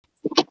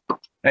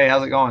Hey,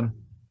 how's it going?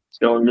 It's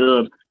going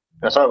good.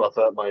 Yeah, sorry about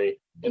that. My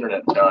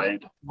internet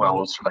died while I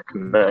was trying to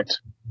connect.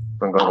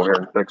 I'm going over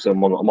here and fix it.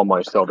 I'm on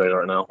my cell data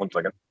right now. 1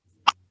 second.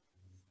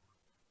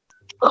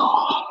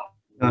 Oh,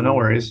 No, no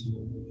worries.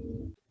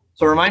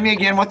 So remind me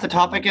again what the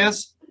topic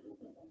is.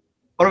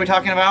 What are we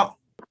talking about?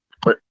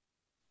 wait,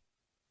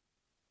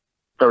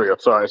 there we go.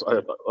 Sorry,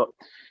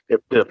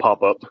 it did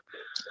pop up.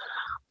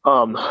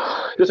 Um,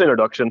 just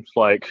introduction.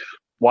 Like,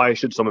 why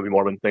should someone be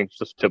Mormon? Things,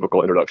 just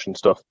typical introduction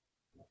stuff.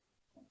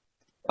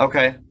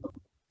 Okay.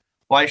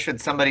 Why should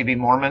somebody be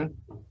Mormon?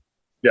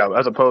 Yeah,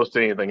 as opposed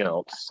to anything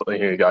else.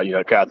 You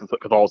got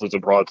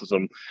Catholicism,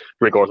 Protestantism,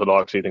 Greek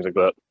Orthodoxy, things like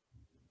that.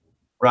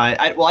 Right.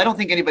 I don't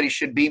think anybody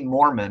should be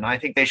Mormon. I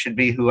think they should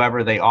be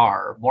whoever they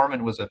are.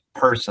 Mormon was a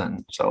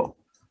person, so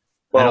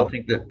I don't Well,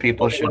 think that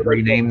people should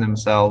rename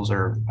themselves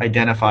or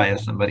identify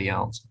as somebody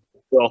else.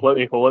 let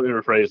me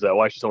rephrase that.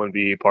 Why should someone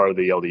be part of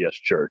the LDS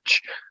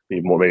Church?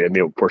 Maybe a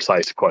more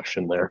precise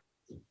question there.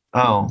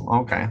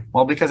 Oh, okay.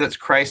 Well, because it's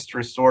Christ's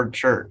restored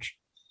church.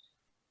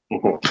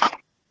 Mhm.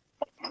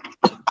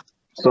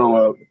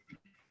 So,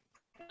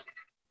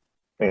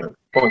 hang on.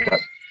 Okay.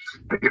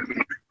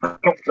 Go,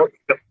 go,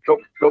 go,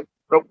 go,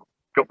 go,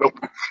 go, go.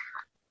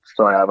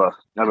 So I have a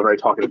very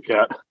talkative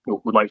cat who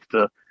would like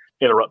to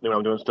interrupt me when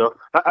I'm doing stuff.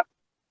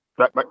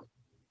 Back, back.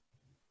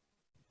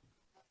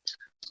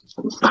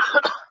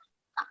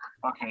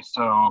 Okay,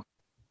 so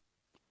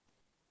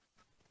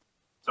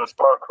it's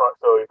part of Christ,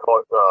 so you call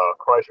it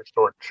Christ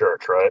Restored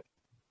Church, right?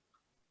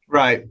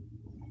 Right.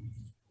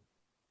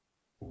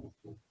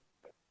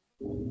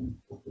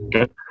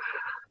 Okay.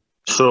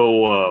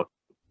 So,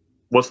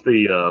 what's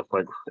the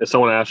like? If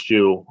someone asked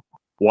you,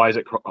 why is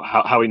it?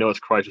 How we know it's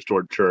Christ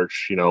Restored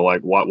Church?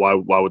 Like why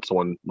would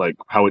someone like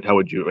how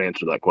would you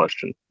answer that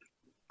question?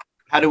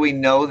 How do we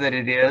know that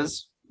it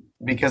is?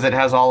 Because it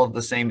has all of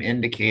the same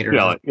indicators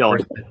Yeah, as like, you know,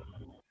 like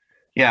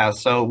yeah,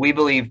 so we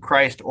believe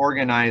Christ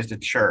organized a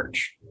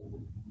church.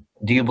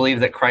 Do you believe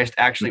that Christ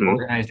actually mhm.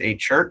 organized a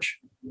church?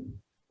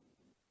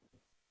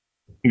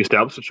 You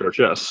establish a church,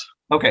 yes.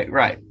 Okay,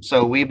 right.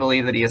 So we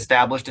believe that he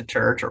established a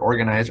church or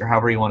organized, or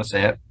however you want to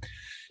say it.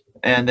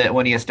 And that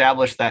when he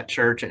established that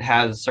church, it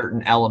has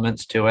certain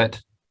elements to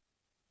it.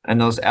 And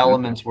those Mhm.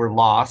 elements were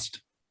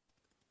lost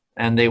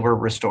and they were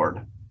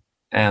restored.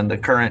 And the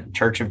current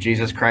Church of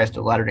Jesus Christ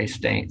of Latter day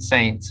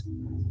Saints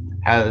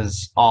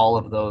has all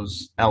of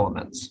those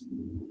elements.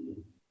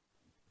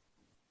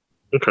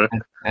 Okay.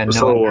 And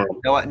So,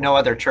 no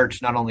other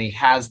church not only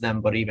has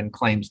them, but even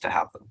claims to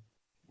have them.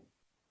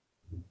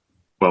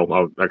 well,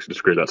 I'll actually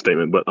disagree with that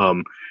statement, but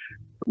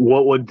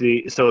what would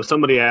the so if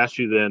somebody asked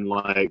you then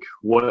like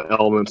what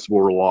elements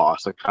were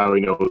lost? Like how do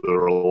we know they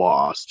were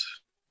lost?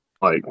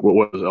 Like what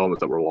was the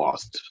elements that were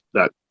lost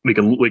that we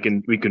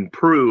can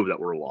prove that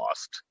were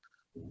lost?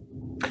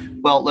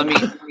 Well, let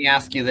me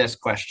ask you this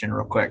question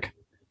real quick.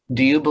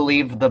 Do you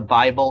believe the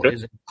Bible Okay.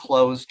 is a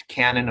closed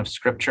canon of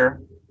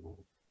scripture?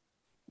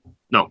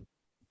 No.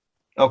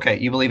 Okay,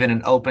 you believe in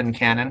an open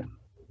canon?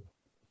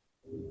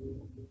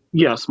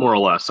 Yes, more or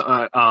less.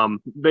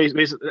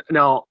 Basically,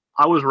 now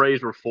I was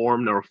raised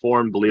Reformed. Now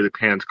Reformed believe the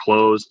canon's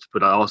closed,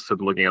 but I also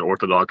been looking at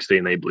Orthodoxy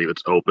and they believe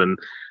it's open.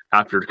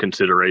 After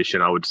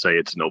consideration, I would say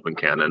it's an open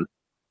canon.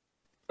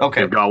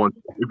 Okay. If God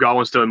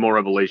wants to have more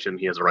revelation,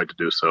 He has a right to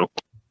do so.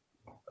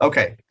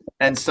 Okay.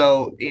 And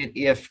so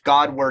if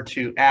God were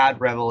to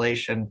add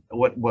revelation,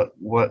 what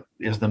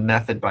is the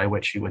method by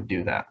which he would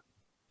do that?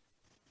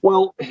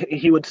 Well,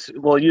 he would.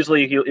 Well,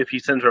 usually, if he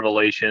sends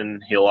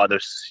revelation,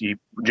 he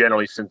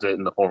generally sends it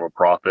in the form of a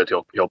prophet.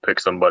 He'll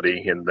pick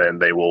somebody, and then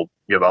they will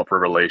give out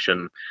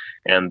revelation,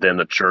 and then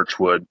the church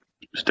would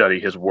study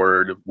his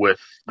word with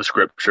the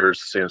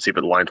scriptures and see if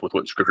it aligns with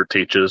what scripture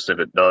teaches. If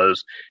it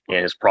does,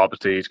 and his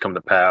prophecies come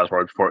to pass,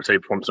 or say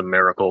perform some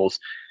miracles,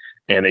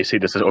 and they see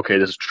this is okay,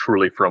 this is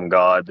truly from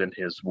God, then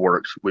his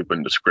works we put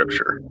into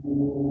scripture.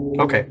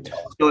 Okay.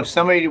 So if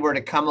somebody were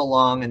to come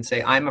along and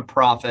say, I'm a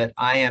prophet,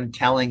 I am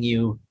telling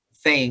you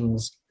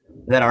things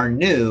that are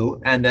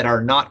new and that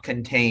are not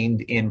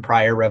contained in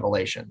prior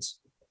revelations,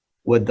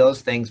 would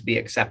those things be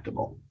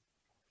acceptable?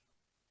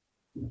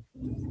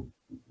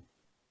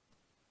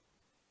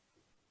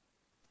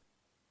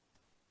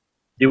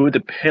 It would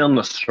depend on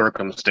the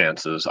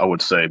circumstances, I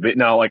would say. But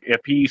now, like if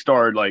he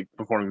started like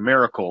performing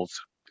miracles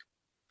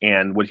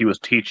and what he was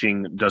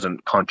teaching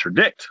doesn't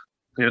contradict,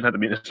 it doesn't have to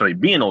be necessarily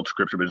be an old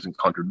scripture, but it doesn't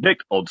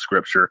contradict old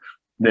scripture,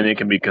 then it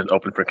can be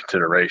open for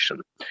consideration.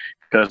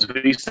 Because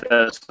if he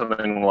says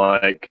something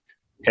like,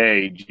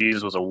 "Hey,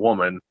 Jesus was a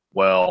woman,"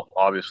 well,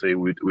 obviously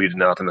we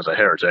denounce him as a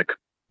heretic.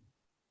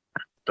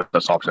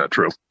 That's obviously not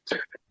true.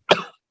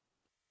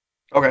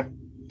 Okay.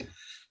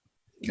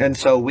 And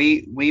so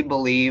we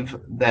believe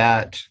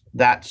that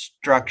that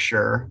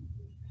structure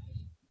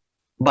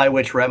by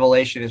which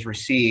revelation is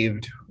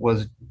received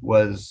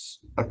was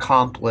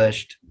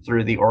accomplished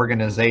through the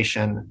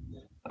organization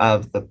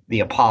of the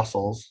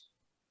apostles,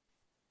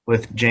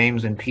 with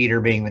James and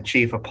Peter being the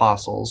chief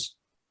apostles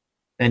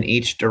and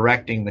each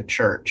directing the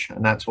church.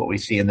 And that's what we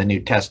see in the New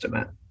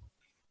Testament.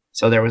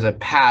 So there was a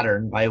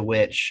pattern by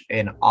which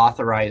an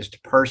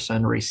authorized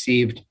person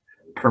received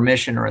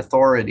permission or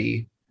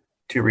authority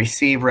to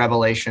receive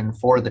revelation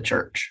for the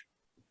church.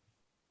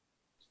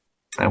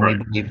 And we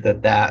believe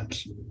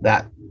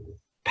that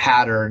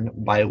pattern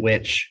by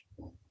which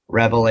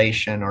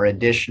revelation or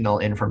additional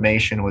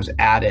information was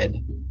added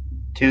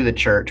to the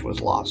church was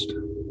lost,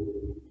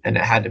 and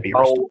it had to be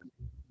restored.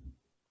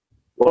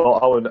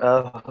 I'll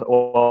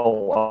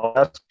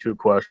ask two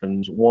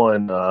questions.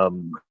 One,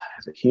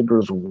 is it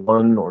Hebrews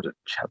 1 or is it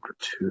chapter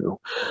 2?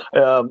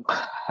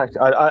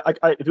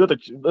 If you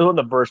want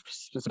the verse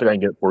specific, I can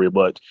get it for you,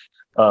 but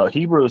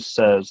Hebrews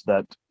says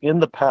that in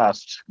the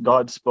past,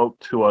 God spoke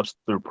to us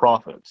through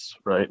prophets,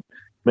 right?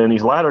 But in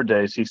these latter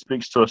days, he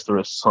speaks to us through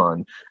his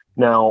son.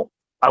 Now,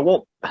 I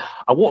won't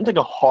take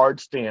a hard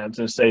stance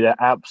and say that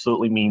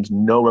absolutely means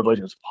no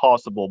revelation is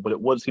possible, but it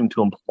would seem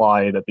to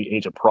imply that the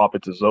age of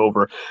prophets is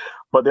over.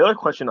 But the other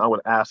question I would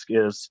ask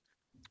is,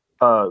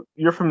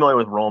 you're familiar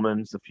with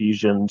Romans,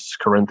 Ephesians,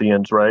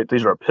 Corinthians, right?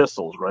 These are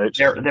epistles, right?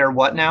 They're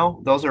what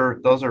now? Those are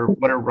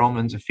what are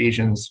Romans,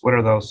 Ephesians? What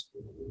are those?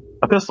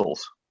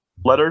 Epistles,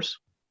 letters.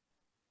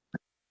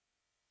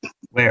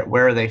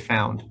 Where are they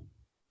found?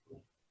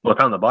 Well,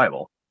 found in the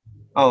Bible.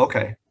 Oh,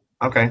 okay.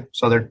 Okay.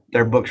 So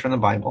they're books from the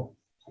Bible.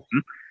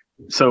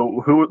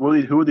 So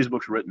who are these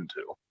books written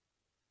to?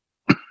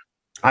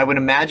 I would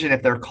imagine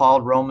if they're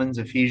called Romans,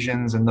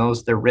 Ephesians, and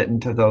those, they're written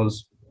to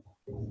those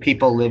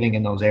people living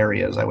in those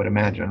areas, I would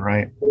imagine,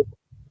 right?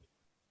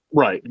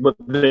 Right, but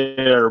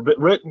they're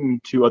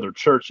written to other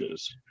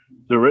churches.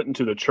 They're written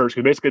to the church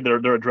because basically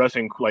they're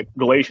addressing, like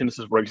Galatians,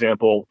 for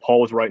example.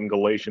 Paul was writing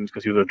Galatians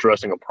because he was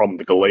addressing a problem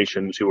with the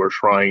Galatians who were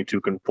trying to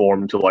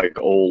conform to like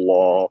old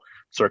law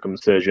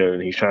circumcision,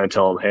 and he's trying to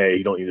tell them, hey,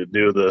 you don't need to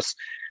do this.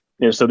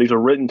 And so these are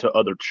written to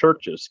other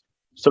churches.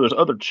 So there's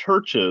other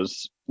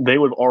churches, they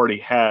would have already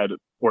had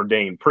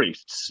ordained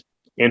priests.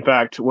 In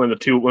fact, one of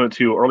the two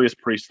earliest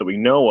priests that we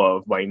know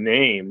of by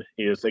name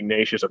is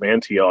Ignatius of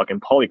Antioch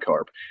and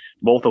Polycarp,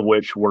 both of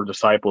which were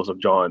disciples of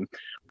John,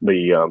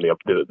 the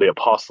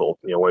apostle.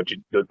 You know, when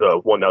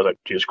the one that was at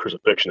Jesus'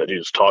 crucifixion that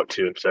Jesus talked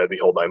to and said,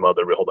 "Behold thy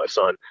mother, behold thy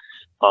son."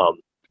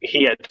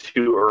 He had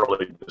two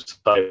early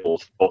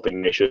disciples, both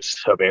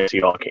Ignatius of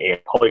Antioch and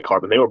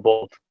Polycarp, and they were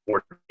both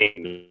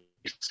ordained.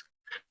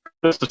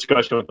 This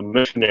discussion with the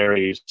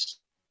missionaries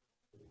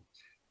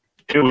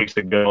 2 weeks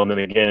ago, and then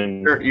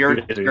again you're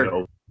cutting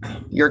out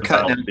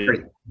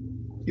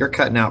you're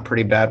cutting out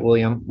pretty bad,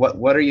 William.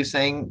 What are you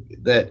saying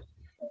that?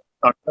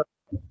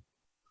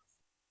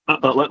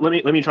 Let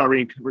me try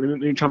to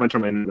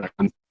turn my internet back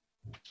on.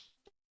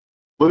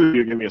 Will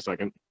you give me a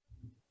second?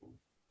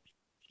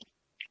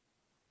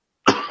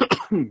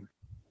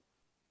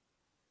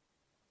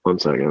 One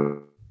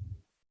second.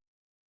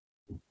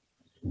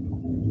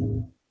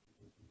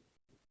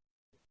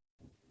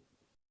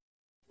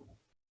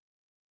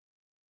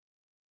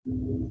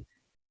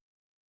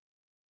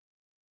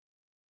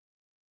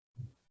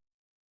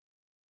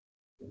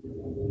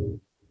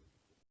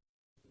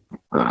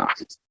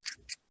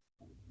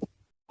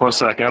 One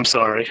second. I'm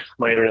sorry.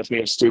 My internet's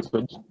being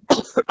stupid.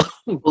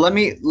 Well,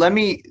 let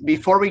me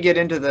before we get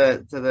into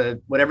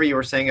the whatever you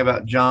were saying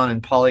about John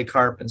and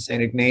Polycarp and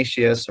Saint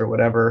Ignatius or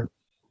whatever,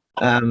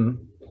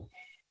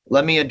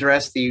 let me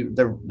address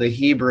the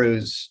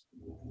Hebrews,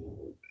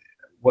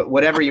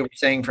 whatever you were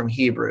saying from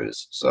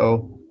Hebrews.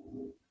 So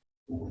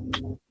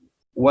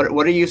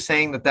what are you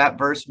saying that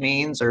verse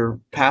means or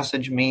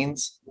passage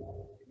means?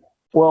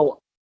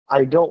 Well,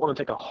 I don't want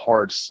to take a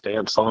hard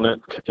stance on it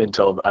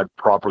until I've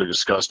properly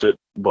discussed it.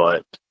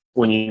 But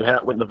when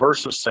the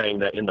verse is saying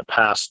that in the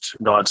past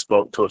God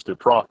spoke to us through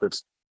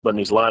prophets, but in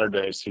these latter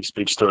days He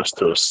speaks to us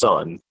through His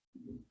Son,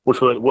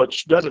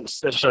 which doesn't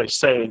necessarily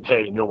say,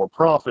 hey, no more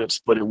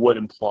prophets, but it would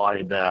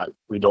imply that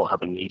we don't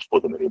have a need for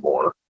them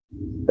anymore.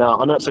 Now,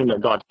 I'm not saying that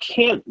God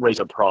can't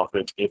raise a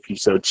prophet if He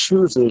so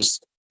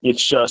chooses.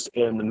 It's just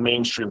in the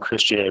mainstream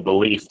Christianity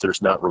belief,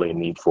 there's not really a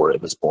need for it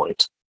at this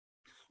point.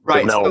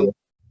 Right.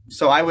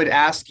 So I would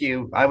ask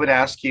you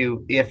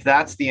if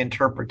that's the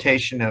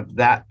interpretation of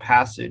that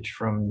passage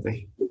from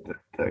the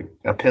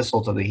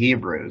epistle to the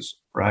Hebrews,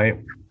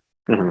 right?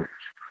 Mm-hmm.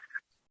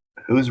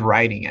 Who's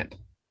writing it?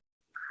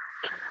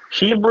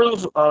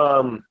 Hebrews,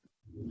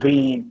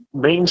 the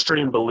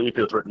mainstream belief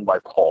is written by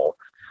Paul.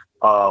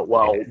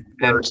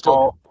 And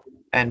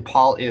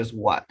Paul is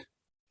what?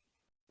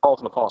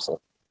 Paul's an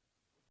apostle.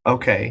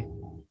 Okay.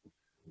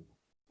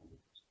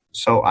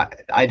 So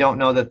I don't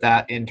know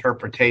that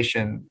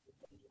interpretation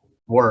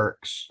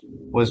works.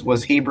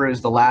 Was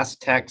Hebrews the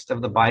last text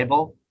of the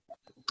Bible?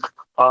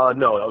 No,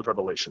 that was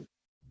Revelation.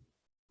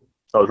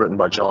 That was written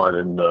by John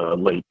in the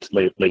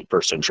late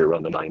first century,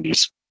 around the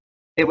 90s.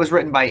 It was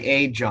written by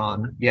a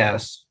John,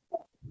 yes.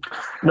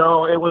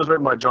 No, it was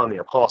written by John the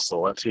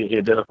Apostle. He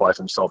identifies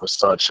himself as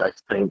such, I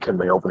think, in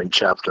the opening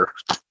chapter.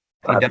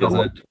 He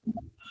doesn't.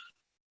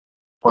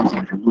 One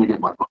second, let me get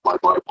my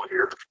Bible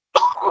here.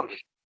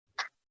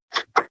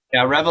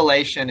 Yeah,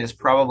 Revelation is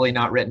probably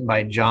not written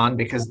by John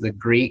because the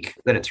Greek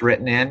that it's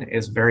written in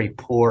is very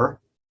poor,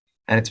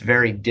 and it's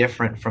very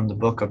different from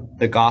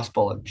the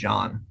Gospel of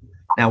John.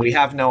 Now, we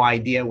have no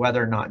idea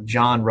whether or not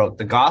John wrote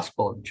the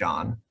Gospel of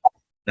John.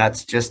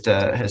 That's just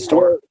a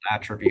historical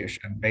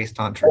attribution based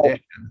on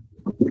tradition.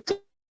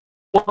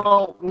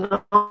 Well,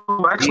 no,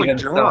 actually, Even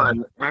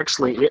John,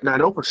 actually, and I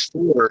know for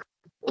sure.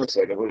 One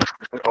second,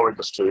 I'll read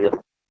this to you.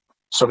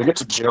 So we get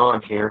to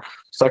John here.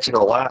 It's actually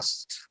the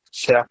last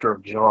chapter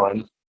of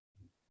John.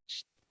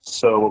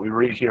 So what we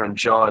read here in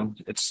John,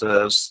 it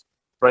says,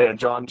 right in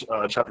John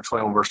chapter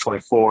 21, verse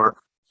 24,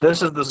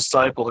 this is the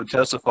disciple who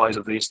testifies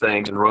of these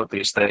things and wrote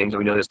these things, and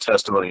we know his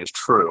testimony is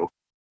true.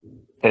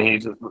 And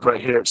he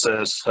right here it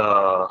says,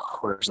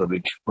 where's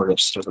the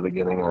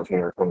beginning of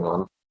here? Hang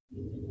on.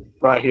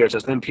 Right here it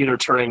says, then Peter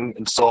turning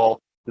and saw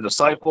the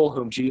disciple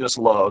whom Jesus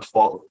loved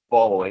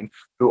following,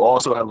 who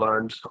also had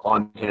learned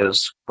on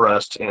his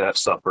breast and at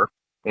supper,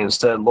 and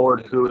said,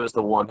 Lord, who is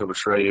the one who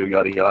betrayed you?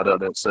 Yada yada.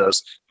 And it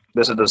says,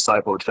 this is the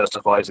disciple who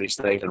testifies these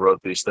things and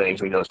wrote these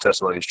things. We know his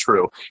testimony is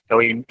true. And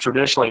we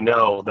traditionally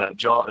know that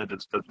John,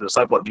 the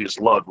disciple that Jesus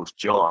loved was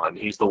John.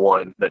 He's the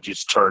one that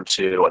Jesus turned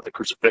to at the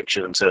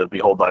crucifixion and said,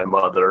 behold thy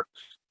mother,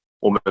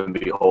 woman,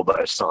 behold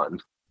thy son.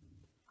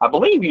 I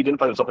believe he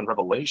identified himself in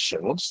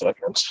Revelation. 1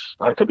 second.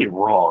 I could be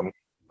wrong.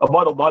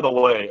 By the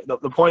way,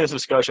 the point of this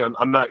discussion,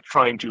 I'm not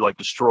trying to like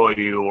destroy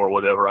you or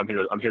whatever. I'm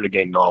here to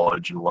gain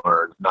knowledge and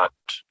learn, not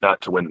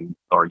to win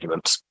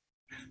arguments.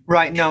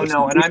 Right. No.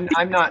 And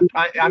I'm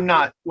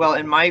not, well,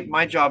 and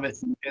my job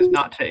is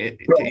not to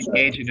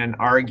engage in an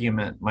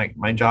argument.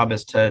 My job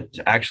is to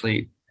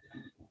actually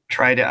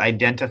try to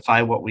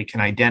identify what we can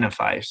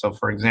identify. So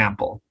for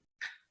example,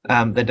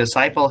 the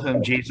disciple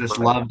whom Jesus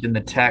loved in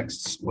the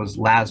texts was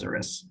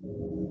Lazarus.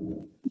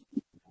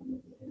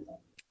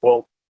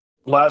 Well,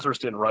 Lazarus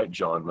didn't write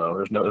John, though.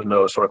 There's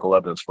no historical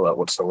evidence for that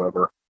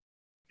whatsoever.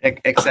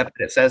 Except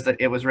it says that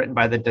it was written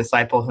by the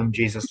disciple whom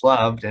Jesus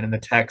loved, and in the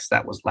text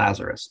that was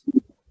Lazarus.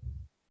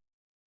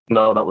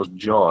 No, that was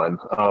John.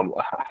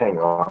 Hang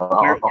on,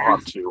 I'll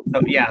have to.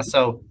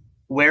 So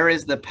where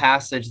is the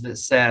passage that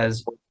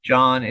says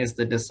John is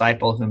the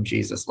disciple whom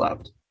Jesus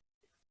loved?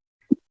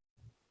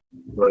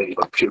 Ready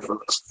for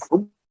this.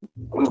 Hang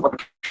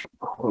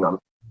on.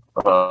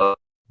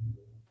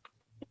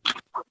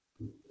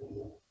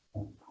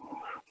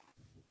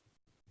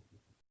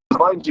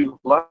 Mind you,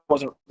 Lazarus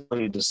wasn't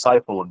really a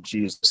disciple of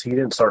Jesus. He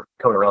didn't start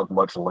coming around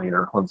much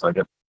later. 1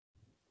 second.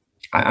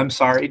 I'm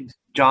sorry,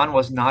 John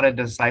was not a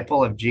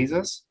disciple of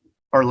Jesus?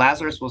 Or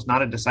Lazarus was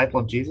not a disciple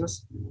of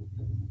Jesus?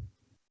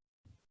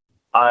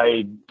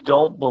 I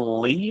don't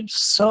believe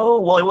so.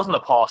 Well, he wasn't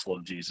an apostle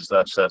of Jesus.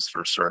 That's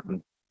for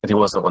certain. But he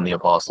wasn't one of the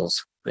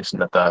apostles. They said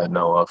that I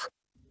know of.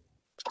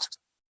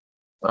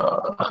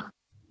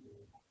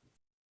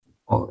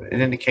 Well,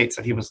 it indicates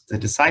that he was the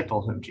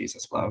disciple whom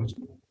Jesus loved,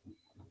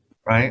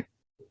 right?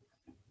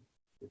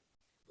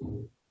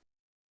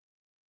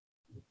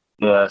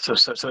 Yeah, so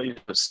he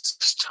was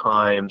 6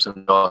 times in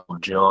the Gospel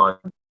of John.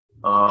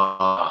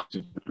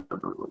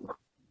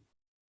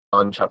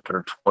 John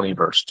chapter 20,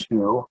 verse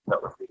 2.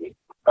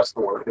 That's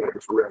the one that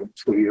is read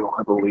to you,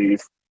 I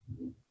believe.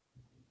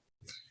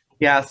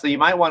 Yeah, so you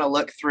might want to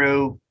look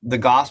through the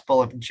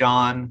Gospel of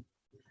John,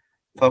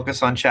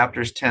 focus on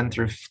chapters 10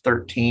 through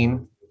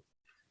 13,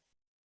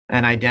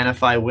 and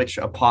identify which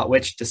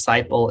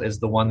disciple is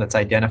the one that's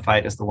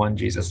identified as the one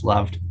Jesus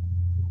loved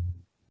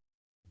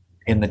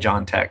in the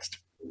John text.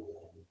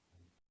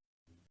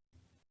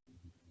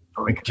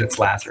 Because it's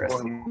Lazarus.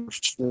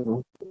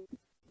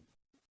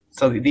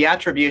 So the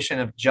attribution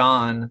of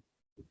John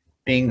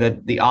being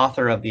the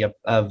author of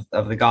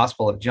the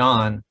Gospel of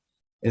John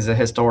is a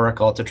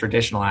historical, it's a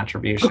traditional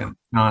attribution.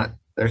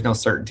 There's no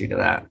certainty to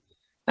that.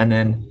 And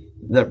then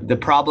the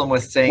problem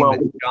with saying that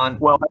John,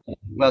 well,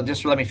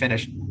 just let me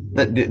finish.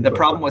 The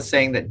problem with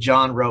saying that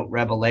John wrote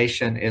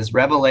Revelation is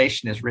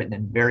written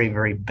in very,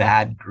 very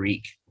bad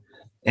Greek,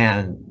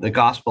 and the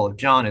Gospel of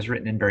John is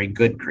written in very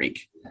good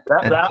Greek.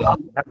 I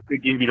have to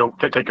give you, don't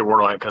take your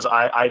word on it, because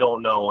I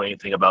don't know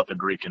anything about the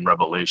Greek in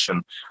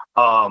Revelation.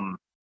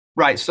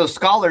 Right. So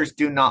scholars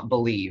do not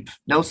believe.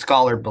 No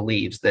scholar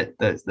believes that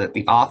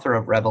the author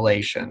of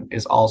Revelation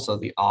is also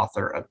the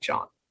author of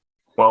John.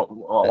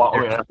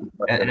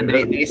 And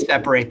they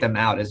separate them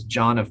out as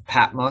John of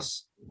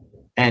Patmos.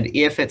 And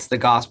if it's the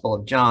Gospel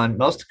of John,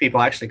 most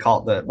scholars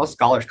call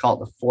it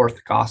the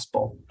fourth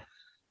gospel,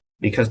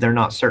 because they're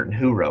not certain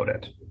who wrote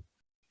it.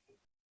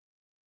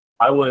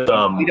 We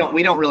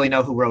don't really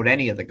know who wrote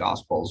any of the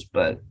Gospels,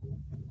 but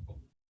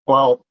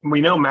well,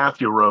 we know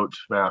Matthew wrote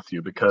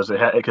Matthew because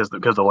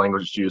the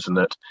language is used in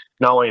it.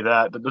 Not only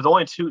that, there's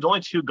only two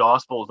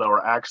Gospels that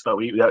were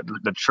actually that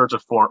the Church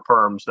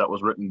affirms that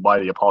was written by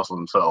the apostles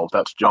themselves.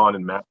 That's John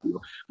and Matthew.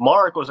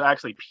 Mark was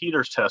actually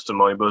Peter's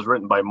testimony, but was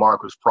written by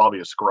Mark, who's probably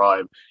a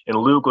scribe, and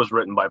Luke was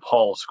written by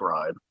Paul's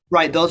scribe.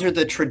 Right, those are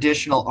the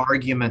traditional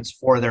arguments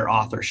for their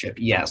authorship.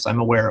 Yes, I'm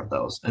aware of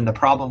those. And the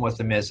problem with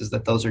them is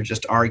that those are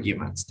just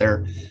arguments.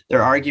 They're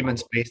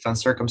arguments based on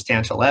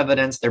circumstantial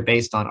evidence. They're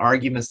based on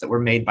arguments that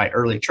were made by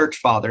early church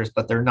fathers,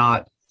 but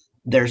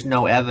there's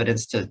no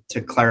evidence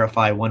to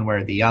clarify one way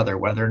or the other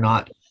whether or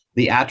not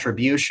the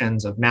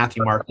attributions of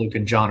Matthew, Mark, Luke,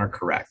 and John are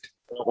correct.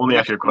 Let me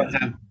ask you a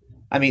question.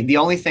 I mean, the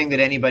only thing that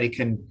anybody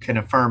can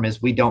affirm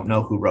is we don't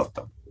know who wrote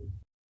them.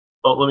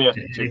 Well, let me ask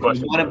you a If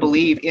question. you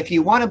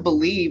want to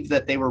believe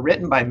that they were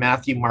written by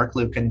Matthew, Mark,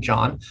 Luke, and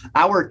John,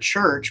 our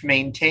church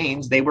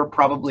maintains they were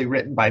probably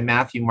written by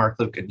Matthew, Mark,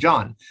 Luke, and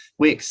John.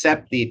 We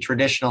accept the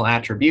traditional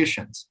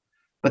attributions,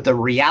 but the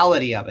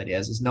reality of it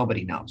is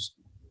nobody knows.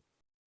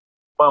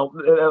 Well,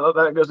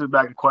 that goes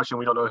back to the question.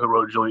 We don't know who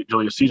wrote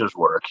Julius Caesar's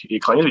work. He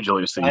claims to be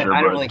Julius Caesar.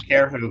 I don't really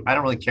care who. I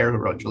don't really care who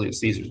wrote Julius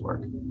Caesar's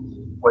work.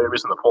 Well, you're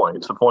missing the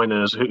point. The point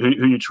is who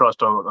you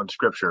trust on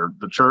Scripture,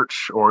 the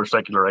church or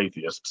secular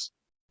atheists.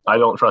 I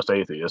don't trust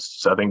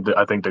atheists. I think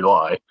they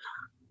lie.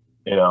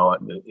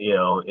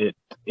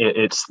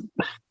 It's.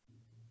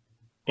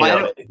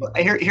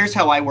 Here's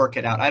how I work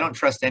it out. I don't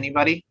trust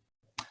anybody,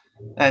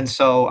 and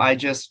so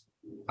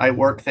I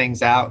work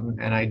things out,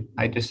 and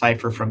I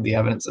decipher from the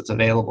evidence that's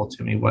available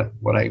to me what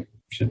I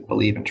should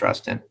believe and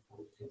trust in.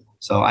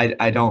 So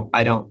I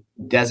don't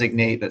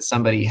designate that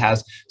somebody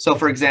has. So,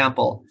 for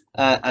example,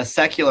 a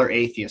secular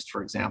atheist,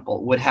 for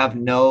example, would have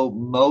no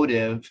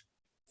motive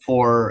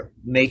for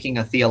making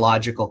a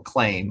theological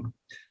claim,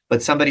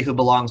 but somebody who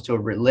belongs to a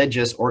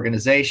religious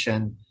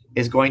organization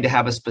is going to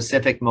have a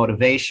specific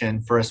motivation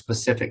for a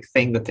specific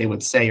thing that they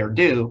would say or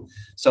do.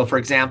 So, for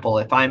example,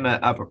 if I'm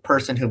a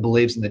person who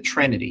believes in the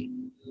Trinity,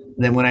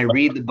 then when I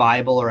read the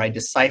Bible or I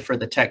decipher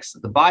the text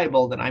of the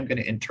Bible, then I'm going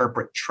to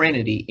interpret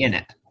Trinity in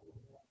it.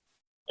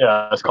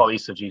 Yeah, it's called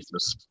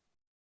eisegesis.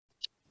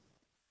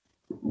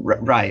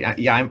 Right.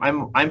 Yeah,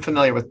 I'm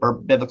familiar with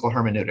biblical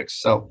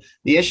hermeneutics. So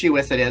the issue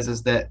with it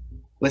is that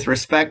with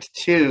respect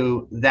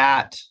to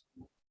that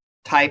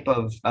type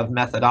of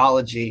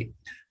methodology,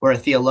 where a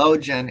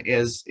theologian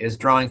is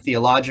drawing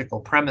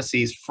theological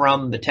premises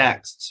from the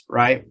texts,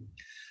 right?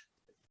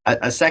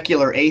 A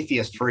secular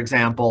atheist, for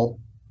example,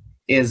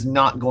 is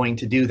not going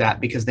to do that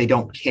because they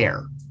don't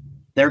care.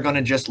 They're going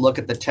to just look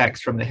at the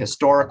text from the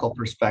historical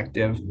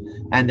perspective,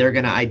 and they're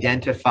going to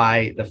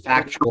identify the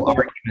factual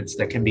arguments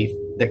that can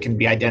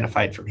be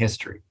identified from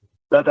history.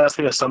 That's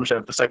the assumption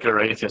that the secular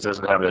atheist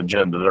doesn't have an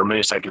agenda. There are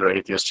many secular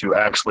atheists who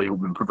actually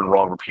have been proven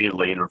wrong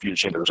repeatedly and refuse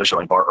to change their position,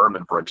 like Bart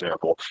Ehrman, for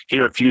example. He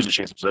refused to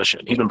change his position.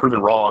 He's been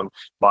proven wrong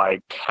by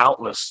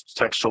countless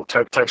textual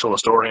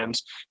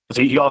historians,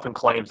 because he often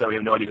claims that we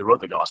have no idea who wrote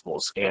the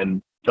Gospels.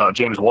 And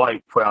James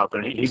White put out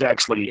there, he's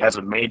actually has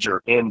a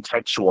major in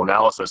textual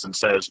analysis and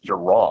says, you're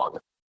wrong.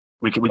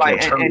 We can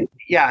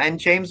and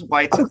James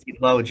White's a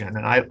theologian,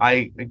 and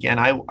I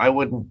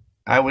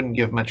wouldn't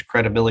give much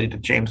credibility to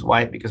James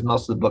White because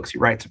most of the books he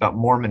writes about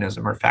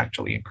Mormonism are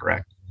factually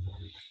incorrect.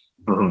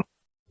 Mm-hmm.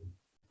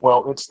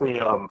 Well, it's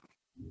the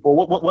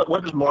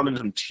what does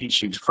Mormonism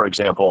teach you, for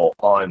example,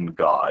 on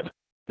God?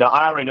 Now,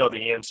 I already know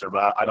the answer,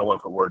 but I don't want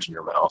to put words in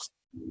your mouth.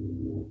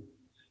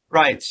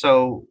 Right.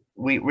 So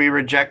we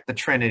reject the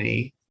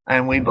Trinity,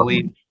 and we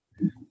believe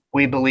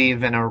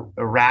in a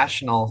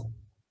rational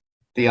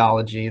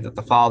theology that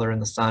the Father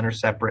and the Son are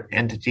separate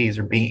entities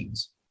or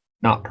beings.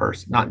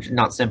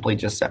 Not simply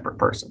just separate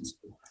persons.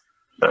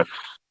 Okay.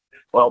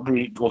 Well,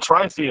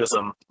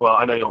 tritheism. Well,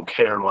 I know you don't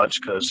care much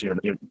because you're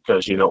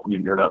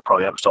not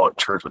probably apostolic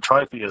church, but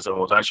tritheism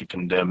was actually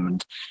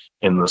condemned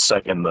in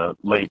the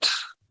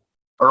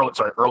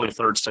early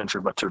 3rd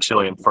century by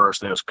Tertullian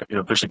first, and it was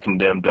officially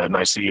condemned at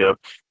Nicaea,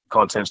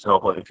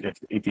 Constantinople,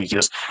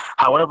 Ephesus.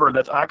 However,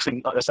 that's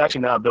actually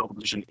not a biblical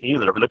position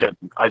either. If we look at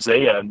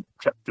Isaiah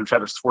through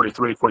chapters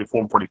 43,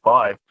 44, and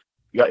 45.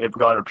 If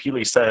God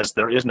repeatedly says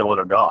there is no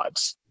other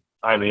gods,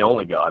 I am the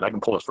only God. I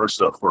can pull this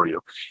verse up for you.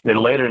 And then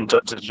later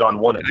into John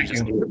 1, it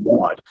teaches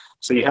God.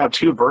 So you have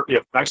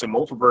actually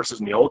multiple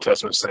verses in the Old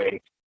Testament saying,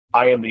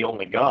 I am the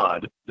only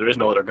God. There is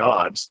no other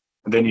gods.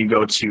 And then you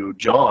go to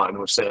John,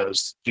 which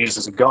says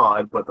Jesus is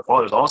God, but the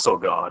Father is also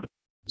God.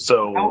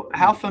 So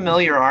how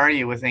familiar are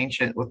you with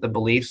the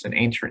beliefs in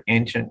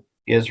ancient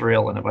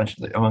Israel and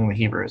among the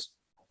Hebrews?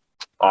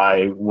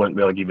 I wouldn't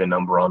be able to give you a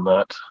number on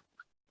that.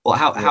 Well,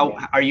 how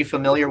are you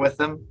familiar with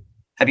them?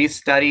 Have you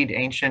studied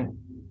ancient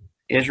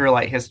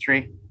Israelite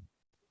history?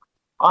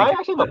 I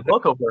actually have a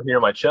book over here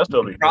on my chest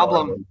over here.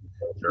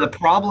 The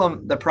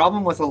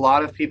problem with a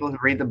lot of people who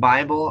read the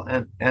Bible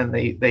and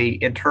they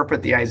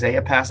interpret the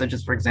Isaiah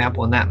passages, for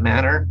example, in that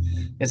manner,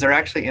 is they're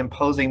actually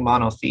imposing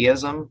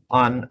monotheism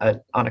on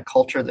a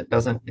culture that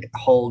doesn't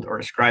hold or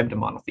ascribe to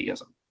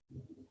monotheism.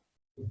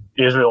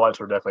 The Israelites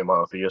were definitely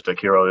monotheistic.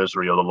 Hear, O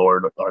Israel, the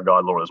Lord our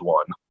God, Lord is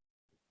one.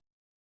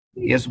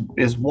 Is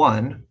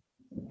one.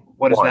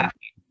 What does that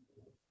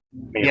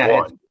mean?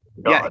 Yeah, one.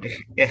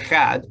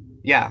 Echad.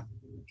 Yeah,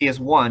 he is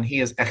one.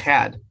 He is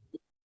Echad. Do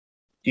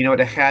you know what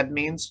Echad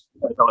means?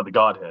 It's not the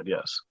Godhead,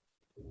 yes.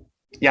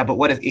 Yeah, but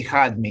what does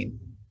Echad mean?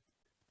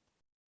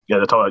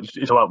 Yeah, it's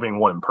about being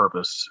one in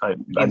purpose.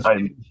 I'm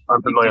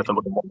familiar with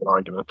the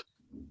argument.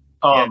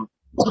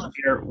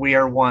 We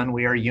are one.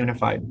 We are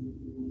unified.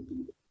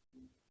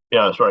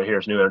 Yeah, it's right here.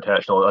 It's New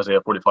International,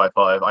 Isaiah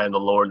 45:5. I am the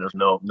Lord, there's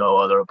no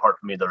other. Apart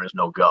from me, there is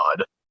no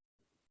God.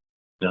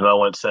 There's no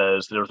one that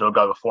says, there's no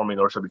God before me,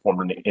 nor shall be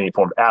formed in any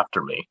form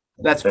after me.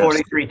 That's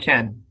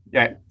 43:10.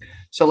 Yeah.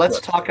 So let's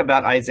talk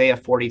about Isaiah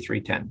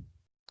 43:10.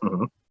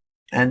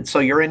 Mm-hmm. And so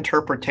your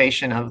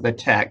interpretation of the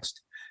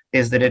text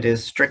is that it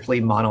is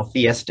strictly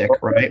monotheistic,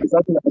 right?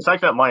 It's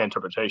actually not my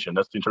interpretation.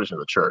 That's the interpretation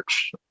of the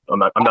church. I'm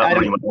not I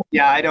reading. don't,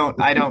 yeah, I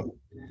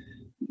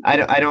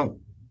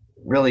don't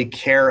really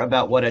care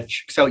about what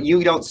so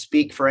you don't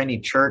speak for any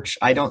church.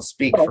 I don't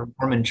speak for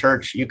Mormon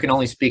church. You can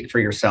only speak for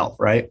yourself,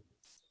 right?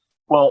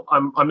 Well,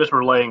 I'm just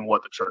relaying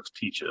what the church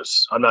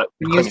teaches. I'm not.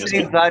 When you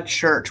say the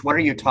church, what are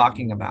you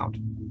talking about?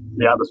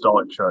 The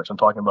apostolic church. I'm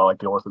talking about like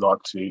the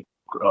Orthodoxy,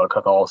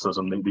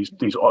 Catholicism.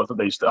 These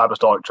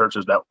apostolic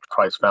churches that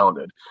Christ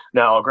founded.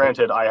 Now,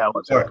 granted, I have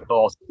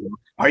Catholicism.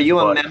 Are you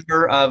a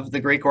member of the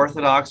Greek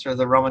Orthodox or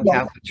the Roman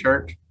Catholic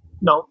Church?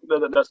 No,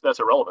 that's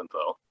irrelevant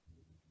though.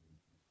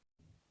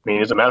 I mean, it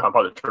doesn't matter if I'm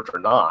part of the church or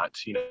not.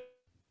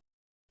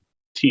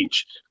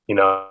 Teach.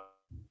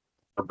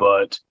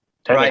 But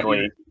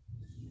technically.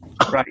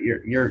 Right.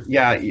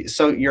 Yeah.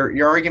 So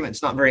your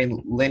argument's not very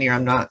linear.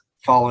 I'm not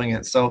following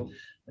it. So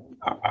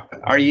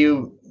are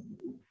you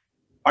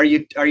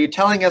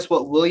telling us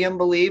what William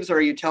believes, or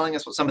are you telling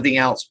us what somebody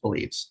else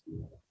believes?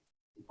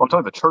 I'm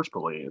telling the church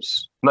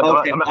believes.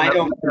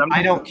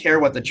 I don't care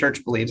what the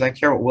church believes. I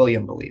care what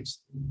William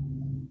believes.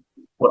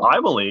 What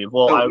I believe.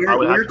 Well, so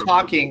we're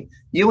talking.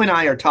 You and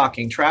I are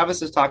talking.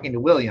 Travis is talking to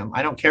William.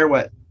 I don't care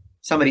what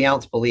somebody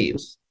else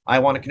believes. I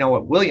want to know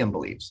what William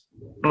believes.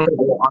 So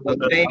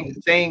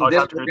saying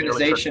this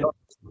organization,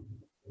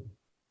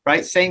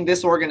 right? Saying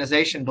this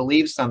organization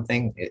believes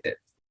something.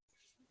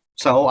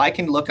 So I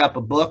can look up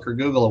a book or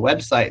Google a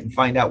website and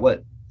find out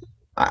what.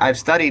 I've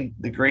studied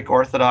the Greek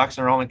Orthodox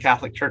and Roman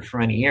Catholic Church for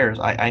many years.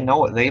 I know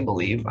what they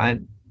believe.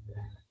 I'm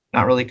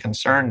not really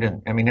concerned.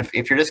 And I mean, if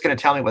you're just going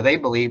to tell me what they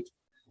believe,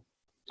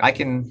 I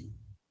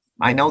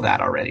know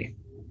that already.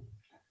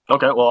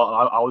 Okay,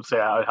 well, I would say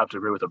I have to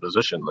agree with the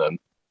position then.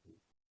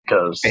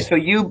 Because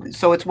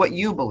so it's what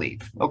you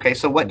believe. Okay,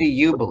 so what do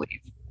you believe?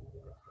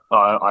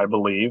 I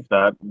believe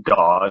that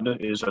God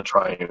is a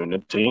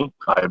triunity.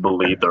 I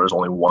believe there is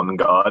only one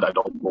God. I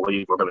don't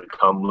believe we're going to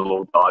become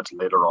little gods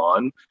later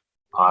on.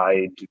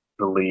 I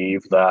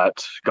believe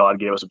that God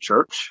gave us a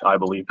church. I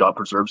believe God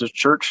preserves His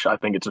church. I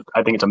think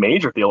it's a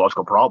major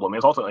theological problem.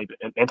 It's also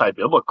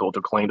anti-biblical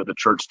to claim that the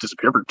church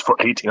disappeared for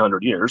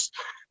 1,800 years.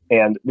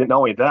 And not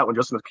only that, when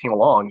Justin came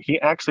along, he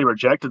actually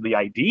rejected the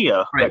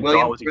idea that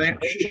William, God was.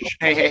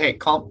 Hey,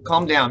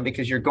 calm down,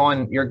 because you're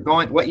going.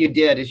 What you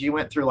did is you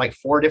went through like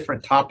 4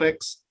 different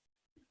topics,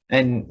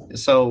 and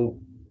so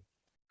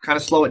kind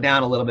of slow it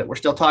down a little bit. We're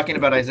still talking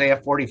about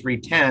Isaiah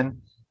 43:10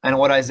 and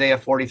what Isaiah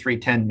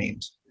 43:10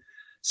 means.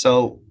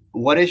 So,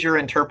 what is your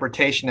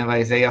interpretation of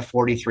Isaiah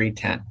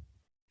 43:10?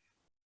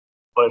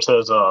 But it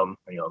says, let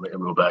me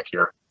go back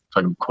here so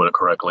I can quote it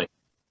correctly.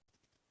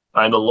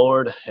 I am the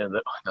Lord, and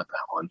not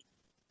that one.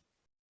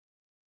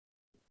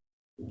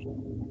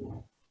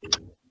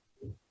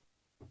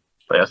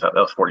 But yes, that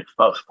was 40.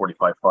 That was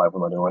 45.5. What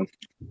am I doing?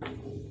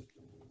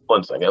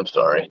 1 second. I'm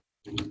sorry.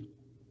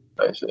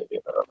 I say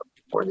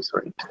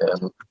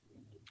 43:10.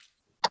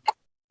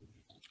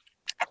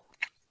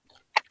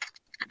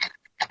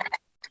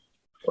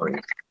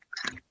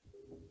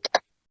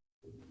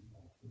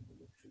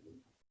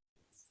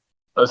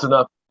 This is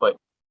not like.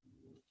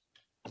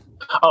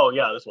 Oh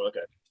yeah, this one.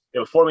 Okay.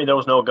 Before me there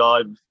was no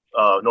God,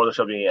 nor there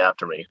shall be any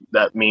after me.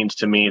 That means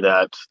to me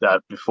that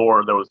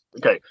before there was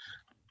there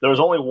was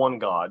only one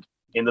God.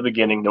 In the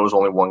beginning there was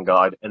only one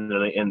God, and then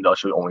in the end there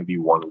should only be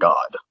one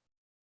God.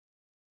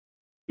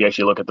 You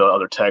actually look at the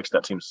other text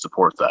that seems to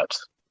support that.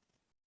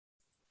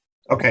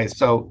 Okay,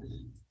 so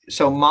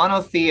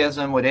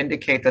monotheism would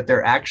indicate that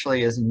there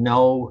actually is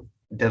no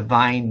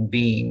divine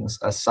beings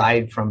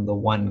aside from the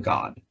one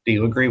God. Do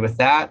you agree with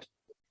that?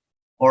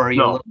 Or are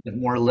you a little bit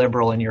more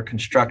liberal in your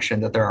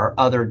construction that there are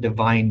other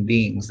divine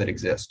beings that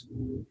exist?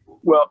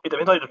 Well, it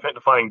depends on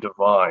defining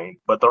divine,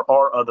 but there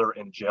are other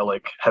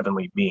angelic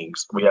heavenly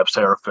beings. We have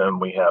seraphim,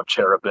 we have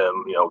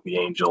cherubim, the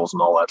angels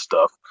and all that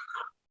stuff.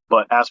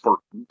 But as for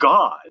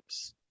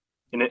gods,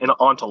 in an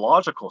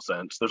ontological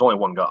sense, there's only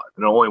one God,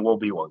 and there only will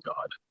be one God.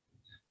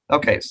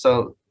 Okay,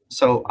 so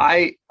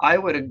I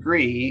would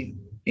agree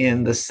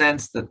in the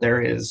sense that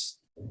there is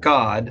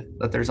God,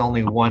 that there's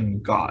only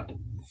one God.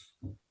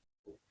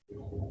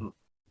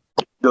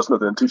 Joe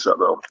Smith didn't teach that,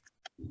 though.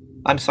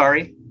 I'm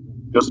sorry?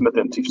 Joe Smith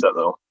didn't teach that,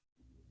 though.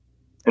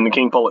 In the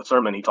King Follett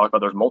sermon, he talked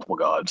about there's multiple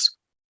gods.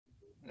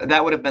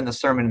 That would have been the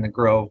Sermon in the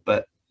Grove,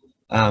 but...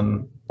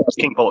 That's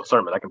King Follett's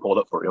sermon. I can pull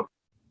it up for you.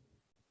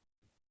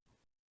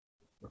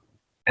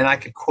 And I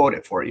could quote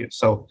it for you.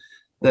 So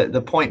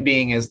the point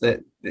being is that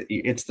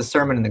it's the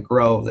Sermon in the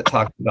Grove that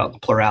talks about the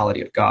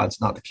plurality of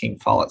gods, not the King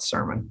Follett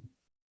sermon.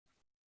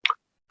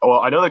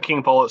 Well, I know the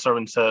King Follett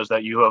sermon says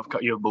that you have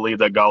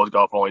believed that God was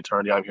God for all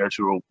eternity. I'm here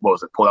to,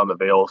 pull down the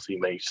veil so you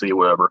may see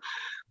whatever.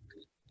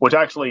 Which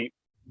actually,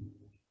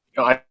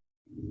 their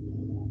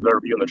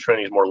view on the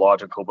Trinity is more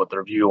logical, but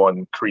their view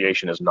on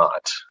creation is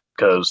not.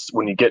 Because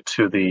when you get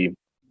to the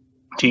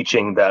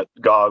teaching that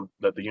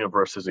the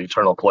universe is an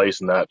eternal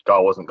place and that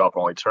God wasn't God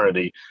for all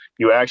eternity,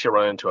 you actually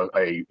run into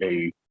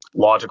a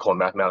logical and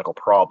mathematical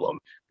problem.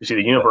 You see,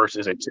 the universe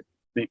is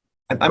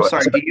I'm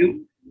sorry.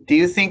 Do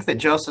you think that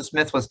Joseph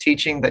Smith was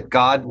teaching that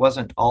God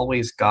wasn't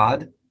always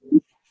God?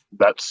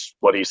 That's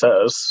what he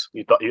says.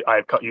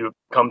 You've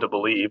come to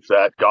believe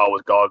that God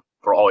was God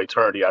for all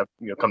eternity. I've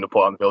come to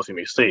pull out the veils you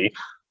may see.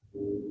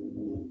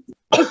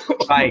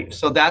 Right.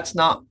 So that's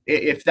not,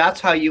 if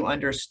that's how you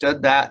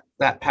understood that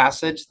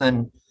passage,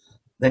 then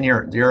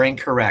you're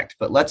incorrect.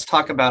 But let's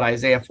talk about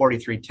Isaiah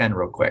 43:10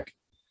 real quick.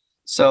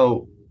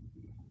 So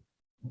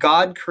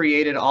God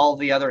created all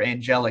the other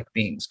angelic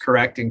beings,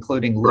 correct,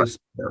 including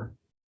Lucifer.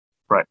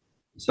 Right.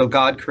 So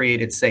God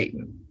created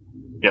Satan.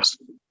 Yes.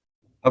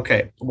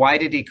 Okay. Why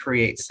did he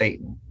create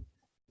Satan?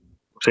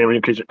 Same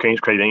reason you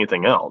can't create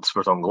anything else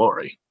for some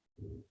glory.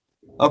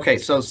 Okay,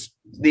 so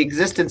the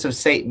existence of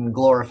Satan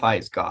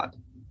glorifies God.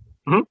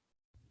 Mhm.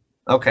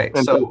 Okay,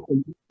 And so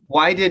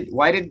why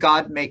did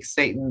God make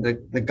Satan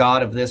the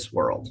God of this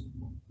world?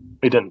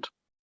 he didn't.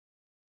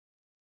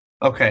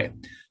 Okay,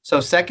 so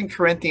 2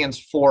 Corinthians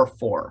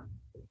 4:4.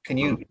 Can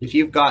you, if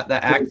you've got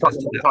the access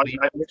to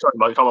that? You're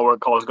talking about where it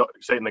calls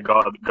Satan the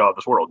God of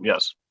this world.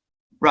 Yes.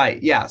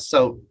 Right, yeah.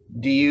 So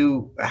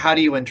how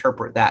do you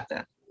interpret that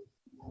then?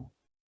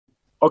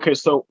 Okay,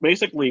 so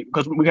basically,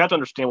 because we have to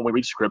understand when we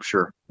read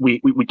scripture, we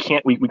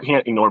can't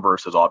ignore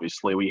verses.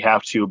 Obviously, we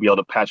have to be able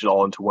to patch it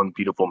all into one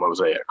beautiful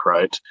mosaic,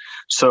 right?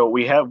 So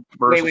we have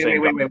verses.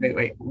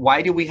 Wait.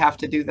 Why do we have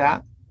to do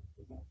that?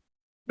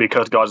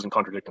 Because God doesn't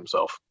contradict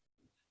himself.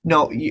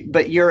 No,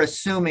 but you're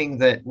assuming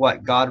that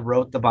God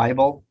wrote the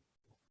Bible?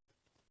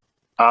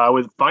 I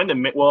would find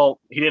him. Well,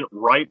 he didn't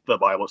write the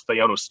Bible; it's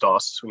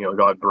theonostos,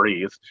 God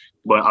breathed.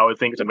 But I would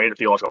think it's a major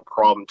theological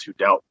problem to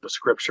doubt the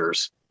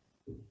scriptures.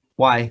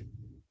 Why?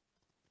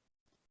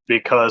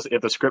 Because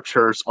if the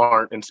scriptures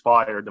aren't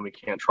inspired, then we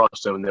can't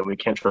trust them, and then we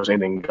can't trust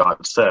anything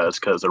God says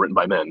because they're written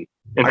by men.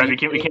 In fact, we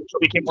can't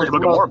trust the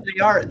Book of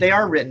Mormon. They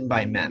are written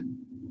by men.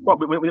 Well,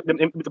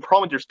 the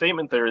problem with your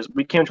statement there is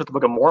we can't trust the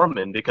Book of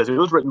Mormon because it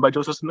was written by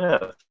Joseph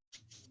Smith.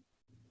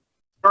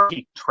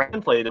 He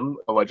translated them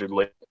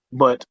allegedly,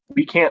 but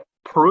we can't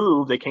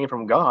prove they came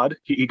from God.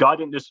 God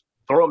didn't just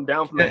throw them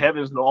down from the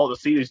heavens and all to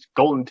see these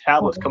golden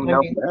tablets coming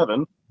down from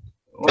heaven.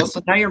 Well,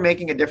 so now you're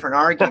making a different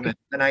argument,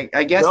 and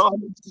I guess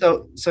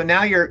so. So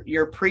now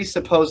you're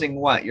presupposing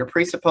what? You're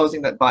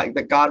presupposing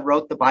that God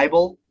wrote the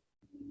Bible.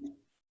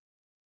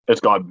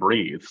 It's God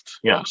breathed,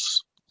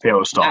 yes.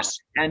 Theostos.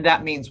 And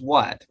that means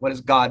what? What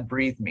does God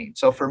breathe mean?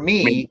 So for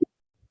me,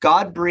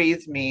 God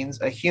breathed means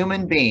a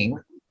human being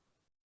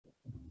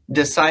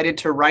decided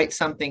to write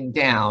something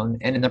down,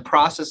 and in the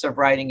process of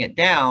writing it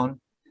down,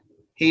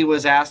 he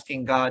was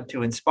asking God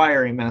to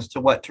inspire him as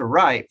to what to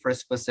write for a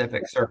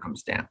specific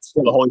circumstance.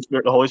 The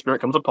Holy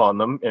Spirit comes upon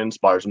them and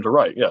inspires them to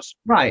write. Yes.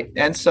 Right.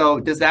 And so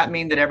does that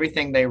mean that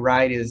everything they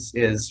write is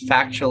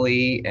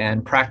factually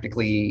and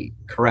practically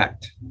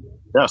correct?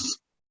 Yes.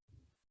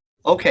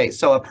 Okay,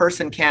 so a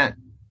person can't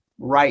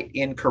write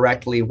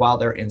incorrectly while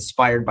they're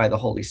inspired by the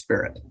Holy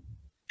Spirit.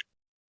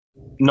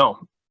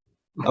 No.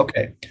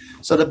 Okay.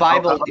 So the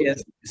Bible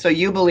is, so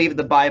you believe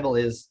the Bible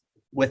is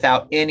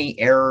without any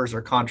errors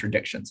or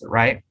contradictions,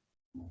 right?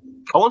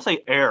 I won't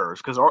say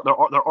errors because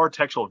there are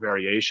textual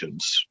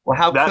variations. Well,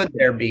 how could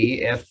there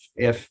be if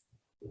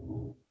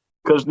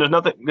because there's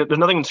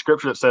nothing in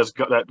Scripture that says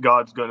that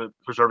God's going to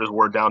preserve His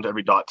word down to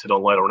every dot, tittle,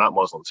 and letter. We're not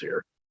Muslims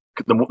here.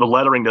 The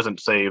lettering doesn't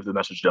save; the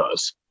message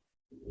does.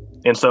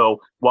 And so,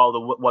 while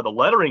the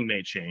lettering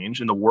may change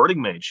and the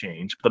wording may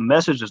change, the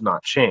message does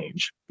not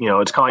change.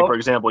 It's kind of like, for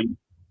example,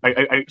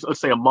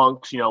 let's say a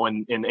monk,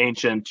 in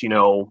ancient,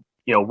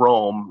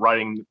 Rome,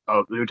 writing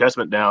the New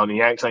Testament down, and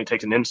he accidentally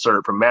takes an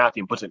insert from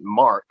Matthew and puts it in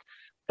Mark.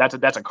 That's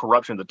a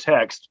corruption of the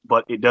text,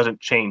 but it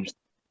doesn't change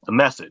the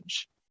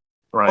message,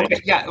 right?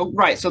 Okay, yeah,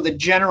 right. So the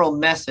general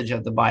message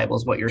of the Bible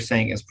is what you're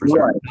saying is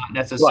preserved, not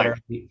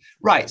necessarily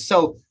right.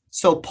 So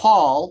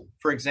Paul,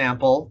 for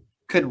example,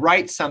 could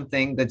write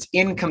something that's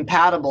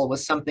incompatible with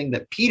something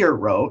that Peter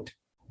wrote,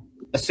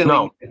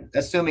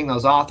 assuming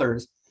those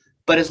authors.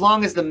 But as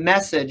long as the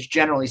message,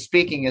 generally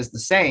speaking, is the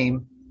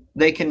same,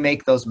 they can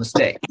make those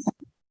mistakes.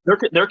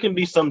 There can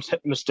be some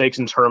mistakes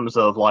in terms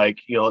of, like,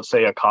 let's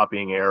say a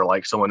copying error,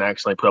 like someone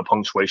accidentally put a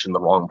punctuation in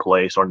the wrong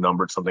place or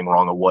numbered something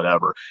wrong or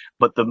whatever.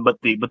 But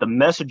the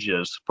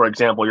messages, for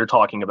example, you're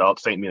talking about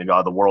Satan being the God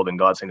of the world and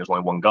God saying there's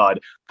only one God.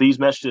 These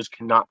messages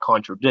cannot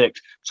contradict,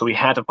 so we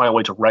had to find a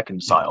way to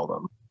reconcile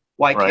them.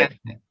 Why can't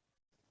they?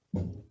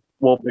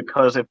 Well,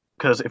 because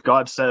if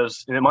God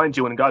says, and mind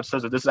you, when God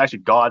says that this is actually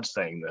God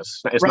saying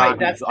this, it's right?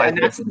 Not,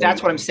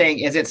 that's what I'm saying.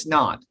 Is it's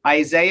not.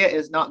 Isaiah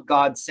is not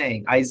God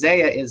saying.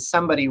 Isaiah is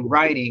somebody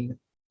writing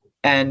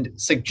and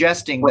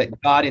suggesting that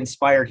God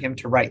inspired him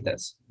to write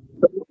this.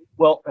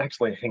 Well,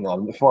 actually, hang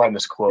on. Before I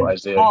misquote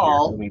Isaiah,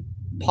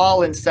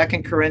 Paul in 2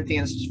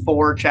 Corinthians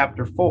 4,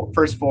 chapter 4,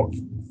 verse 4,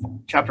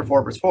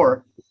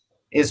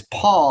 is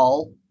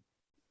Paul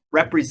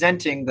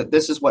representing that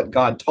this is what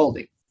God told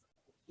him.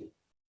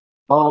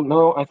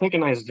 No, I think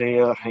in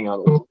Isaiah, hang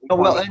on. Oh,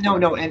 well,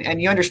 no.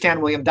 And you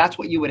understand, William, that's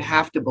what you would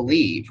have to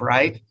believe,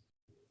 right?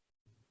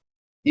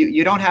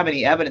 You don't have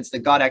any evidence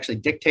that God actually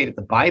dictated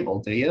the Bible,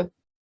 do you?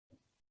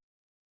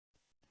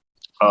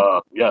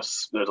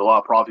 Yes, there's a lot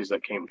of prophecies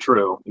that came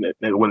true, and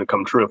it wouldn't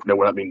come true if they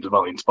were not being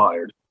divinely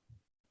inspired.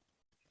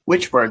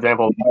 Which, For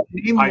example,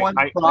 name I, one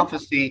I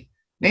prophecy.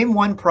 Name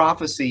one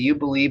prophecy you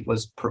believe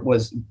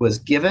was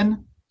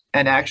given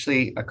and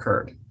actually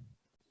occurred.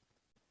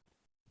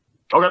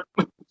 okay.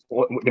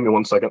 Give me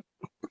 1 second.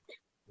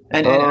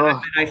 And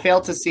I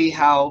fail to see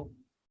how.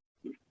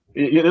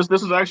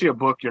 This is actually a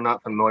book you're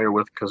not familiar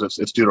with because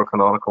it's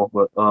deuterocanonical.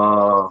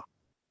 But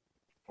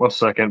 1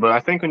 second. But I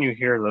think when you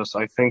hear this,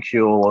 I think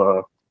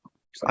you'll.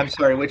 I'm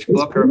sorry. Which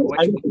book book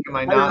am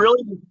I not?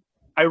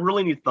 I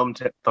really need thumb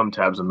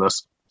tabs in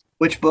this.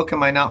 Which book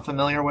am I not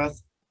familiar with?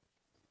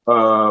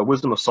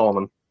 Wisdom of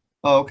Solomon.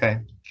 Oh, okay.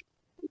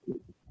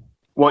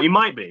 Well, you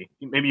might be.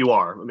 Maybe you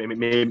are.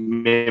 Maybe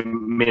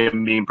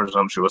being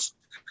presumptuous.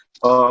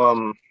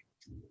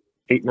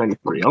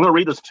 893. I'm going to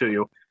read this to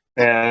you,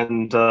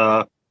 and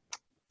I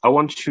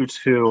want you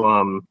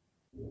to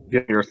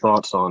get your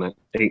thoughts on it.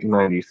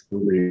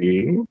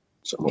 893.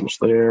 So I'm almost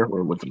there.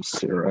 We're with the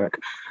Sirach.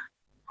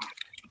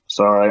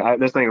 Sorry,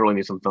 this thing really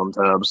needs some thumb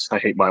tabs. I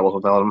hate Bibles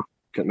without them.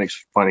 It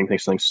makes finding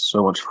things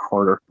so much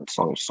harder. It's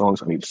Song of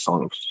Songs. I need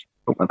songs.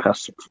 Oh, I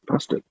passed it.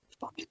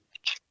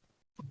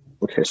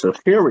 Okay, so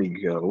here we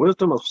go.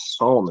 Wisdom of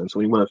Solomon. So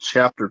we went to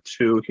chapter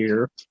 2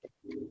 here.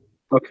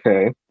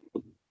 Okay.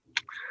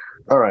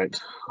 All right.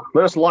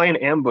 Let us lie in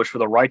ambush for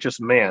the righteous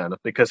man,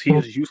 because he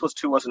is useless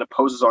to us and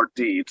opposes our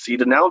deeds. He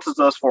denounces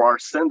us for our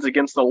sins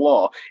against the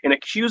law and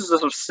accuses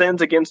us of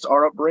sins against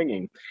our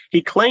upbringing.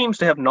 He claims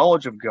to have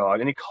knowledge of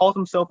God, and he calls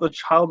himself the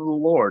child of the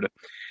Lord.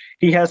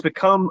 He has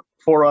become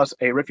for us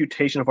a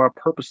refutation of our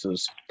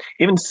purposes.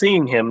 Even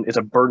seeing him is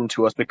a burden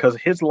to us because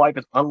his life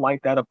is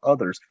unlike that of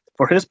others,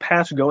 for his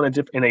paths go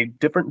in a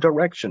different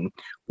direction.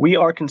 We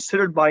are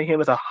considered by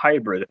him as a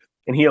hybrid,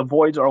 and he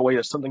avoids our way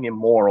as something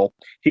immoral.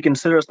 He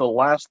considers the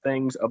last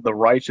things of the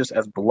righteous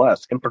as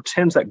blessed and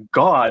pretends that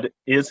God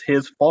is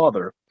his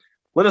father.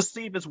 Let us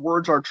see if his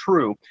words are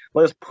true.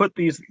 Let us put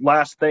these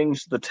last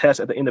things to the test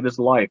at the end of his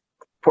life.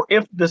 For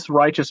if this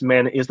righteous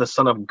man is the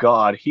Son of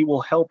God, he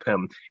will help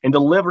him and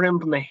deliver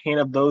him from the hand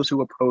of those who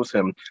oppose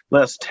him.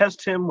 Let us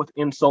test him with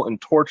insult and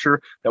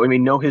torture, that we may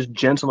know his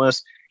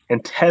gentleness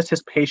and test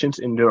his patience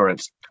and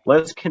endurance.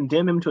 Let us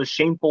condemn him to a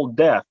shameful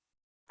death,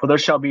 for there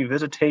shall be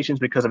visitations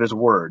because of his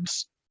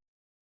words.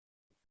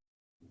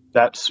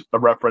 That's a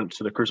reference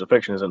to the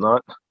crucifixion, is it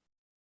not?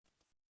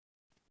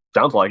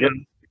 Sounds like it.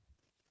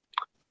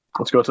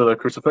 Let's go to the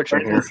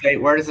crucifixion here.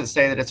 Where does it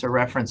say that it's a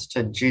reference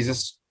to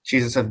Jesus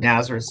of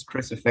Nazareth's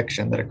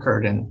crucifixion that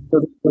occurred in?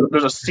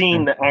 There's a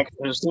scene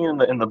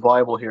in the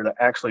Bible here that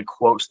actually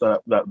quotes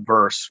that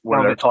verse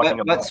where they're talking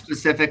about. What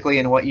specifically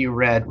in what you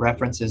read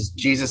references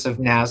Jesus of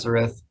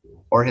Nazareth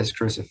or his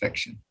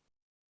crucifixion?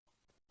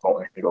 Oh,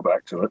 let me go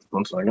back to it.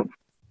 1 second.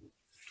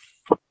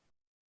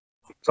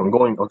 So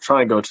I'll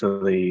try and go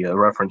to the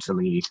reference in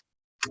the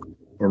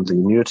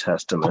New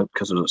Testament,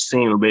 because there's a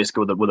scene where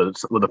basically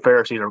where the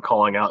Pharisees are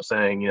calling out,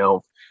 saying,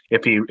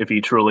 if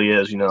he truly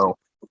is,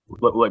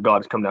 let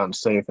God come down and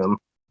save him.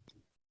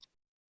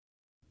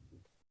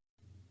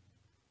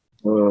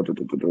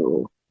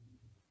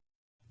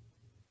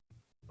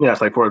 Yeah,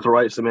 it's like, for it's the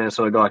righteous man,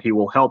 Son of God, he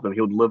will help him.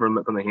 He'll deliver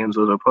him from the hands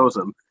of those who oppose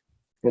him.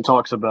 It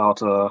talks about,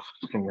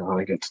 hang on,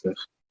 I get to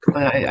this.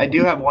 I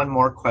do have one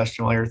more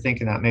question while you're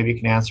thinking that. Maybe you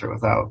can answer it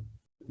without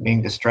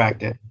being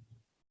distracted.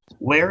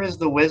 Where is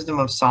the wisdom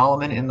of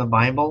Solomon in the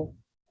Bible?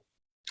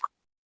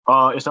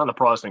 It's not in the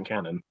Protestant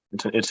canon.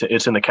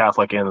 It's in the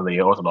Catholic and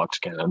the Orthodox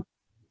canon.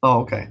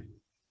 Oh, okay.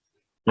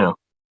 Yeah.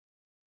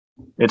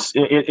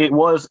 It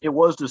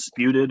was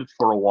disputed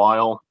for a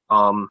while.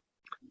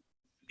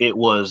 It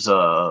was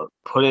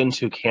put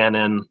into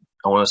canon,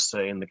 I want to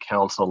say, in the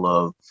Council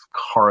of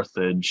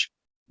Carthage,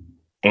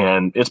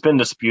 and it's been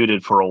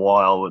disputed for a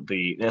while with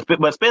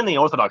it's been the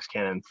Orthodox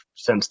canon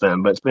since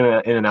then, but it's been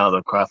in and out of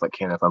the Catholic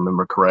canon, if I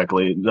remember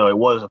correctly, though it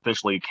was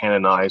officially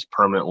canonized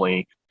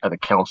permanently at the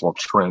Council of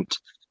Trent.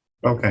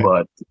 Okay.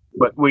 But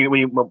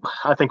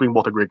I think we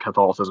both agree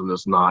Catholicism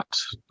is not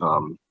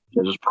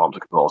there's just problems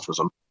with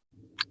Catholicism.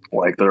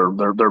 Like their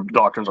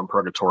doctrines on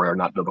purgatory are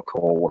not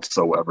biblical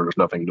whatsoever. There's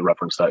nothing to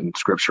reference that in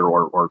scripture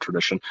or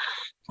tradition.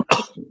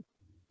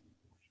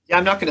 Yeah,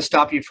 I'm not going to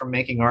stop you from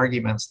making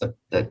arguments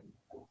that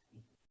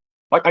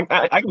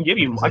I can give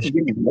you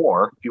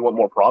more if you want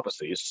more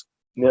prophecies.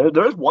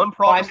 There's one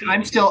prophecy.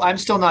 I'm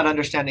still not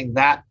understanding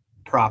that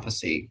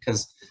prophecy,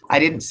 because I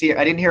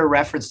didn't hear a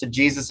reference to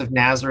Jesus of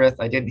Nazareth.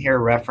 I didn't hear a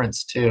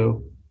reference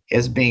to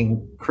his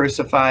being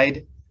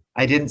crucified.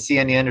 I didn't see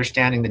any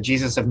understanding that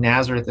Jesus of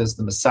Nazareth is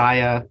the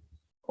Messiah,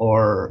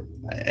 or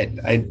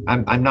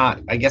I'm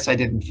not. I guess I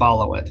didn't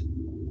follow it.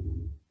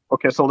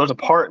 Okay, so there's a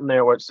part in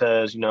there where it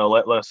says,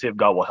 let us see if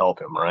God will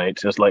help him, right?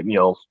 Just like,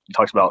 it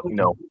talks about,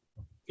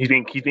 he's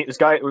being this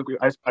guy.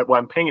 What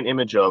I'm painting an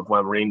image of when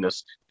I'm reading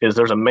this is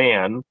there's a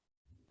man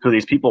who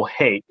these people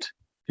hate.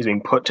 He's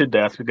being put to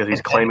death because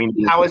he's claiming.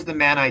 How is the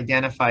man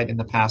identified in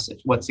the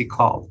passage? What's he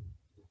called?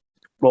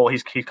 Well,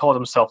 he called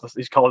himself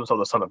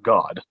the Son of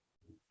God.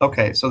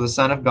 Okay, so the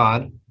Son of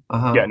God.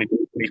 Uh-huh. Yeah, and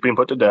he's being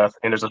put to death.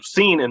 And there's a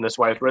scene in this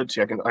why I read to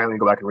you. I can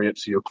go back and read it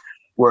to you.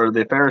 where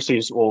the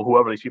Pharisees, or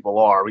whoever these people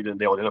are, they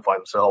don't identify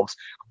themselves,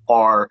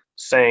 are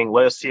saying,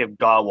 let us see if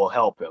God will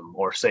help him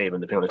or save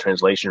him, depending on the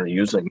translation you're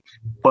using.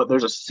 But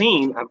there's a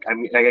scene,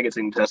 I guess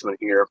in the New Testament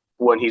here,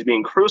 when he's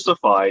being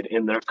crucified,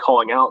 and they're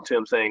calling out to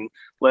him saying,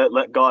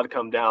 let God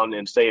come down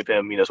and save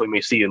him, so we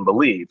may see and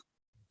believe.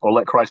 Or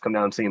let Christ come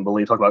down and see and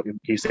believe. Talk about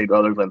he saved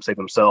others, let him save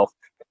himself.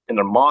 And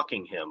they're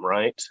mocking him,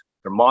 right?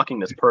 They're mocking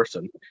this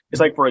person.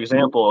 It's like, for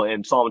example,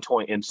 in Psalm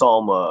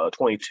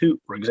 22,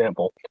 for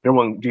example,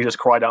 remember when Jesus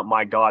cried out,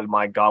 my God,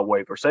 why have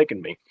you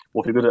forsaken me?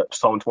 Well, if you go to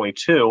Psalm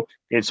 22,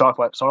 it starts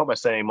by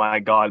saying,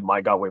 my God, why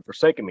have you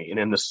forsaken me? And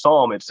in the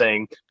Psalm, it's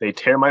saying, they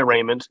tear my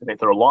raiment and they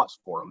throw lots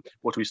for him,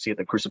 which we see at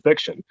the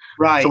crucifixion.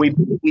 Right. So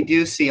we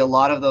do see a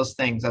lot of those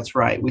things. That's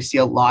right. We see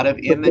a lot of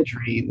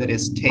imagery that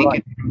is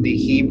taken from the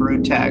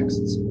Hebrew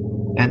texts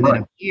and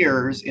then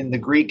appears in the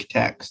Greek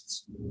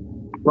texts.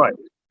 Right.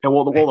 And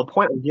the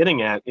point I'm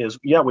getting at is,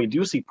 we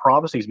do see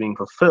prophecies being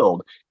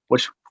fulfilled,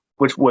 which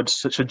would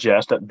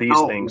suggest that these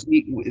things.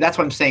 That's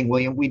what I'm saying,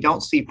 William. We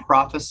don't see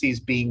prophecies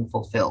being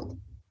fulfilled.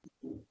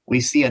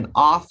 We see an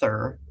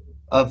author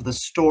of the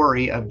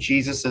story of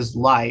Jesus's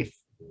life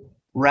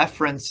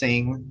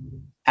referencing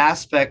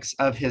aspects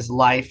of his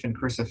life and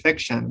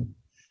crucifixion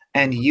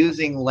and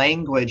using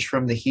language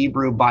from the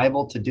Hebrew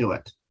Bible to do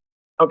it.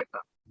 Okay.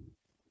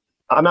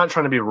 I'm not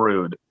trying to be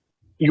rude.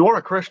 You're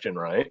a Christian,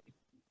 right?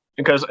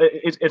 Because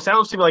it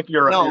sounds to me like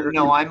you're.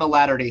 No, I'm a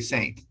Latter-day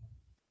Saint.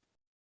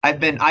 I've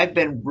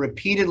been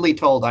repeatedly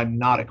told I'm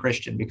not a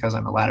Christian because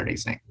I'm a Latter-day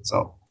Saint.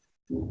 So,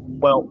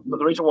 well,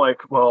 the reason why,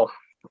 we'll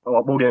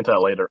get into that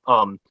later.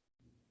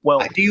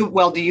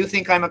 Do you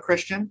think I'm a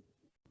Christian?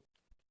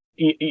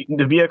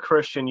 To be a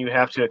Christian, you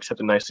have to accept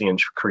the Nicene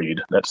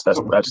Creed. That's.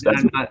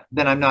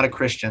 Then I'm not a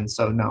Christian,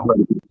 so no.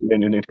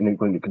 And you need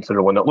to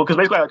consider one. Well, because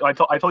basically, I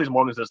told these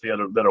Mormons this the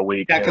other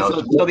week. Yeah,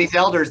 so these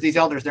elders,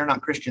 they're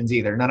not Christians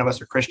either. None of us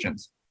are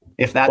Christians.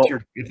 If that's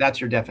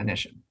your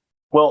definition.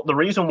 Well, the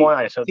reason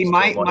why I said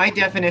my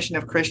definition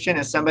of Christian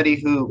is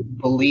somebody who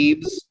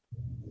believes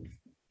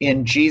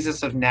in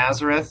Jesus of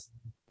Nazareth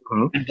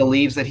and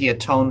believes that he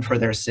atoned for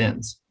their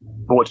sins.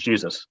 But what's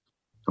Jesus?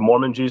 The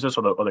Mormon Jesus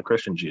or the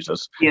Christian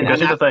Jesus? Yeah,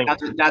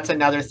 that's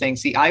another thing.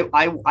 See,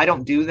 I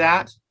don't do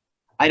that.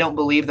 I don't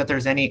believe that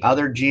there's any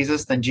other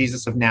Jesus than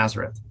Jesus of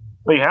Nazareth.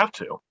 Well, you have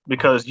to,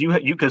 because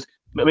because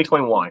let me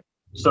explain why.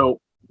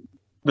 So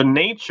the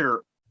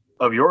nature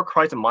of your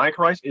Christ and my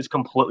Christ is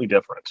completely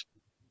different.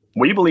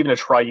 We believe in a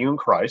triune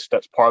Christ.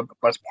 That's part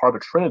of a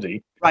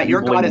Trinity. Right.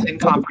 Your God is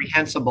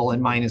incomprehensible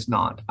and mine is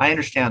not. I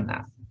understand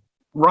that.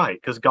 Right,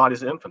 because God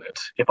is infinite.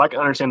 If I can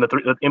understand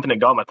the infinite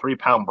God in my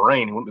 3-pound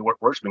brain, he wouldn't be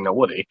worshiping, now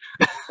would he?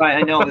 Right.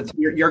 I know that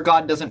your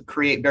God doesn't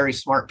create very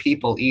smart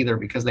people either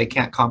because they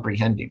can't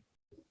comprehend him.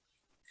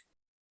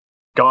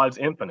 God's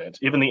infinite.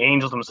 Even the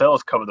angels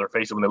themselves cover their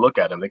faces when they look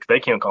at him. They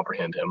can't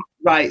comprehend him.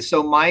 Right.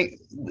 So if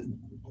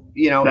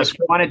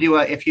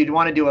you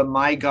want to do a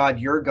my God,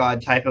 your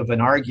God type of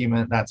an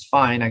argument, that's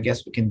fine. I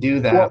guess we can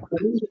do that.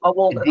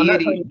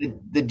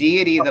 The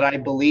deity that I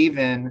believe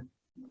in,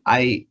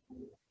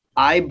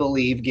 I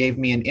believe gave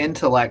me an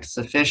intellect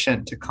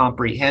sufficient to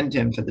comprehend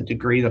him to the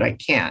degree that I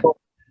can.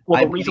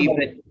 I believe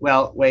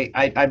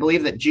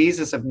that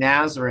Jesus of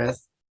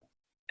Nazareth,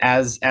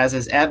 as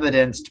is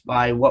evidenced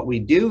by what we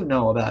do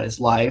know about his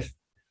life,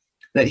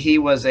 that he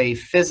was a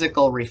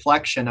physical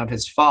reflection of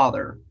his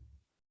Father,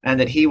 and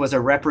that he was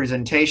a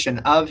representation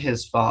of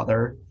his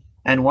Father.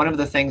 And one of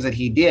the things that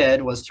he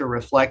did was to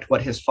reflect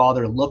what his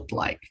Father looked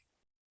like.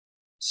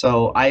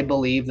 So I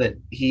believe that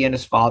he and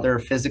his Father are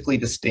physically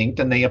distinct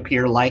and they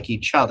appear like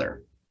each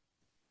other.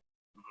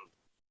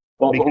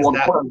 Well, the point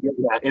I'm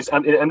getting at is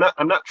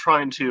I'm not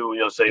trying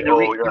to say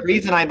the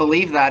reason I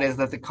believe that is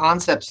that the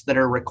concepts that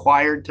are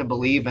required to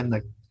believe in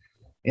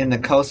the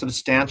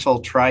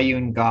co-substantial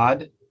triune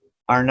God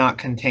are not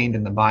contained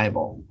in the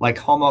Bible, like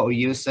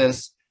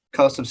homoousios,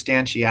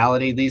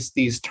 co-substantiality.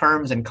 These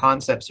terms and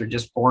concepts are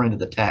just foreign to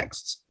the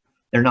texts.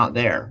 They're not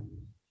there.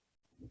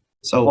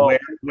 So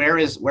where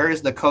is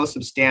the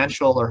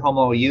co-substantial or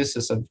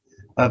homoousios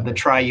of the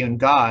triune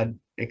God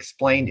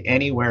explained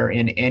anywhere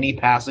in any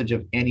passage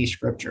of any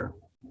scripture?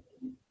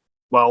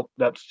 Well,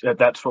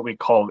 that's what we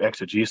call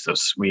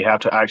exegesis. We have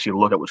to actually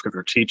look at what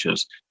scripture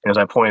teaches. And as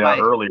I pointed out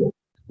earlier,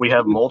 we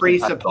have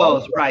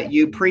multiple.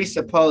 You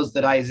presuppose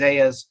that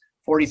Isaiah's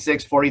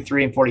 46,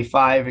 43, and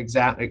 45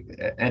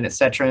 and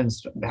etc. and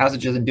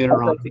passages in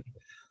Deuteronomy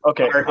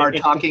are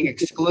talking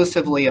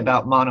exclusively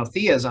about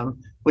monotheism,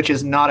 which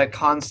is not a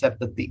concept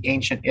that the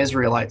ancient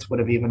Israelites would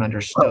have even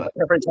understood.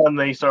 Every time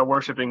they start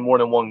worshiping more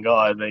than one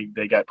God,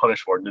 they got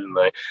punished for it, didn't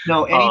they?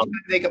 No,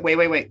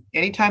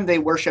 anytime they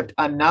worshipped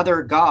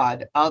another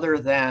God other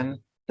than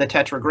the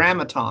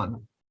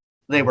Tetragrammaton,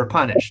 they were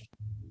punished.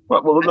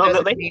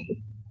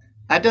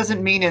 That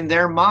doesn't mean in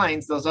their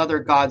minds those other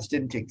gods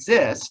didn't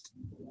exist.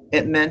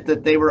 It meant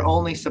that they were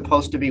only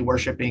supposed to be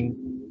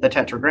worshiping the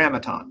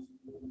Tetragrammaton.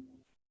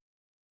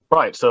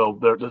 Right, so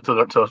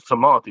to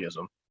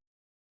monotheism.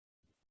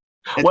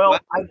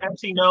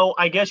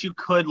 I guess you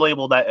could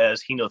label that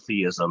as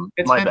henotheism.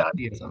 It's My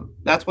henotheism. Bad.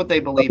 That's what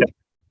they believe. Okay.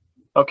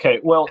 Okay,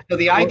 well, So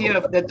the idea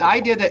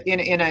that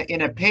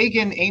in a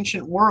pagan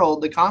ancient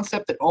world, the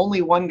concept that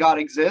only one God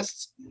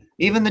exists,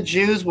 even the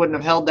Jews wouldn't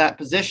have held that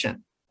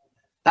position.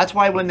 That's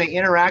why when they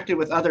interacted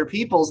with other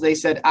peoples, they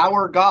said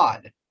our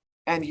God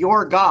and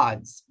your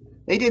gods.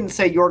 They didn't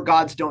say your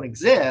gods don't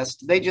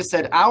exist. They just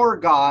said our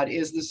God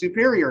is the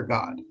superior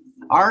God.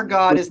 Our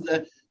God is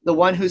the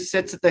one who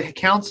sits at the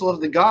council of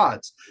the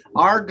gods.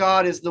 Our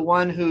God is the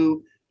one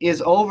who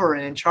is over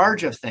and in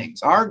charge of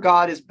things. Our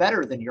God is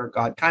better than your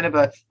God. Kind of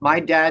a my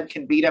dad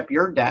can beat up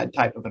your dad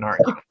type of an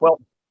argument.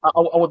 well, I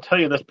will tell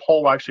you this.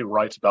 Paul actually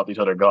writes about these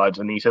other gods,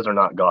 and he says they're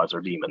not gods,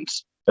 they're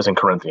demons, as in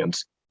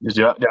Corinthians.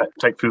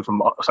 Take food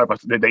from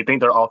they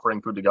think they're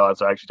offering food to God,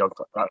 so I actually don't.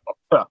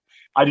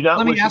 I do not.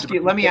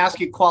 Let me ask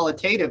you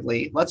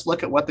qualitatively. Let's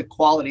look at what the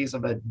qualities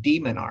of a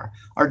demon are.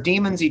 Are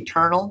demons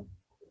eternal?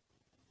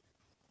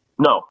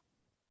 No.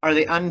 Are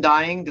they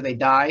undying? Do they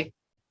die?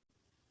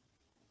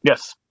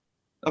 Yes.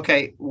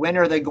 Okay. When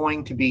are they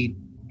going to be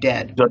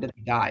dead? When do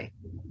they die?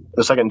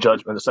 The second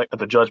judgment,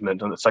 the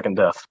judgment, and the second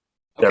death.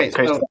 Okay.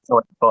 So,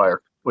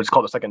 fire, which is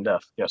called the second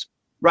death. Yes.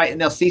 Right,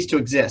 and they'll cease to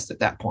exist at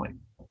that point.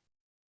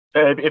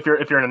 If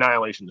you're an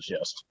annihilationist,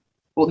 yes.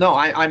 Well, no,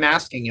 I'm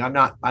asking you. I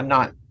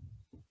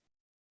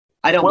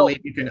don't believe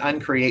you can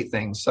uncreate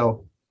things.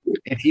 So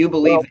if you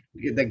believe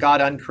that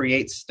God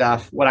uncreates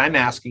stuff, what I'm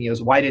asking you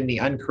is why didn't he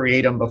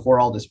uncreate them before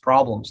all this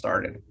problem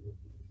started?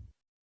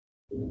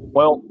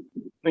 Well,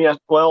 yeah,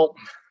 well.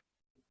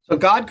 So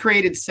God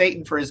created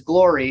Satan for his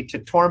glory to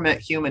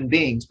torment human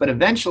beings, but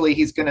eventually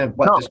he's going to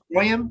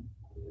destroy him?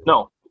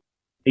 No,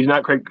 he's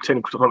not creating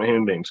Satan to torment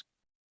human beings.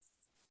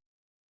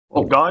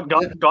 Oh, God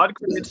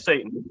created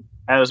Satan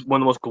as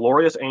one of the most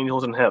glorious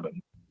angels in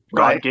heaven.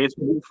 God gave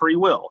him free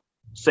will.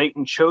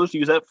 Satan chose to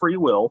use that free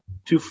will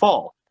to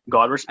fall.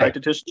 God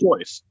respected his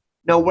choice.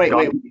 No, wait.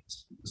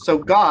 So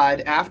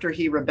God, after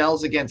he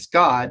rebels against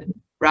God,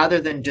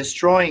 rather than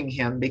destroying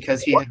him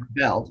because he had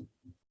rebelled.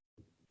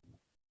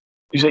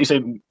 You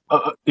said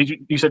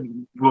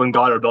when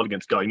God rebelled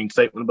against God. You mean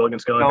Satan rebelled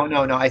against God?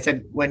 No. I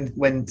said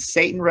when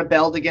Satan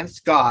rebelled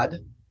against God.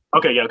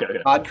 Okay.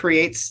 God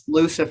creates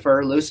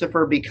Lucifer.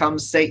 Lucifer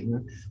becomes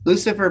Satan.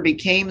 Lucifer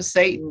became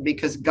Satan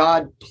because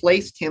God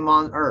placed him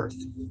on earth.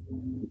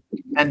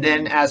 And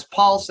then, as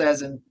Paul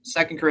says in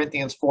 2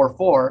 Corinthians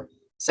 4:4,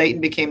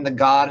 Satan became the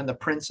God and the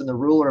prince and the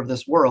ruler of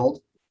this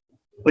world,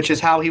 which is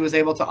how he was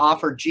able to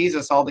offer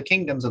Jesus all the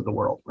kingdoms of the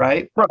world,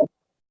 right?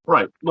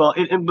 Right. Well,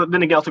 but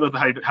then again, also goes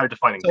to how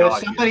defining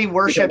God.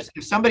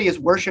 If somebody is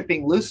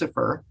worshiping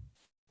Lucifer,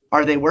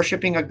 are they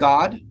worshiping a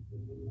god?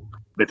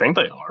 They think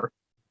they are.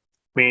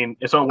 I mean,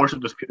 if someone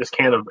worships this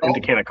can of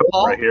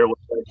Coke right here,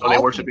 are they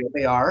worshiping?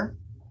 They are.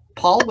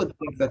 Paul would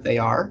think that they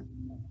are.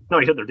 No,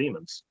 he said they're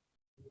demons.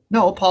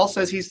 No, Paul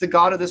says he's the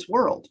God of this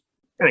world.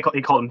 And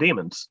he called them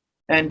demons.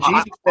 And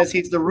Jesus says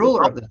he's the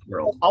ruler of this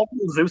world. I'll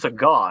call Zeus a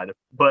god,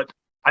 but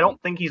I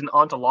don't think he's an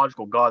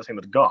ontological god, same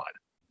as God.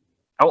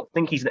 I don't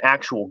think he's an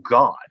actual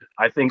God.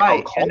 I think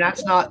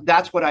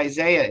that's what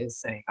Isaiah is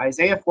saying.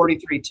 Isaiah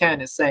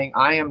 43:10 is saying,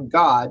 I am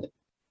God,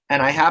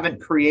 and I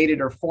haven't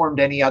created or formed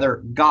any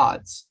other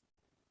gods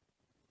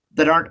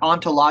that aren't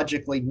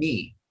ontologically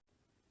me.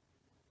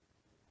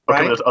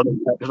 Right? Okay,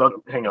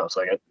 hang on a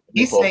second.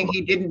 He's saying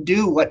he didn't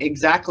do what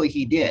exactly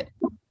he did.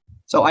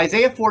 So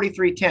Isaiah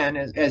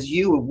 43:10, as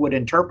you would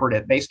interpret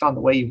it based on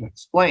the way you've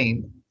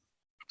explained,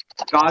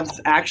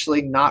 God's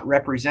actually not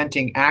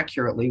representing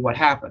accurately what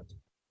happened.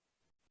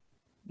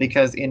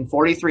 Because in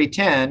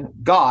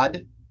 43:10,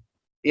 God,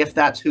 if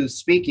that's who's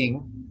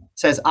speaking,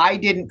 says, I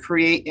didn't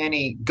create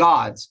any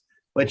gods,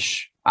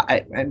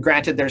 and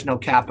granted, there's no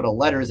capital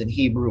letters in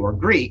Hebrew or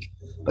Greek,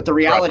 but the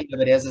reality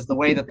of it is the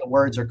way that the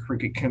words are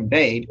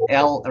conveyed,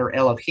 El or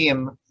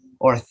Elohim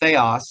or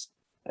Theos,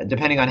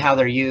 depending on how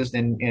they're used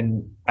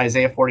in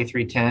Isaiah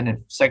 43:10 and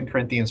 2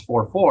 Corinthians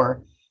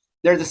 4:4,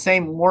 they're the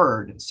same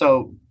word.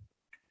 So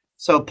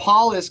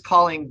Paul is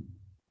calling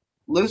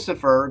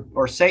Lucifer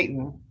or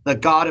Satan the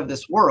god of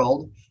this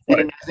world, and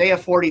in Isaiah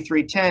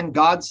 43:10,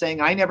 God's saying,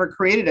 I never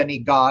created any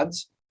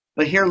gods,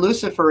 but here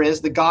Lucifer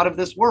is the god of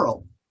this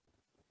world.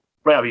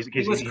 Right,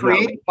 he was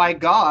created by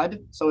God,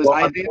 so is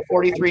Isaiah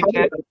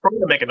 43:10. I'm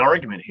trying to make an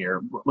argument here.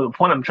 The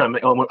point I'm trying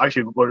to make,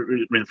 actually,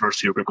 read the verse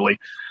to you quickly.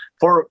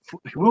 For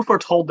who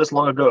foretold this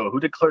long ago? Who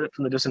declared it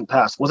from the distant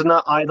past? Was it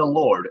not I, the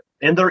Lord?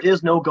 And there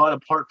is no God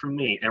apart from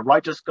me, a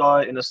righteous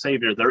God and a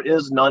Savior. There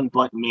is none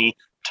but me.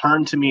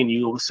 Turn to me, and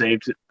you will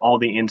save all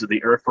the ends of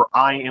the earth. For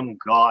I am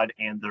God,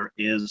 and there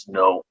is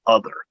no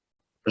other.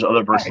 There's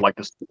other verses like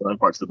this in other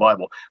parts of the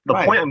Bible. The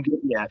point I'm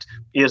getting at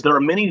is there are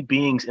many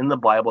beings in the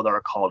Bible that are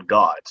called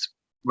gods,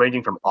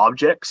 ranging from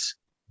objects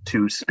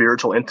to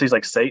spiritual entities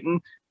like Satan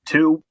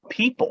to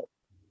people.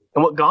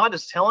 And what God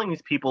is telling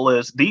these people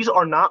is these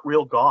are not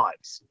real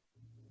gods.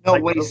 No,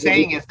 what he's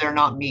saying is they're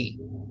not me.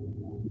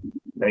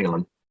 Hang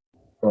on.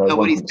 No,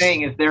 what he's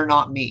saying is they're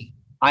not me.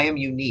 I am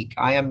unique.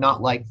 I am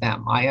not like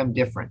them. I am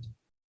different.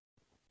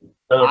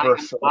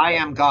 I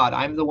am God.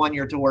 I'm the one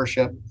you're to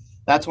worship.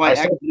 That's why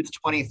Exodus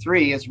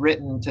 23 is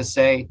written to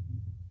say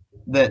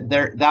that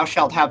thou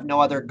shalt have no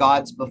other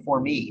gods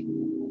before me.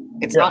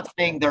 It's Yeah. not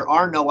saying there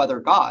are no other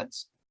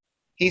gods.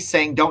 He's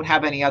saying don't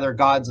have any other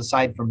gods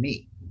aside from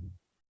me.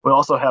 We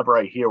also have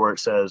right here where it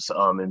says,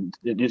 and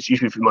it's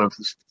usually familiar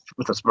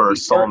with this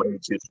verse, Psalm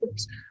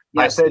 82:6.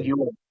 I Yes. said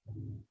you.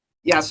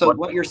 Yeah, so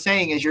what you're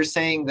saying is you're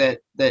saying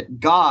that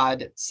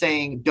God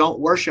saying don't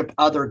worship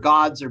other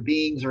gods or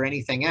beings or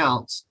anything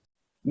else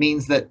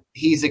means that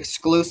he's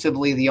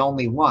exclusively the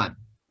only one,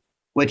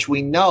 which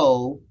we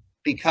know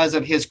because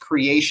of his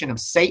creation of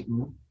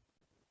Satan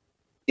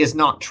is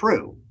not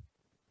true.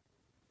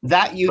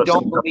 That you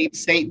don't believe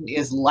Satan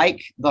is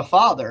like the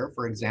Father,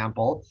 for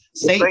example.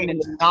 Satan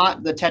is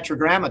not the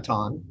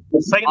Tetragrammaton.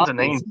 Satan's an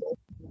angel.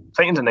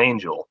 Satan's an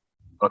angel.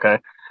 Okay?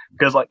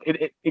 Because like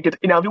it gets,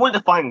 if you want to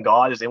define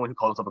God as anyone who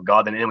calls himself a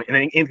god, then anyone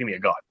can be a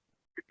god.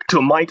 To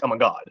a mite, I'm a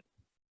god.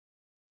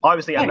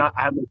 Obviously, right. I'm not.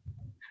 I have,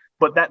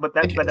 but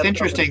that's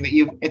interesting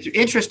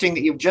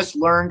that you've just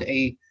learned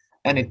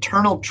an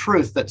eternal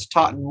truth that's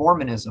taught in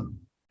Mormonism,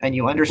 and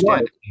you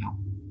understand it now.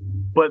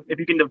 But if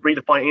you can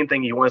redefine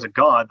anything you want as a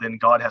god, then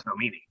God has no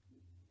meaning.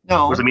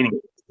 No. Where's the meaning?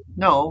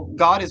 No,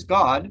 God is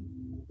God,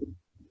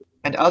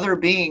 and other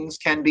beings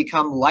can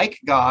become like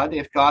God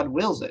if God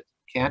wills it,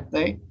 can't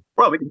they?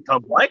 Well, we can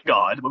become like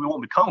God, but we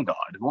won't become God.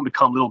 We won't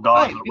become little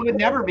gods. Right. We would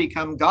never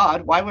become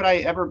God. Why would I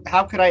ever?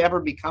 How could I ever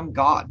become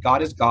God?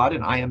 God is God,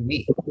 and I am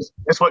me.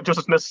 That's what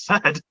Joseph Smith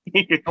said.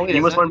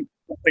 You must learn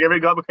like every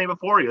god became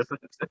before you.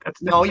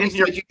 No, you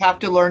said you have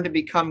to learn to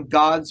become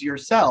gods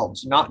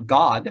yourselves, not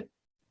God.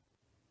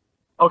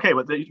 Okay,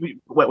 but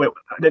wait,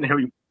 I didn't hear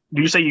you.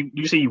 Do you say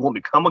you won't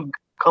become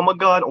a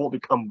god or won't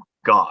become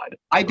God?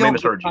 I don't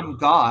become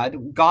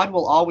God. God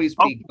will always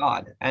be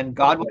God, and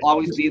God will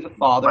always be the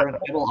Father, and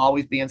I will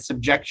always be in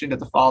subjection to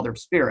the Father of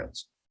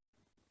spirits.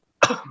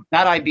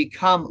 That I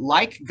become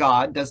like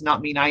God does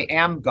not mean I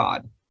am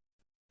God.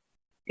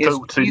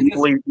 So you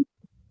believe?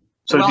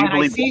 And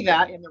I see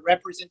that in the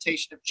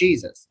representation of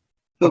Jesus,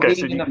 who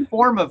being in the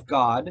form of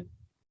God,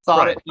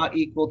 thought it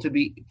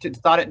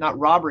not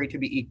robbery to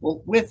be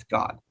equal with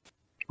God.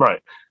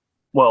 Right.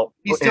 Well,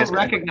 he still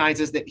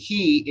recognizes that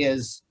he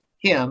is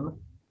him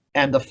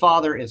and the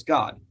Father is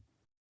God.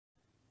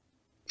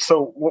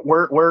 So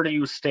where do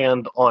you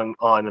stand on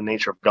the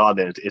nature of God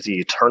then? Is he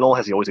eternal?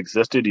 Has he always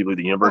existed? Do you believe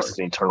the universe is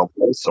an eternal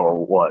place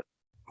or what?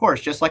 Of course,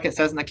 just like it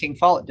says in the King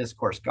Follett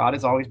discourse, God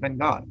has always been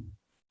God.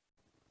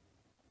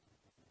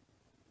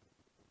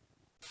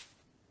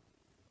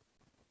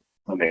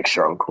 Let me make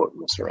sure I'm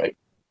quoting this right.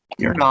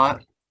 You're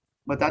not,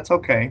 but that's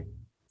okay.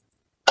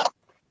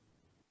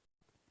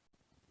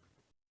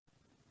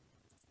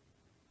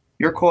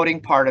 You're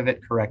quoting part of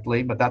it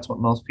correctly, but that's what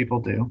most people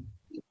do.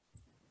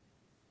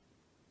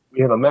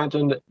 We have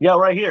imagined,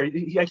 right here.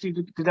 He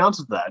actually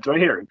denounces that right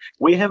here.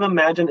 We have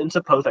imagined and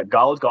supposed that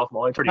God was God from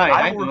all eternity.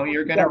 Right, I know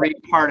you're going to read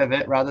part of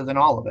it rather than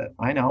all of it.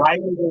 I know. I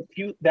will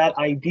refute that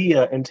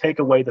idea and take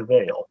away the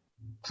veil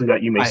so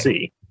that you may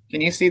see.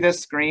 Can you see this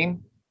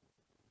screen?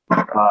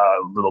 A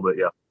little bit,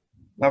 yeah.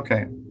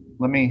 Okay,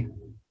 let me.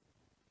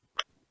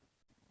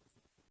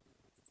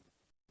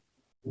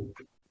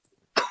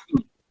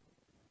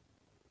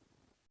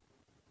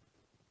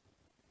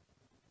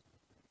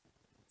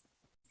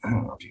 I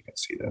don't know if you can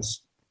see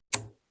this.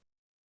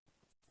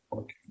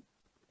 Okay,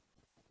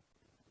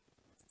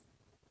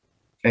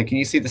 can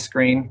you see the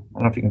screen? I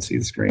don't know if you can see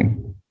the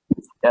screen.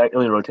 Yeah, let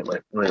me rotate my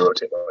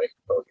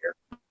phone here.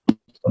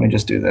 Let me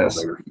just do this.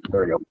 There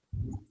we go.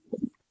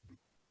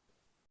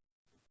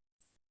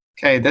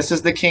 Okay, this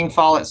is the King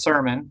Follett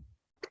sermon.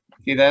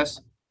 See this?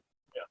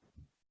 Yeah.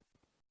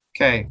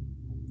 Okay.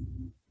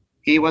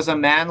 He was a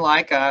man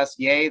like us,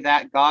 yea,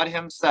 that God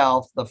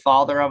himself, the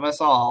Father of us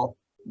all,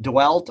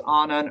 dwelt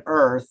on an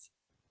earth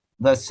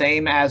the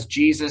same as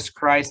Jesus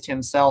Christ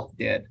himself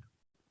did.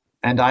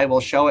 And I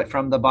will show it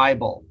from the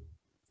Bible.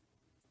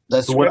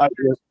 The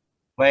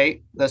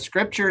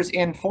scriptures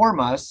inform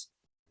us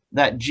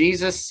that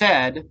Jesus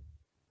said,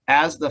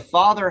 as the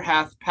Father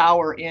hath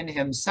power in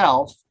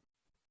himself,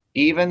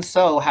 even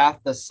so hath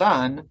the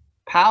Son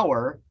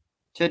power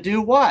to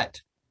do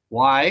what?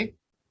 Why?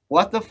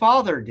 What the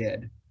Father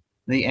did.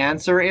 The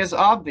answer is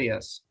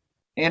obvious.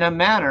 In a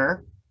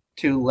manner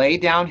to lay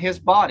down his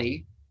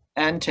body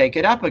and take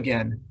it up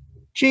again.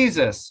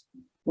 Jesus,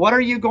 what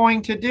are you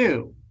going to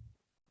do?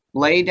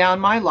 Lay down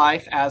my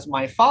life as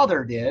my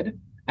Father did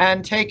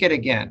and take it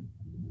again.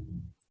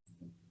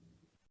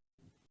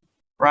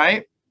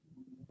 Right?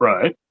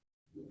 Right.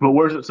 But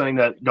where is it saying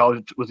that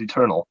God was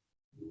eternal?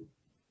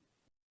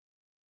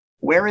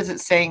 Where is it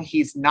saying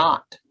he's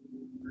not?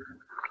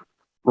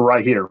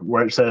 Right here,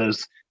 where it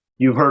says,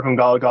 you've heard from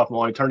God from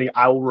all eternity.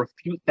 I will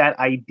refute that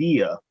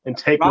idea and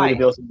take away the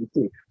veil of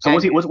the So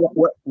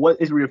what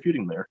is he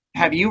refuting there?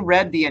 Have you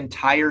read the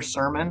entire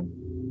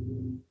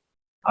sermon?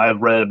 I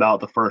have read about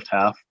the first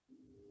half.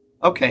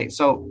 Okay,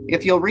 so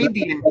if you'll read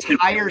the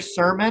entire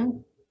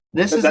sermon,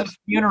 this is a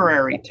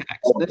funerary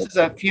text. This is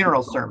a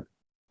funeral sermon.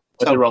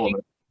 That's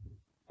irrelevant.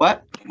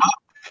 What?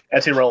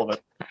 That's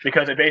irrelevant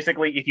because it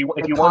basically, if you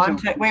want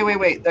to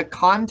wait. The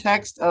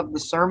context of the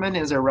sermon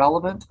is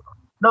irrelevant.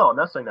 No, I'm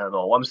not saying that at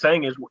all. What I'm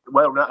saying is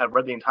whether or not I've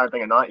read the entire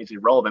thing or not is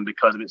irrelevant,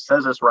 because if it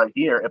says this right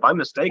here, if I'm Wait,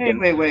 mistaken,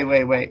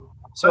 wait.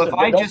 So listen,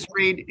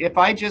 if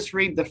I just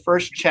read the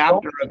first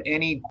chapter of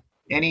any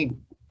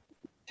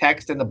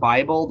text in the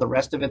Bible, the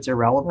rest of it's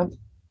irrelevant?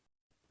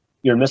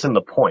 you're missing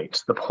the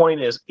point. The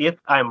point is, if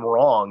I'm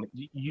wrong,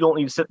 you don't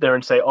need to sit there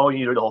and say, "Oh, you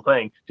need to do the whole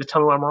thing." Just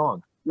tell me when I'm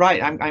wrong.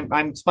 Right,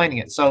 I'm explaining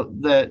it. So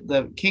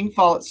the King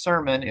Follett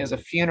sermon is a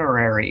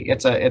funerary.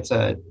 It's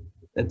a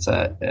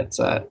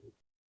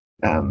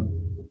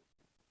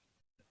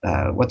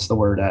what's the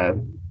word?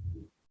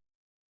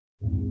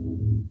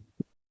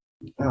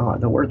 Oh,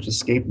 the word just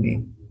escaped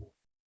me.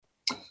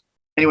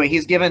 Anyway,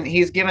 he's given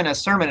a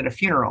sermon at a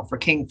funeral for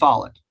King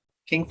Follett.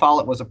 King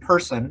Follett was a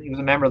person. He was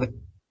a member of the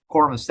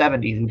Quorum of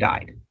 70 who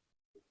died.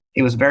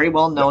 He was very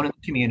well known in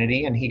the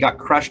community, and he got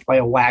crushed by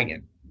a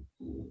wagon.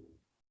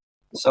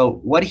 So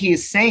what he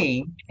is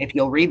saying, if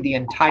you'll read the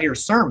entire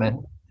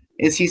sermon,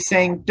 is he's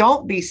saying,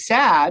 don't be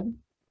sad,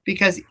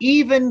 because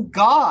even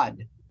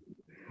God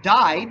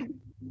died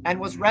and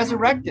was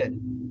resurrected,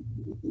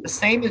 the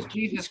same as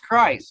Jesus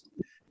Christ.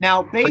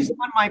 Now, based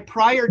on my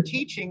prior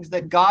teachings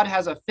that God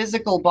has a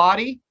physical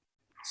body,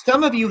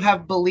 some of you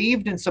have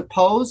believed and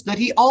supposed that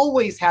he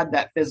always had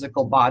that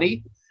physical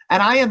body,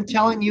 and I am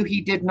telling you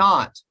he did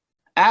not.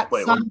 At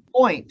some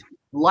point,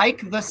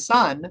 like the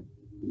Son,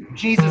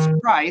 Jesus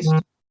Christ,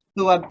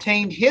 who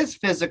obtained his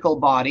physical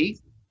body,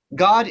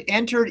 God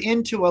entered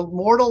into a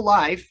mortal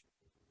life,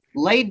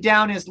 laid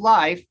down his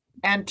life,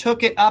 and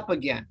took it up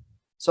again.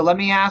 So let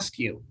me ask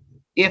you,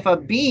 if a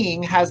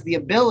being has the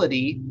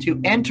ability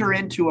to enter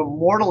into a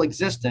mortal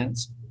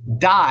existence,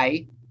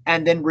 die,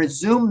 and then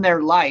resume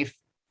their life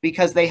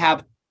because they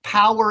have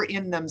power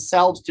in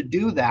themselves to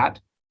do that,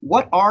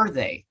 what are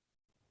they?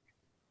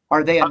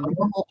 Are they a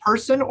normal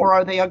person, or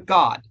are they a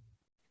god?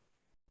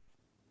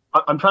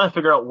 I'm trying to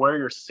figure out where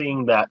you're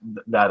seeing that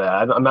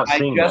I'm not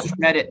seeing that. I just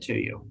read it to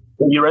you.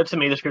 You read to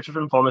me the scripture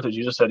from informant that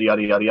Jesus said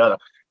yada yada yada.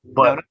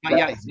 But no,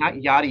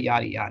 not yada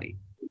yada yada.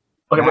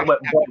 Okay,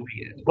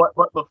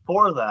 but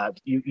before that,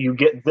 you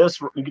get this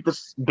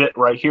bit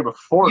right here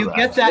before you that.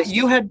 You get that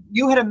you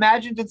had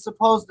imagined and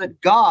supposed that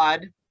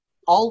God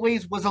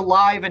always was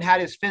alive and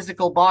had his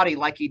physical body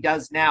like he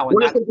does now, and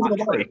that's not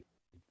true.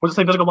 What does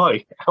it say physical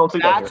body? I don't see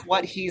that. That's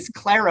what he's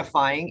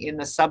clarifying in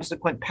the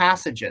subsequent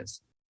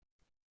passages.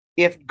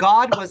 If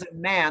God was a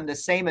man the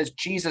same as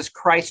Jesus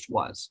Christ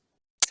was,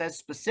 it says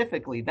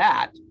specifically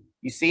that.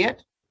 You see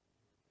it?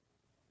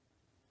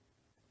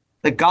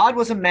 That God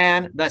was a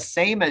man the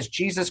same as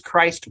Jesus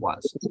Christ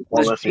was.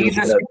 Was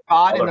Jesus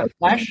God in the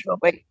flesh?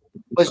 Wait,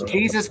 was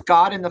Jesus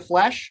God in the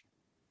flesh?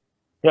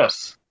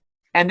 Yes.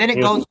 And then it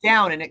goes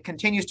down and it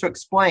continues to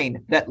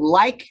explain that,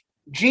 like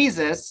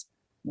Jesus,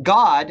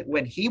 God,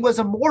 when he was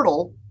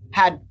immortal,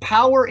 had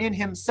power in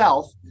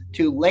himself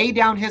to lay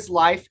down his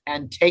life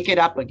and take it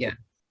up again.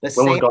 The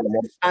same as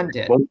the Son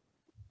did.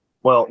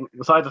 Well,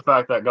 besides the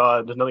fact that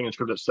God, there's nothing in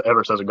Scripture that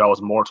ever says that God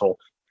was mortal.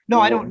 No,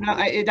 I don't know.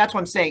 That's what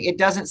I'm saying. It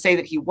doesn't say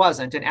that he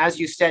wasn't. And as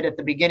you said at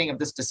the beginning of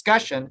this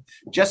discussion,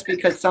 just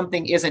because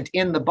something isn't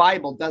in the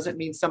Bible doesn't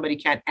mean somebody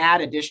can't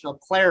add additional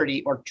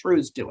clarity or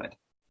truths to it.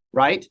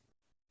 Right?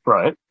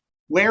 Right.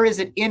 Where is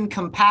it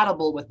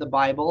incompatible with the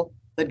Bible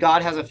that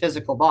God has a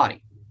physical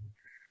body?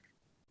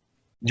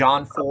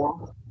 John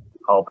 4.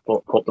 I'll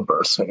pull the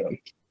verse. Hang on.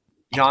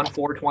 John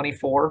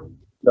 4:24.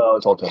 No,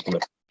 it's Old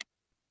Testament.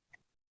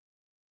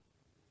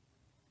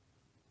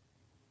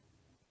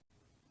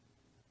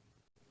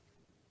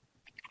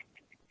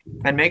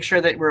 And make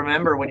sure that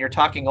remember when you're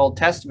talking Old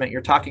Testament,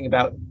 you're talking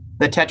about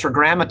the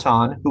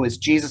Tetragrammaton, who is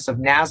Jesus of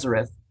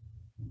Nazareth,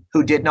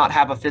 who did not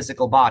have a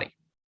physical body.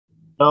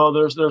 No,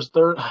 there's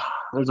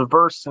a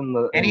verse in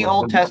the any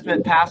Old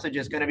Testament passage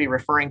is going to be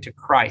referring to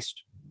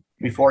Christ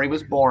before he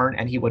was born,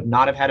 and he would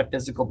not have had a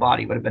physical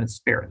body, would have been a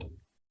spirit.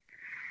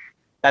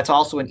 That's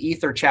also in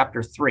Ether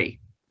chapter 3,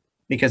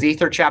 because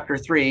Ether chapter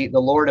 3, the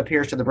Lord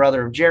appears to the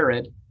brother of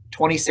Jared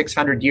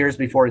 2,600 years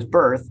before his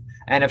birth,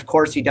 and of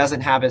course he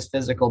doesn't have his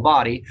physical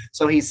body,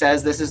 so he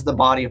says, this is the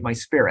body of my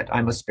spirit.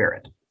 I'm a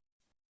spirit.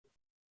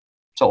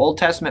 So Old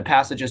Testament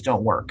passages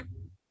don't work.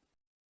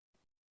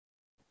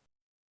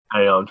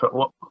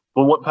 Well,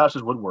 what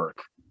passage would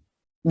work?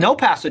 No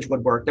passage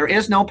would work. There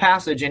is no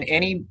passage in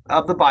any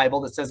of the Bible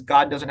that says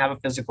God doesn't have a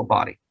physical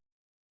body.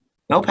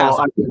 No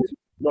passage.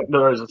 Well,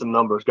 there is some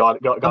numbers. God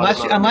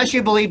unless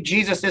you believe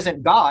Jesus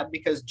isn't God,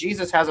 because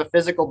Jesus has a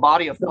physical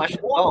body of flesh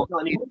and bone.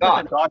 He's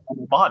God. God had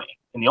a body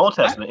in the Old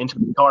Testament,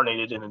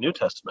 incarnated in the New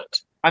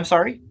Testament. I'm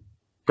sorry?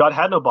 God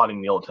had no body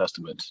in the Old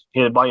Testament.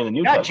 He had a body in the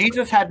New Testament.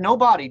 Jesus had no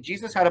body.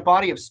 Jesus had a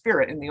body of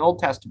spirit in the Old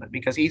Testament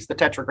because he's the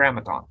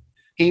Tetragrammaton.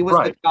 He was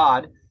the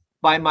God.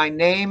 By my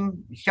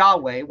name,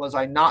 Yahweh, was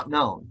I not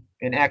known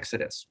in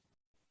Exodus.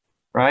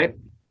 Right?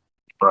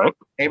 Right.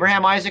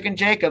 Abraham, Isaac, and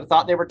Jacob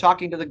thought they were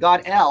talking to the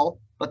God El,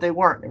 but they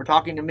weren't. They were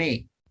talking to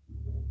me.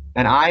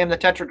 And I am the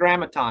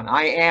Tetragrammaton.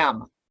 I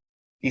am.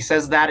 He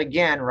says that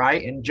again,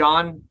 right? In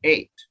John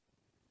 8.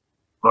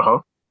 Uh-huh.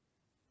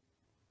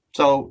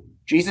 So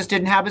Jesus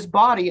didn't have his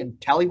body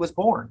until he was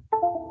born.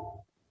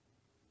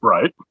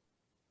 Right.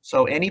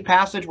 So any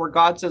passage where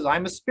God says,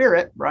 I'm a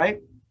spirit, right?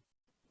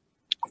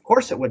 Of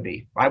course it would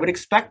be. I would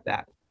expect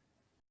that.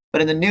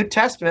 But in the New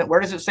Testament, where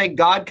does it say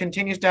God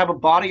continues to have a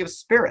body of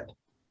spirit?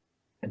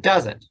 It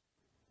doesn't.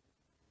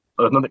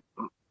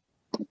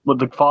 What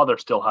the Father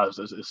still has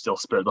is still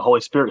Spirit. The Holy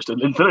Spirit is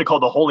literally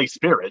called the Holy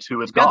Spirit,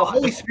 who is God. The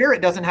Holy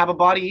Spirit doesn't have a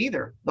body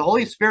either. The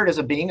Holy Spirit is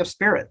a being of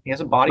spirit. He has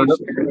a body of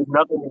spirit. There's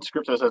nothing in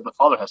Scripture that says the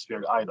Father has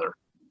spirit either.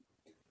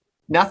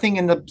 Nothing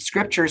in the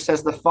Scripture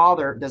says the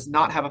Father does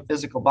not have a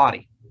physical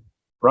body.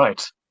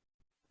 Right.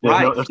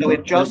 Right. So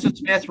if Joseph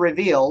Smith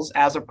reveals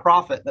as a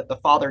prophet that the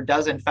Father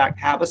does in fact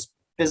have a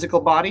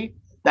physical body,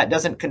 that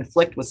doesn't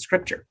conflict with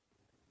Scripture.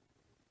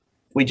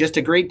 We just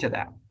agreed to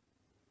that.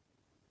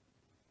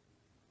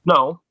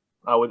 No,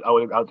 I would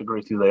agree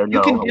with you there.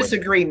 You can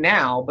disagree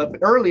now, but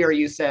earlier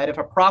you said if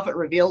a prophet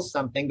reveals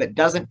something that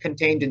doesn't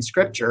contained in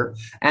Scripture,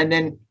 and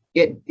then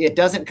it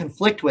doesn't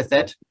conflict with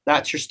it,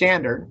 that's your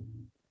standard.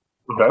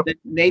 Okay. Then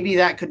maybe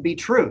that could be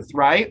truth,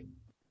 right?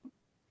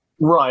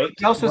 Right.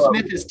 Joseph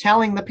Smith is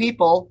telling the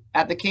people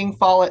at the King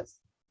Follett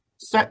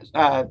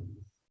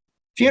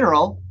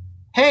funeral,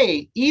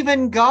 hey,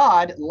 even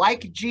God,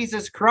 like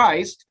Jesus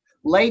Christ,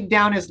 laid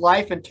down his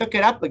life and took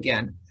it up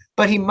again.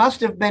 But he must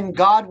have been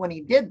God when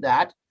he did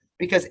that,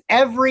 because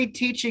every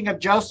teaching of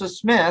Joseph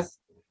Smith,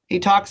 he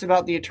talks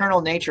about the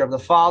eternal nature of the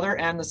Father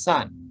and the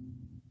Son.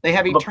 They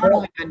have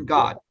eternally been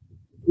God.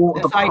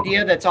 This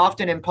idea that's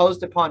often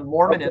imposed upon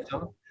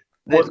Mormonism.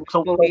 Was the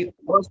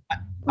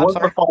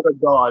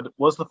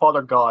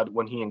Father God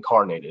when he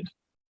incarnated?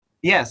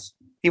 Yes,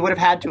 he would have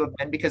had to have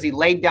been, because he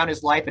laid down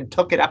his life and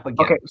took it up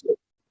again. Okay,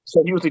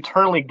 so he was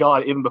eternally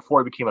God even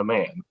before he became a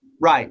man.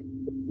 Right.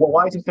 Well,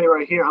 why does he say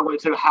right here? I want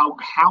to say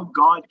how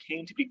God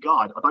came to be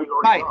God. I thought you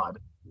were already God.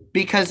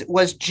 Because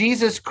was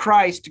Jesus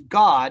Christ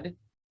God?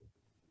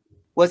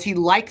 Was he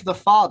like the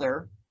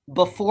Father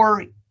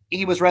before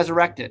he was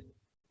resurrected?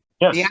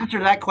 Yes. The answer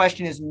to that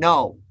question is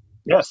no.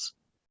 Yes.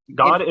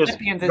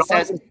 It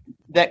says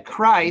that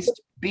Christ,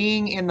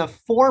 being in the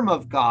form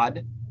of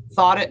God,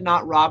 thought it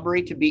not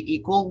robbery to be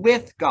equal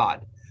with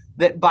God.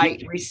 That by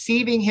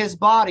receiving his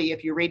body,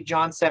 if you read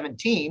John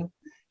 17,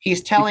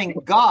 he's telling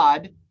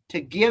God to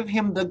give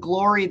him the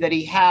glory that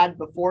he had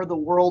before the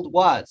world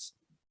was.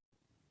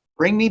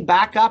 Bring me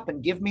back up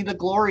and give me the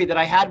glory that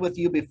I had with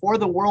you before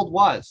the world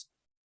was.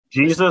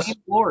 Jesus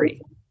glory.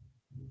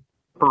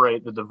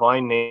 Separate the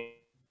divine nature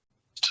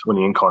when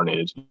he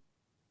incarnated.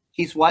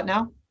 He's what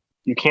now?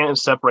 You can't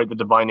separate the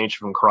divine nature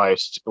from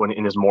Christ when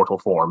in his mortal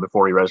form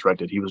before he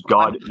resurrected. He was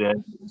God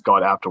then,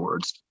 God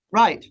afterwards.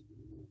 Right.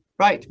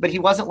 Right. But he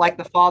wasn't like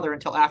the Father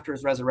until after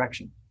his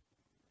resurrection.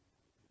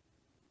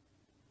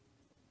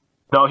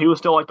 No, he was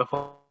still like the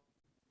Father.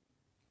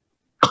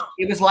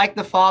 He was like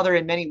the Father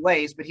in many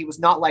ways, but he was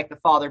not like the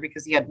Father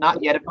because he had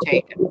not yet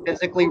obtained a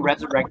physically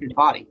resurrected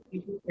body.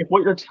 If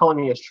what you're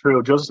telling me is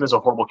true, Joseph is a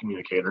horrible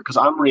communicator, because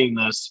I'm reading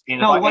this. And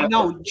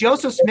no.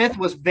 Joseph Smith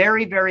was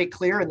very, very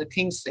clear in the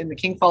King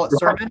Follett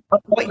sermon.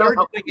 What you're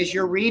doing is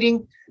you're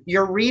reading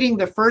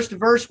the first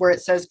verse where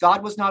it says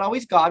God was not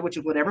always God, which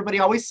is what everybody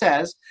always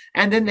says,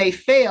 and then they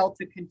fail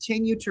to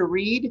continue to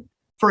read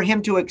for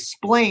him to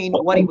explain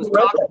what he was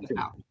talking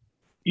about.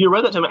 You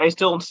read that to me. I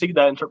still don't see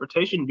that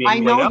interpretation being. I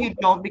know you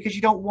don't, because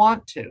you don't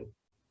want to.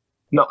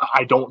 No,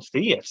 I don't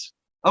see it.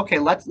 Okay,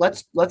 let's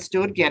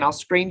do it again. I'll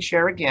screen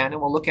share again, and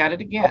we'll look at it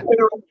again.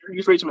 You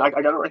read to me. I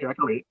got it right here. I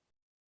can read it.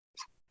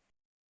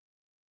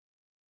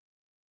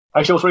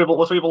 Actually, let's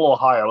read a little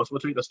higher. Let's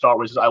read the start,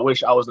 which is, I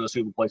wish I was in a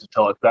suitable place to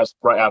tell it. That's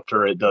right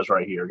after it does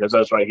right here. Because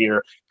that's right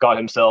here. God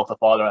himself, the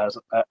Father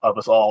of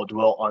us all,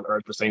 dwelt on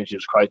earth the same as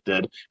Jesus Christ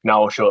did.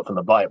 Now I'll show it from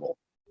the Bible.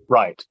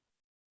 Right.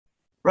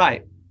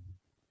 Right.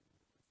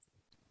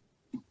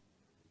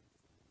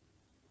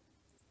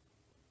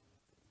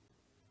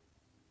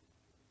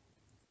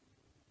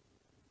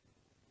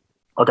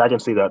 Okay, I can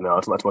see that now.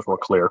 It's much more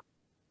clear.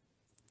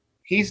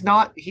 He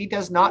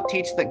does not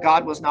teach that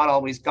God was not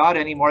always God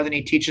any more than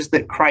he teaches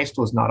that Christ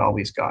was not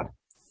always God.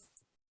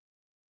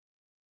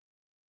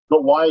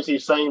 But why is he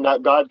saying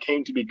that God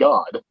came to be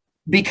God?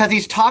 Because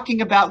he's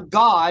talking about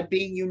God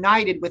being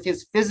united with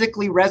his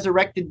physically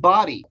resurrected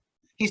body.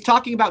 He's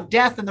talking about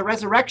death and the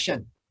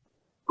resurrection.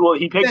 Well,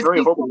 he picked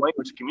very horrible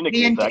language to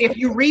communicate that. If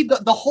you read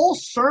the whole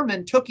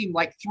sermon took him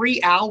like 3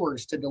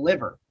 hours to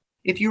deliver.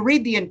 If you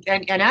read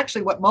and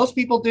actually what most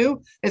people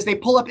do is they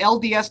pull up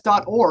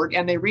LDS.org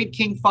and they read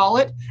King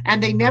Follett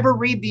and they never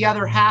read the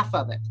other half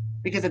of it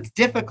because it's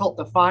difficult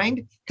to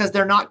find because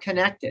they're not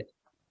connected.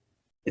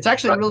 It's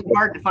actually really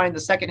hard to find the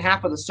second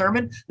half of the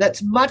sermon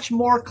that's much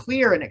more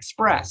clear and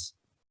express.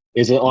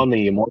 Is it on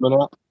the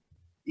Mormon app?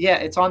 Yeah,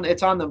 it's on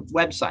the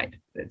website.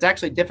 It's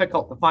actually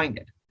difficult to find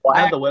it. Well, I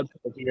have the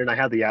website here and I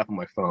have the app on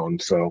my phone,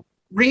 so.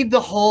 Read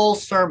the whole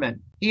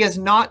sermon. He is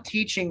not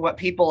teaching what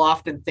people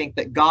often think,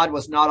 that God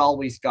was not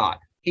always God.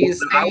 He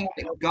is saying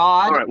that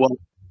God. All right. Well,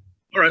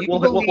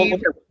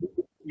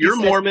 you're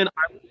Mormon.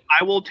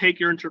 I will take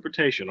your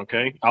interpretation.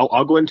 Okay,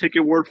 I'll go ahead and take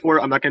your word for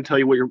it. I'm not going to tell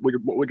you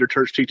what your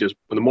church teaches.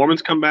 When the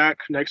Mormons come back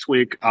next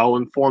week, I'll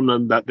inform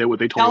them that what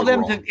they told Tell me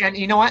was them wrong. to, and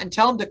you know what, and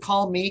tell them to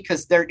call me,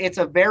 because it's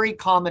a very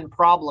common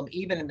problem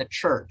even in the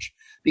church,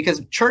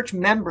 because church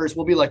members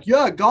will be like,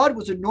 yeah, God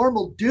was a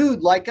normal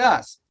dude like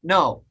us.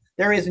 No,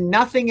 there is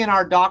nothing in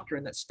our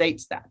doctrine that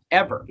states that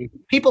ever.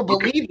 People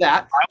believe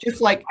that,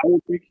 just like,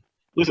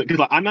 Listen,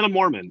 because I'm not a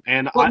Mormon,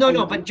 and well,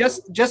 no, but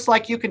just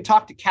like you can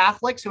talk to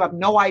Catholics who have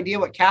no idea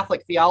what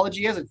Catholic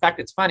theology is. In fact,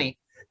 it's funny.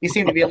 You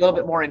seem to be a little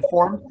bit more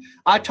informed.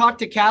 I talked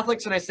to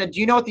Catholics and I said, do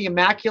you know what the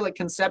Immaculate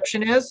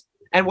Conception is?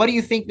 And what do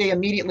you think they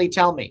immediately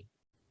tell me?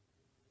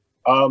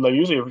 They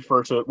usually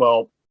refer to,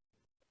 well,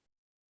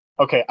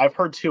 okay, I've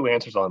heard two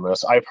answers on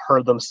this. I've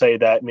heard them say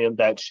that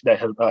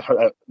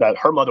that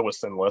her mother was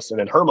sinless, and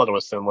then her mother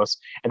was sinless,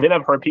 and then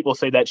I've heard people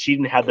say that she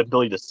didn't have the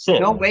ability to sin.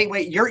 No,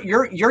 wait.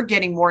 You're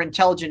getting more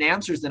intelligent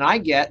answers than I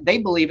get. They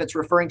believe it's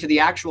referring to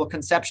the actual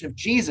conception of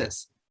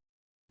Jesus.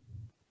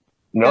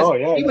 No,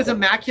 yeah, he was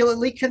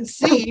immaculately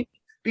conceived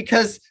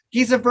because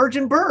he's a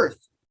virgin birth.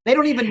 They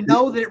don't even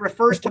know that it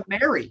refers to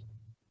Mary.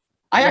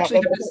 I actually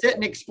have to sit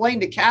and explain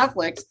to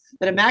Catholics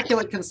that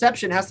Immaculate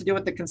Conception has to do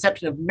with the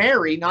conception of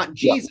Mary, not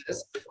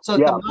Jesus, so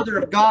that the Mother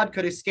of God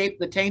could escape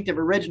the taint of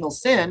original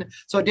sin,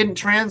 so it didn't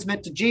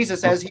transmit to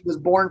Jesus as he was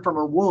born from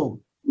her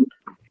womb.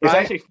 It's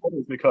actually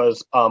funny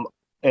because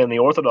in the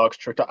Orthodox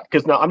Church,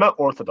 because now I'm not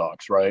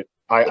Orthodox, right?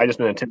 I just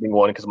been attending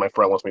one because my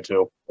friend wants me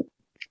to,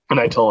 and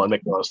I told him I'm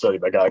making a study.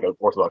 I got an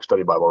Orthodox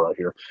study Bible right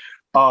here.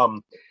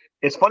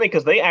 It's funny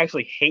because they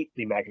actually hate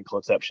the Immaculate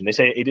Conception. They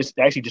say it is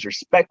actually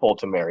disrespectful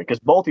to Mary, because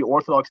both the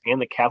Orthodox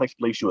and the Catholics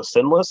believe she was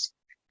sinless,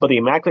 but the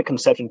Immaculate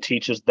Conception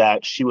teaches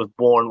that she was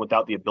born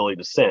without the ability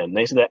to sin.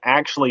 They say that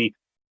actually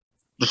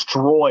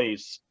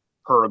destroys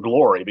her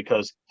glory,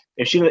 because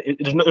if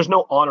there's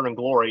no honor and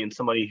glory in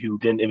somebody who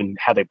didn't even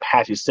have a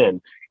passage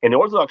sin. In the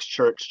Orthodox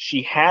Church,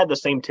 she had the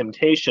same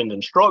temptations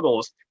and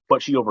struggles,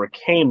 but she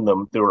overcame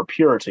them through her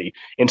purity.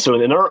 And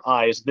so in her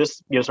eyes,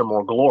 this gives her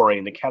more glory,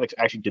 and the Catholics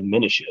actually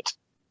diminish it.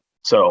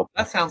 So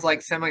that sounds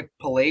like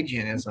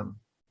semi-Pelagianism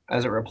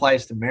as it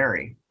applies to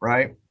Mary,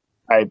 right?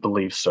 I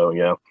believe so.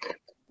 Yeah.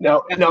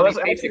 No, that's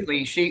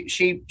basically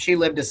she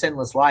lived a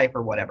sinless life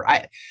or whatever.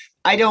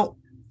 I don't.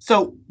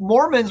 So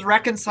Mormons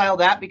reconcile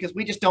that because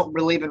we just don't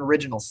believe in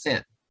original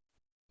sin.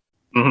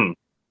 Mm-hmm.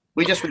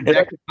 We just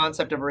reject the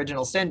concept of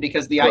original sin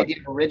because the idea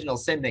of original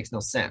sin makes no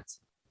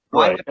sense.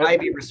 Why would I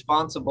be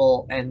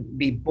responsible and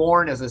be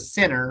born as a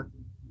sinner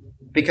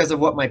because of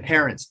what my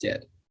parents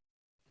did?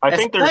 I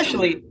think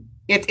especially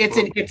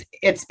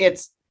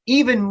it's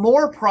even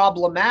more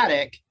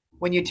problematic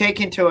when you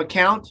take into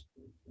account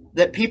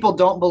that people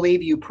don't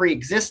believe you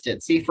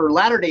pre-existed. See, for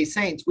Latter-day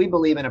Saints, we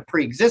believe in a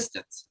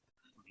pre-existence.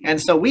 And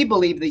so we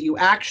believe that you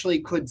actually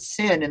could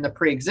sin in the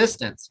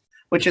pre-existence,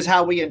 which is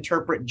how we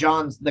interpret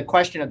the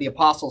question of the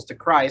apostles to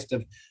Christ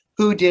of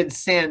who did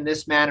sin,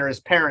 this man or his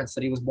parents,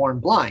 that he was born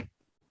blind.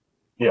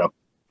 Yeah.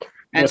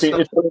 And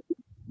so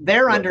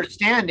their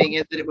understanding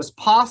is that it was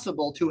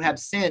possible to have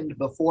sinned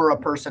before a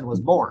person was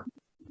born.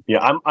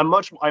 Yeah, I'm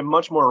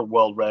much more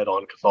well read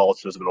on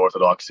Catholicism and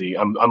Orthodoxy.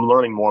 I'm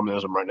learning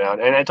Mormonism right now,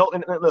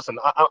 and listen,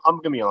 I'm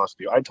gonna be honest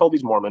with you. I told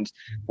these Mormons,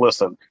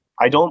 listen,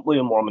 I don't believe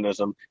in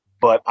Mormonism,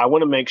 but I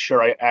want to make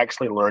sure I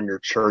actually learn your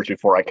church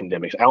before I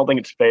condemn it. I don't think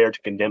it's fair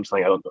to condemn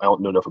something I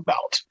don't know enough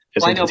about.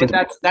 I know,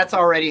 but that's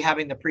already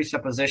having the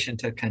presupposition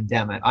to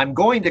condemn it. I'm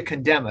going to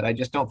condemn it. I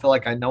just don't feel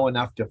like I know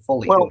enough to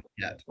fully do it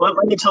yet. Let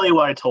me tell you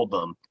what I told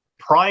them.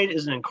 Pride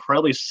is an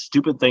incredibly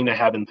stupid thing to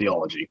have in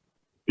theology.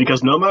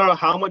 Because no matter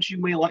how much you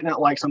may not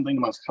like something,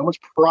 no matter how much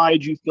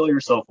pride you fill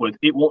yourself with,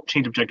 it won't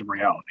change objective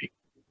reality.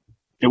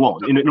 It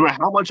won't. No matter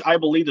how much I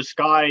believe the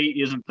sky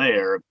isn't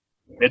there,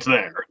 it's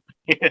there.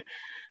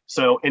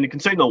 So, and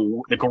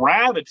considering the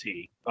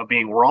gravity of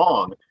being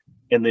wrong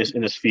in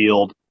this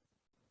field,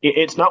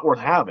 it's not worth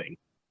having.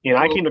 And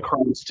I came to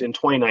Christ in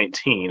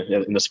 2019,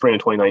 in the spring of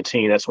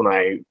 2019. That's when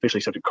I officially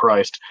accepted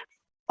Christ.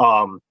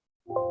 I've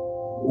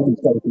been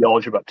studying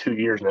theology about 2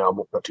 years now,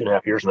 about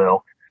 2.5 years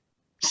now.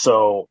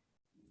 So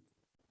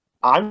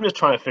I'm just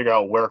trying to figure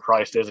out where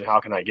Christ is and how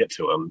can I get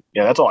to him.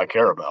 Yeah, that's all I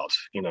care about,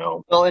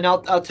 Well, and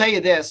I'll tell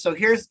you this. So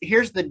here's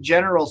the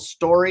general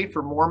story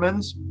for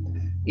Mormons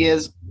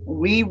is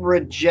we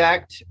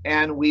reject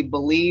and we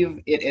believe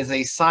it is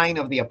a sign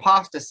of the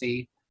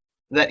apostasy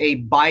that a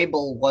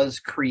Bible was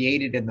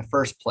created in the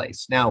first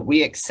place. Now,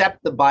 we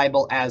accept the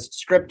Bible as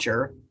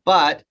scripture,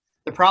 but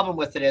the problem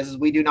with it is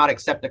we do not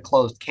accept a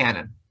closed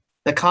canon.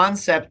 The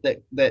concept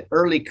that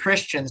early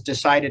Christians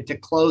decided to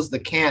close the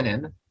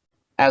canon,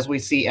 as we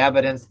see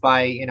evidenced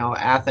by,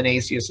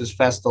 Athanasius's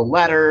Festal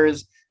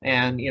Letters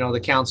and, the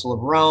Council of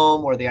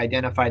Rome, where they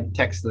identified the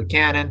text of the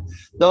canon.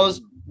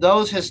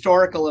 Those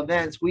historical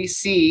events we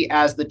see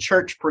as the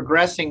church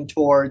progressing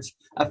towards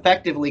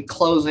effectively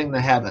closing the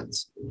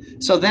heavens.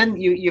 So then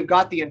you've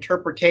got the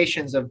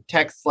interpretations of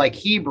texts like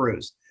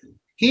Hebrews.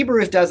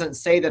 Hebrews doesn't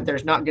say that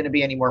there's not going to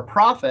be any more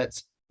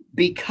prophets,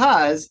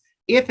 because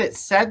if it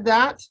said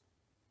that,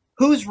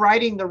 who's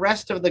writing the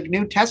rest of the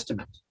New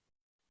Testament?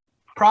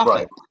 Prophet.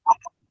 Right.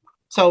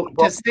 So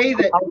to say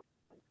that,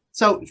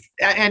 so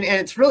and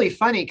it's really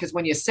funny because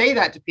when you say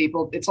that to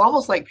people, it's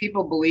almost like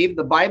people believe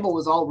the Bible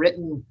was all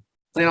written,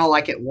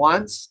 like at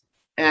once.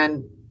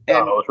 And No,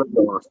 it was written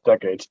over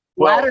decades.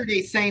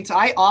 Latter-day Saints,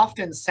 I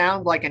often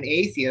sound like an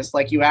atheist.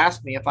 Like you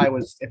asked me if I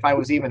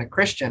was even a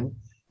Christian.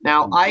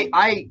 Now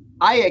I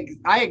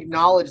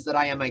acknowledge that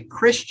I am a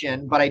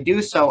Christian, but I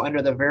do so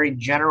under the very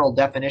general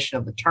definition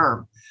of the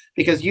term.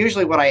 Because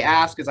usually what I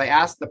ask is I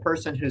ask the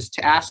person who's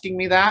asking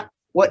me that,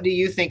 what do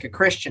you think a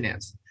Christian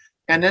is?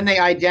 And then they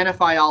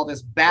identify all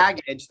this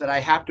baggage that I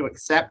have to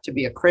accept to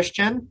be a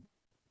Christian.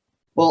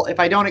 Well, if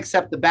I don't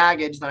accept the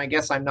baggage, then I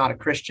guess I'm not a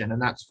Christian,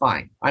 and that's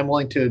fine. I'm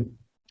willing to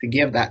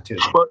give that to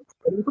them. But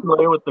are you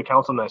familiar with the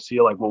Council of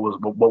Nicaea? Like, what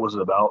was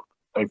it about?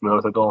 Are you familiar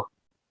with it all?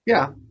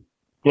 Yeah.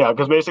 Yeah,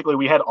 because basically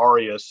we had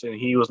Arius, and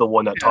he was the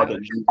one that taught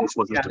that Jesus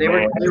was just a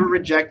man. They were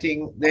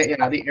rejecting the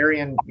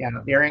Arian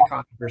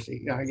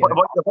controversy. But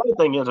the funny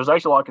thing is, there's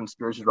actually a lot of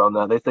conspiracies around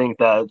that. They think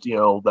that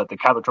that the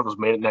Catholic Church was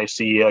made at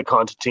Nicaea,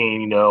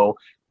 Constantine, No.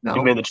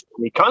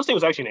 Constantine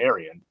was actually an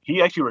Arian.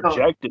 He actually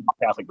rejected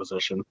the Catholic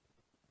position.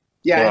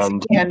 Yeah,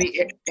 and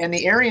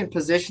the Arian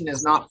position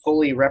is not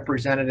fully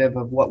representative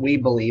of what we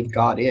believe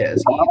God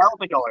is. I don't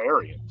think y'all are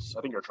Arians.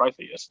 I think you're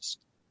tritheists.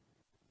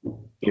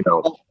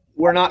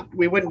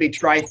 We wouldn't be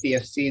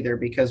tritheists either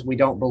because we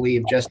don't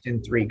believe just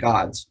in three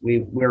gods. We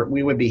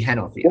would be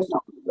henotheists.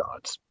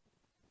 Gods.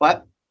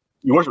 What?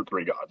 You worship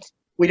three gods.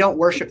 We don't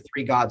worship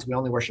three gods. We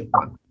only worship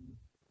one.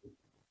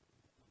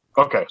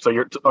 Okay, so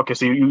you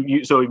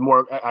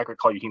more accurate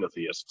call you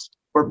henotheists.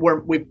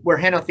 We're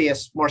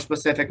henotheists. More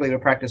specifically, we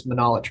practice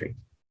monolatry.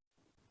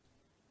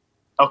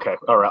 Okay,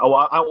 all right.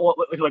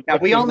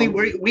 We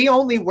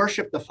only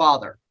worship the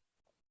Father.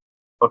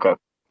 Okay.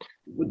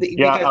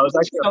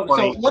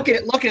 So look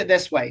at it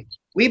this way.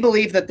 We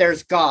believe that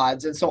there's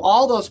gods, and so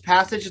all those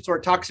passages where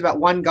it talks about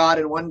one God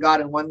and one God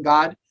and one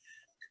God.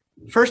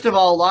 First of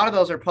all, a lot of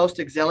those are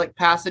post-exilic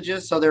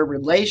passages, so they're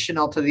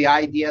relational to the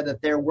idea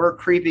that there were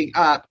creeping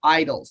up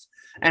idols.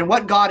 And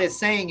what God is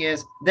saying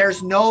is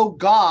there's no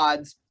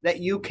gods that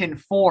you can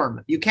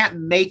form. You can't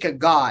make a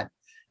god.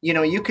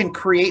 You can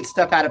create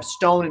stuff out of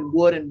stone and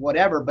wood and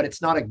whatever, but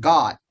it's not a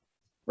god,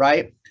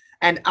 right?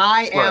 And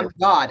I am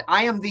God.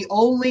 I am the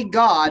only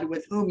God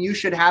with whom you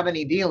should have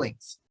any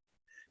dealings.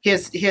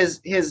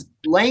 His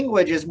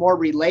language is more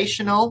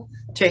relational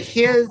to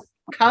his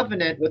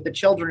covenant with the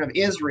children of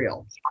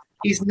Israel.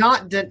 He's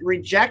not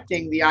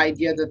rejecting the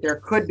idea that there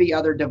could be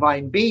other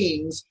divine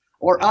beings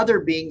or other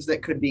beings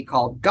that could be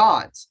called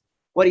gods.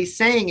 What he's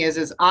saying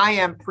is I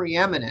am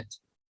preeminent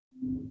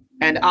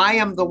and I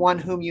am the one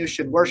whom you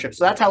should worship.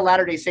 So that's how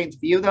Latter-day Saints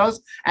view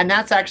those. And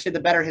that's actually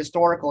the better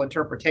historical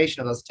interpretation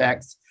of those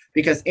texts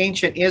because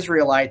ancient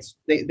Israelites,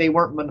 they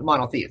weren't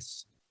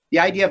monotheists. The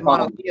idea of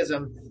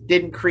monotheism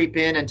didn't creep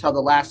in until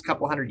the last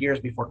couple hundred years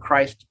before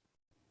Christ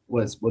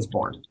was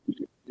born.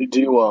 Do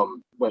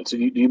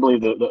you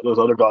believe that those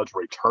other gods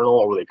were eternal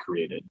or were they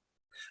created?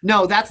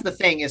 No, that's the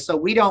thing is, so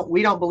we don't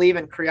believe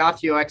in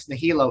creatio ex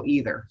nihilo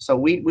either. So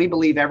we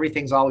believe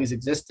everything's always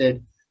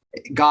existed.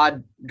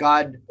 God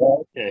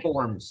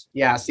forms.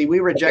 Yeah, see, we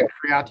reject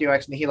creatio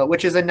ex nihilo,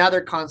 which is another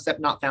concept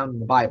not found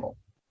in the Bible.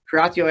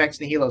 Creatio ex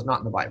nihilo is not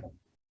in the Bible.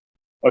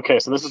 Okay,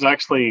 so this is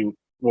actually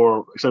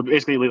so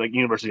basically like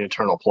universe is an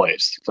eternal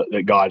place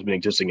that God's been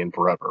existing in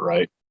forever,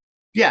 right?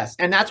 Yes,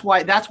 and that's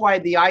why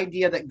the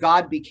idea that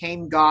God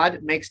became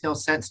God makes no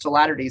sense to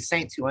Latter-day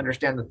Saints who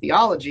understand the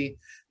theology,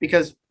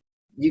 because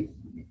he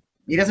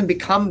doesn't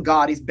become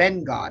God, he's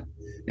been God.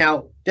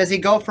 Now, does he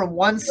go from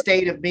one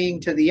state of being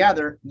to the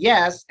other?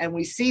 Yes, and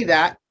we see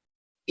that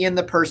in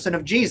the person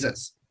of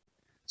Jesus.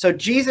 So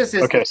Jesus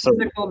is the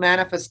physical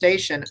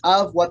manifestation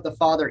of what the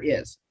Father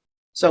is.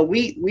 So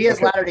we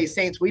as Latter-day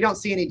Saints, we don't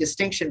see any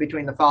distinction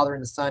between the Father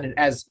and the Son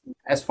as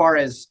far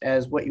as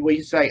what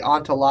you say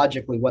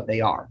ontologically what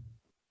they are.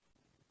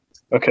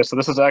 Okay, so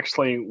this is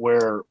actually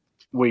where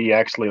we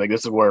actually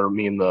this is where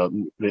me and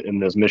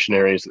those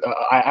missionaries.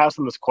 I asked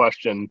them this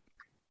question.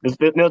 Not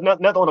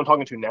the one I'm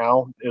talking to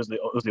now. Is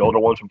the older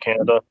ones from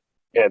Canada.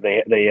 Yeah,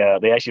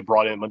 they actually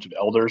brought in a bunch of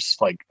elders,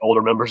 like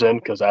older members in,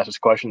 because I asked this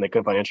question. They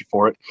couldn't find an answer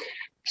for it.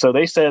 So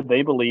they said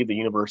they believe the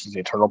universe is the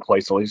eternal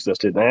place that always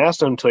existed. And I asked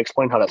them to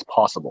explain how that's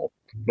possible.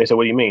 They said,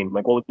 what do you mean?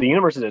 Like, well, the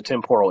universe is a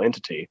temporal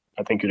entity.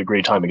 I think you'd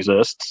agree time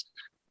exists.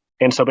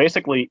 And so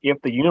basically,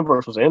 if the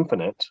universe was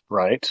infinite,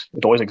 right,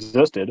 it always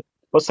existed.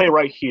 Let's say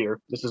right here,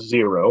 this is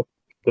 0.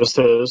 This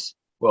is,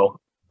 well,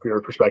 for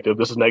your perspective,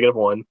 this is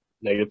 -1,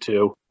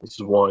 -2. This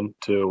is 1,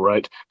 2,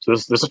 right? So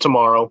this is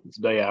tomorrow. It's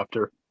the day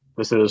after.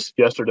 This is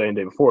yesterday and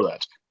the day before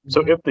that.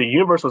 So if the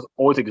universe was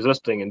always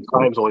existing and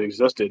time's always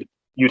existed,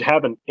 you'd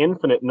have an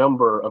infinite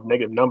number of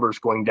negative numbers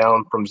going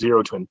down from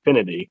 0 to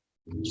infinity.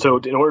 So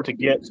in order to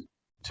get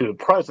to the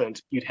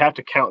present, you'd have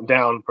to count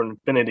down from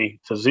infinity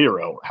to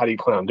 0. How do you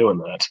plan on doing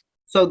that?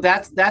 So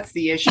that's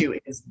the issue.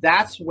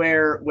 That's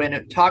where when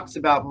it talks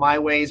about my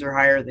ways are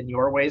higher than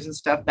your ways and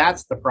stuff,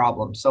 that's the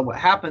problem. So what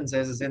happens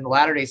is in the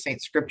Latter-day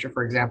Saint scripture,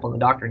 for example, in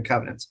the Doctrine and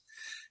Covenants,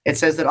 it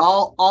says that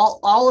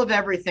all of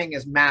everything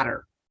is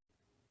matter.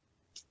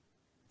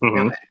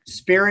 Hmm.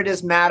 Spirit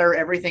is matter,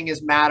 everything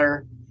is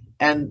matter.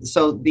 And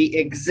so the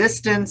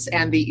existence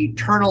and the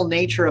eternal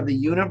nature of the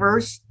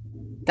universe,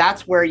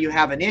 that's where you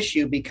have an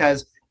issue,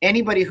 because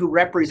anybody who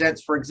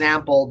represents, for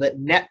example, that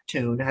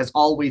Neptune has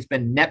always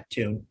been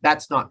Neptune,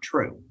 that's not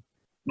true.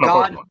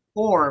 No,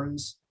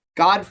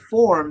 God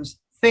forms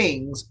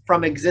things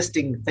from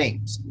existing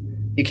things.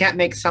 You can't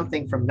make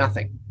something from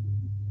nothing,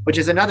 which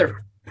is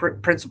another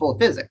principle of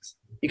physics.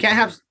 You can't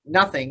have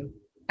nothing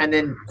and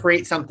then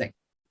create something.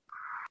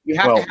 You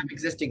have to have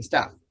existing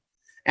stuff.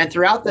 And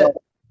throughout the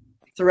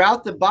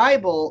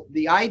Bible,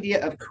 the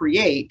idea of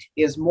create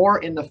is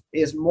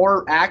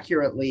more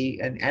accurately,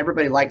 and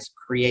everybody likes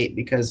create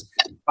because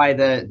by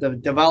the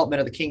development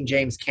of the King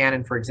James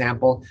canon, for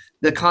example,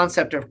 the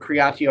concept of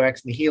creatio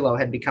ex nihilo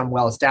had become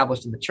well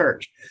established in the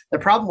church. The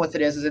problem with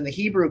it is in the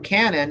Hebrew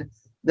canon,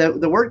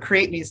 the word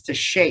create means to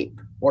shape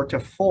or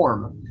to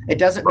form. It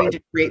doesn't mean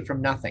to create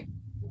from nothing.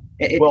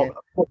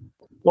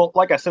 Well,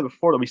 like I said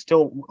before, that we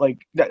still I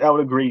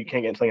would agree you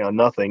can't get something on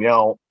nothing.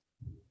 Now,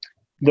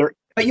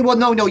 but you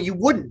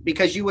wouldn't,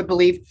 because you would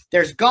believe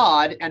there's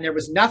God and there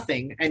was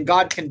nothing, and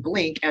God can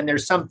blink and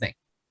there's something.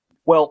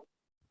 Well,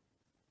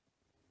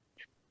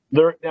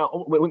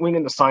 now we get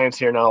into science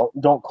here. Now,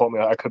 don't quote me;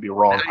 I could be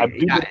wrong.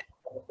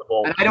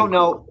 And I don't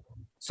know.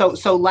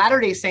 So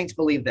Latter-day Saints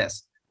believe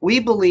this.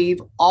 We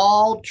believe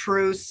all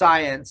true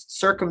science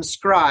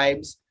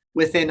circumscribes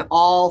within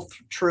all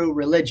true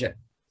religion.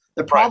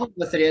 The problem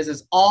with it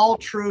is all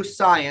true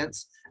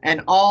science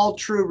and all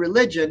true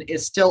religion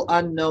is still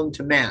unknown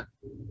to man.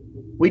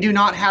 We do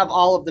not have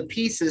all of the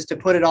pieces to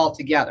put it all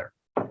together.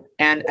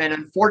 And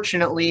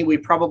unfortunately, we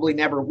probably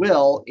never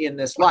will in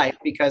this life,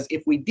 because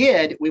if we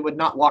did, we would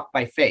not walk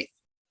by faith.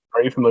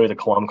 Are you familiar with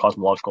the Kalam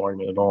cosmological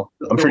argument at all?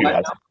 I'm sure you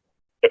have.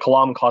 The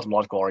Kalam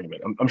cosmological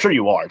argument. I'm sure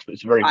you are.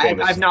 It's very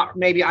famous. I've not.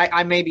 Maybe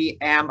I maybe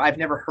am. I've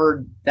never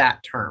heard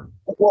that term.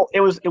 Well, it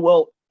was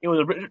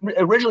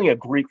originally a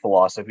Greek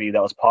philosophy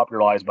that was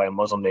popularized by a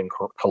Muslim named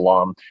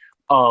Kalam.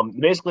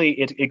 Basically,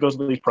 it goes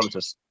with these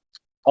premises.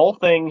 All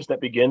things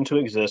that begin to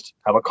exist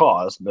have a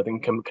cause.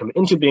 Nothing can come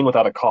into being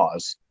without a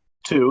cause.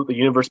 2, the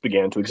universe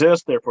began to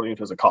exist, therefore the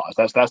universe is a cause.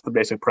 That's the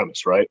basic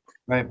premise, right?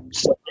 Right.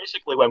 So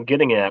basically what I'm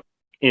getting at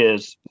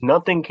is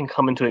nothing can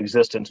come into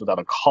existence without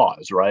a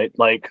cause, right?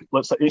 Like,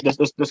 let's say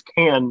this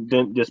can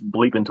didn't just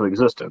bleep into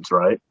existence,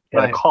 right?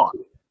 It had a cause.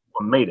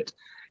 What made it.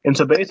 And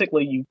so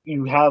basically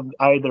you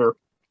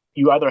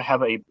either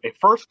have a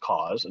first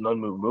cause, an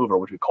unmoved mover,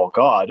 which we call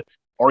God,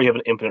 or you have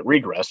an infinite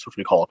regress, which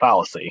we call a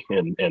fallacy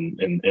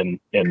in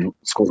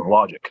schools of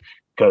logic,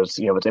 because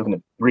it's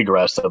infinite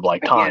regress of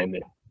time.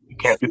 You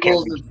can't.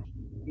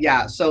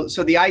 Yeah. So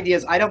the idea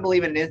is, I don't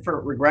believe in an infinite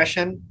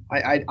regression.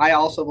 I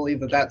also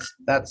believe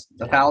that's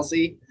the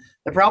fallacy.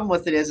 The problem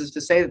with it is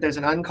to say that there's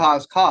an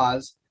uncaused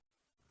cause,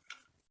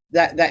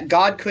 that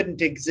God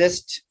couldn't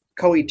exist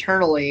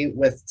co-eternally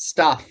with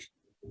stuff,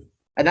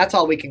 and that's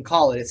all we can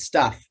call it, is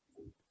stuff.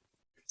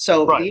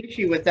 So the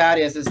issue with that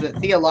is that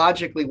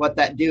theologically what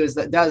that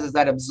does is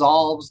that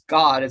absolves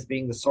God as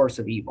being the source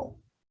of evil.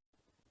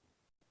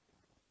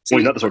 Well,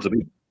 he's not the source of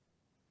evil.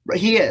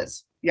 He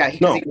is. Yeah,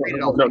 because he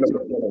created all things.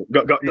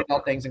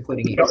 All things,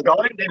 including evil.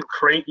 God didn't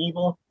create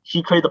evil.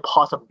 He created the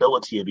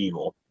possibility of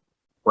evil,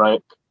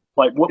 right?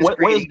 Like, what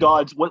is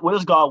God's? What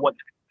is God? Well,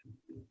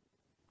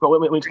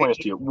 let me explain this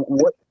to you.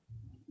 What?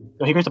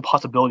 He creates the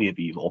possibility of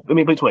evil. Let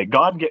me explain.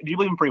 God, do you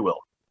believe in free will?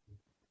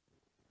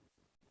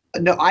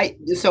 No,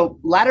 so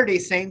Latter-day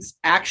Saints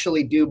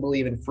actually do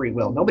believe in free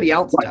will. Nobody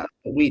else does,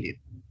 but we do.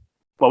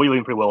 Well, we believe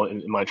in free will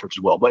in my church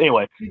as well. But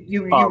anyway,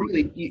 you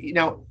really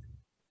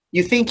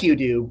you think you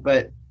do,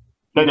 but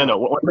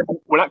no,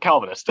 we're not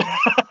Calvinist.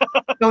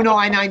 No,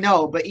 I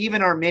know, but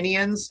even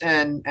Arminians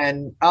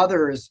and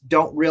others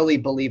don't really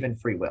believe in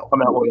free will,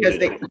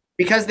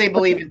 because they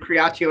believe in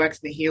creatio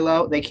ex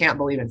nihilo. They can't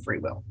believe in free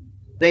will.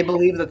 They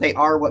believe that they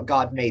are what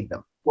God made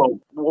them.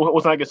 Well,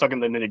 let's not get stuck in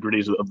the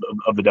nitty-gritties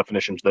of the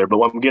definitions there, but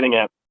what I'm getting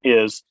at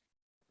is,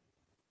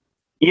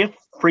 if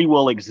free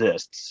will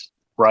exists,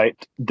 right,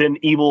 then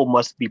evil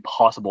must be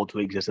possible to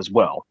exist as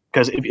well.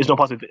 Because if there's no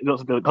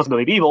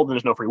possibility of evil, then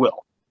there's no free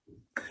will.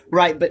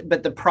 Right,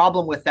 but the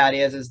problem with that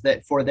is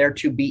that for there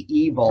to be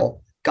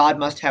evil, God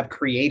must have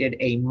created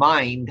a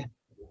mind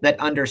that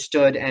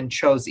understood and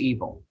chose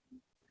evil.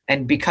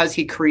 And because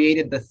he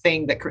created the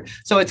thing that,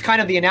 so it's kind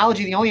of the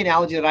only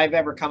analogy that I've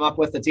ever come up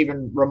with that's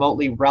even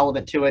remotely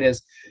relevant to it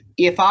is,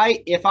 if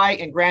I,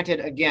 and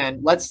granted,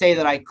 again, let's say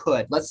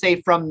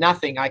from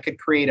nothing, I could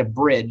create a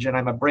bridge, and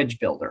I'm a bridge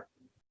builder.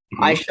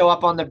 Mm-hmm. I show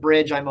up on the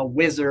bridge, I'm a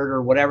wizard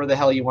or whatever the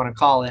hell you want to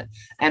call it,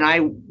 and I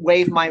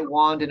wave my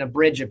wand and a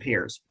bridge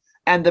appears,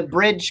 and the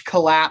bridge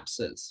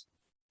collapses.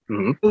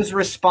 Mm-hmm. Who's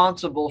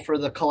responsible for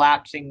the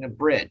collapsing the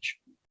bridge?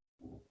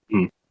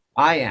 Mm-hmm.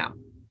 I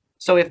am.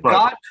 So if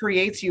God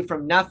creates you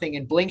from nothing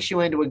and blinks you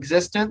into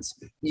existence,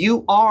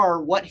 you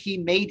are what he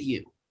made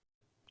you.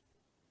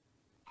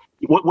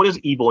 What is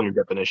evil in your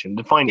definition?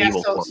 Define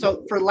evil.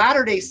 So for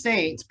Latter-day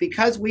Saints,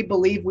 because we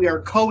believe we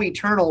are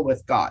co-eternal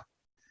with God,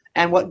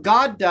 and what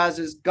God does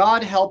is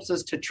God helps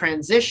us to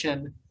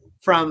transition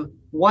from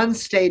one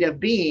state of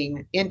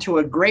being into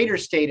a greater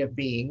state of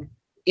being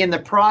in the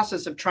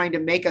process of trying to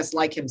make us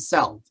like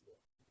himself.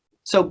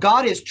 So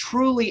God is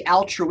truly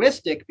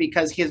altruistic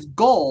because his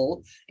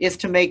goal is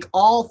to make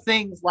all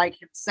things like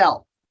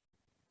himself.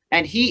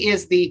 And he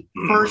is the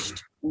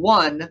first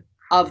one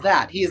of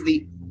that. He is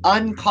the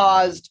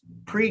uncaused,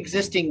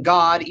 pre-existing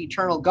God,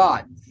 eternal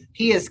God.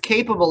 He is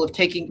capable of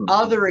taking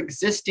other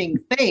existing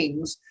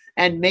things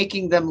and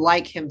making them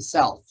like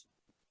himself.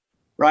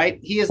 Right?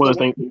 He is the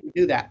one who can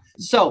do that.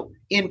 So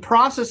in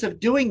process of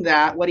doing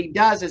that, what he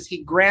does is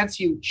he grants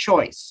you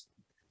choice.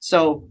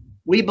 So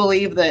we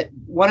believe that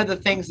one of the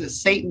things that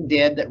Satan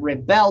did that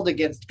rebelled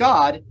against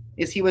God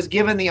is he was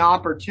given the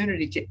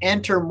opportunity to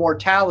enter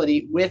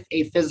mortality with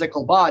a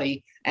physical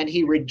body, and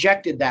he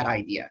rejected that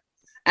idea.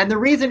 And the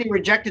reason he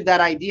rejected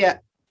that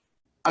idea,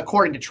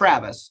 according to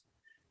Travis,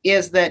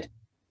 is that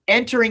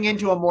entering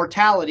into a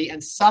mortality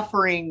and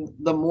suffering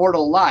the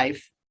mortal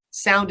life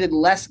sounded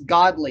less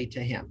godly to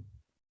him.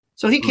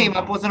 So he came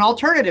up with an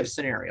alternative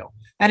scenario.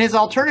 And his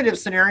alternative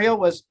scenario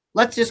was,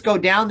 let's just go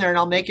down there and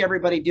I'll make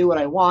everybody do what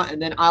I want,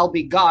 and then I'll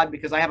be God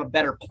because I have a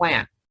better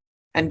plan.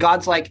 And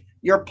God's like,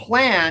 your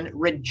plan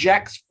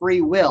rejects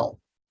free will.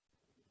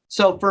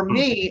 So for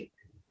me,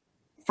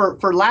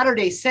 for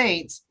Latter-day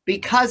Saints,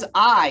 because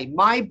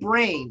my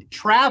brain,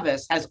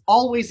 Travis, has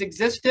always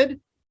existed,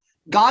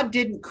 God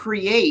didn't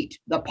create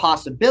the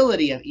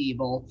possibility of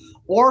evil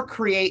or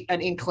create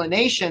an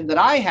inclination that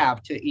I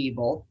have to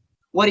evil.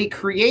 What he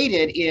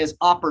created is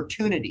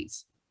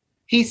opportunities.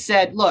 He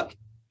said, look,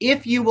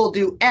 if you will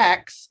do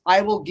X,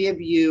 I will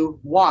give you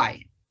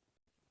Y.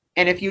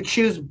 And if you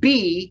choose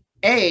B,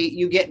 A,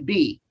 you get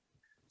B.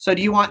 So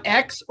do you want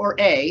X or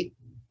A?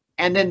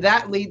 And then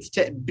that leads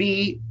to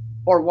B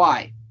or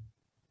Y.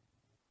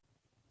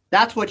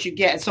 That's what you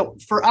get. So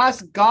for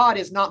us, God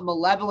is not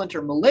malevolent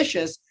or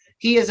malicious.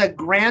 He is a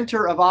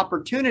grantor of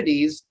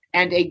opportunities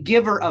and a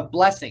giver of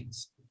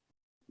blessings.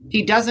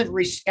 He doesn't,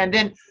 and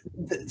then,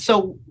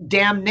 so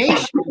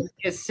damnation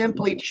is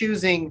simply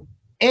choosing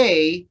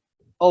A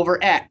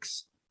over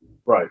X.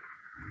 Right.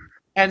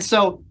 And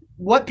so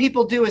what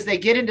people do is they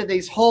get into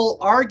these whole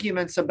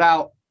arguments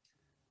about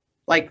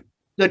like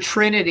the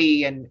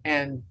Trinity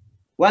and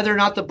whether or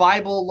not the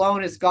Bible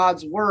alone is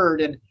God's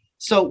word. And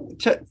so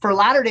for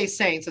Latter-day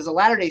Saints, as a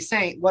Latter-day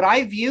Saint, what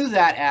I view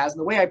that as, and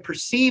the way I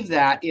perceive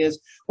that is,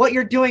 what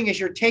you're doing is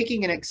you're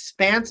taking an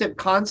expansive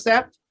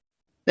concept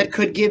that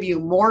could give you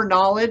more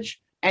knowledge,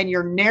 and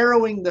you're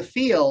narrowing the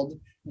field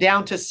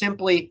down to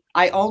simply,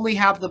 I only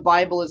have the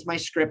Bible as my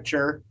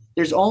scripture.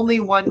 There's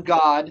only one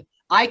God.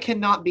 I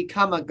cannot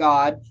become a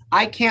God.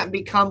 I can't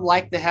become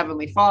like the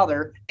Heavenly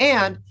Father.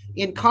 And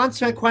in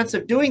consequence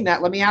of doing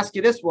that, let me ask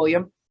you this,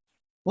 William.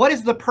 What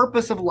is the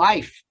purpose of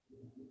life?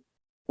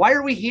 Why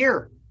are we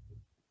here?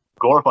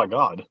 Glorify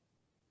God.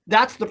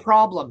 That's the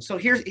problem. So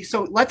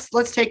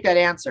let's take that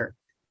answer.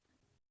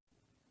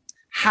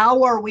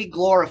 How are we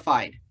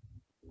glorified?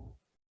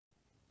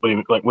 What do you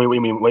mean? Like, what do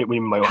you mean? What do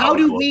you mean by how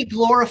do we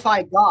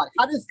glorify God?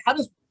 How does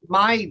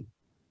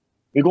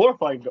we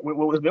glorify?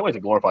 What is to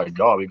glorify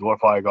God? We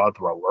glorify God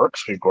through our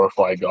works. We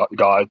glorify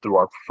God through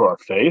our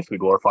faith. We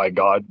glorify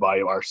God by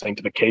our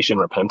sanctification,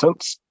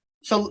 repentance.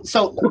 So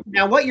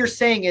now what you're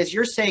saying is,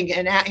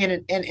 and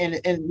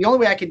the only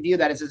way I can view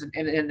that is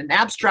in an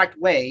abstract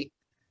way,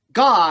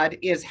 God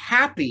is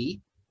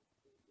happy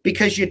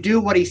because you do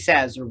what he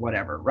says or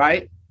whatever,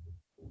 right?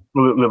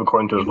 We live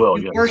according to his will.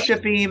 You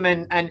worship him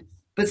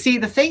but see,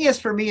 the thing is,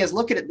 for me, is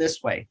look at it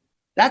this way.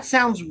 That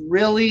sounds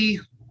really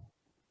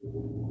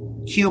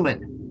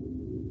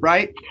human,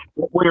 right?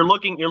 Well, you're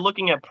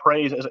looking at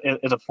praise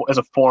as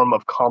a form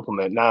of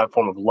compliment, not a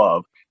form of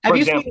love. Have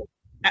you seen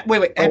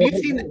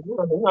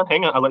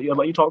Hang on. I'll let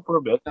you talk for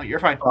a bit. No, you're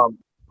fine.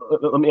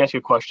 Let me ask you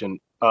a question.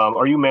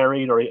 Are you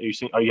married, or are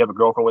you have a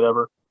girlfriend,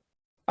 whatever?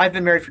 I've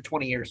been married for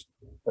 20 years.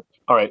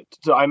 All right.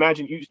 So I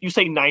imagine you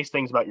say nice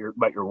things about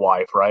your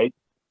wife, right?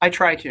 I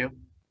try to.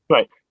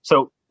 Right.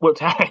 So I'm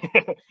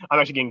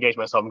actually getting engaged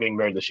myself. I'm getting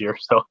married this year.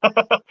 So,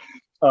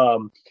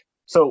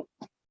 so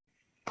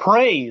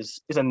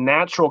praise is a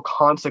natural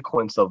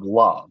consequence of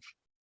love.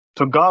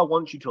 So God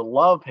wants you to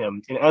love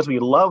him, and as we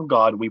love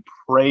God, we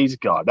praise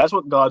God. That's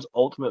what God's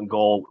ultimate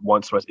goal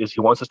wants for us, is he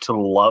wants us to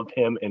love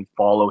him and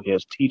follow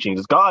his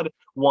teachings. God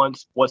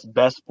wants what's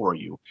best for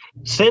you.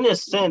 Sin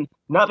is sin,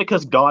 not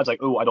because God's like,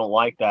 oh, I don't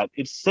like that.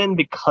 It's sin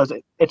because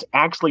it's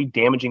actually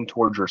damaging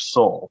towards your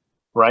soul,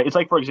 right? It's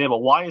like, for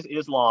example, why is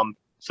Islam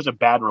such a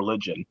bad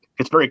religion?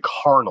 It's very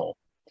carnal.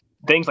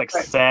 Things like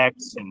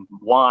sex and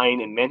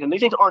wine and men, and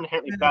these things aren't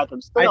inherently bad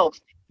themselves.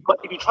 But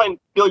if you try and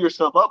fill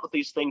yourself up with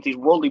these things, these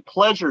worldly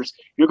pleasures,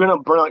 you're going to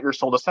burn out your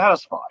soul to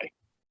satisfy.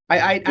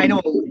 I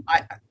know.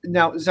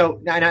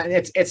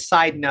 It's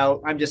side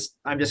note. I'm just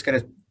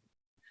gonna.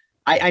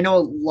 I know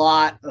a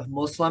lot of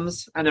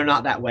Muslims, and they're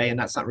not that way, and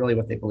that's not really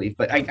what they believe.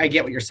 But I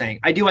get what you're saying.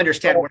 I do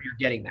understand where you're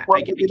getting that.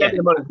 Well,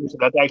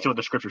 that's actually what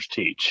the scriptures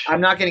teach. I'm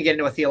not going to get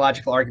into a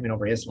theological argument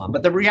over Islam,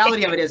 but the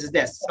reality of it is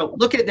this. So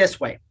look at it this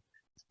way: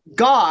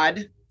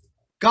 God,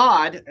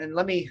 and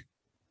let me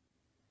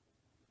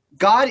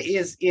God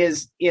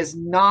is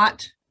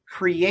not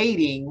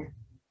creating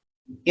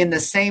in the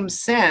same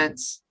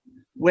sense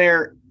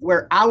where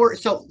our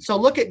so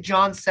look at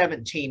John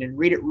 17 and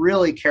read it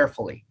really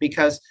carefully,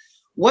 because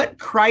what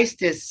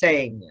Christ is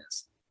saying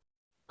is,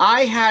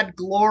 I had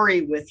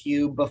glory with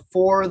you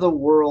before the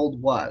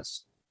world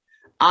was.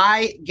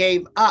 I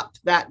gave up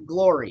that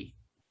glory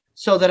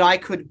so that I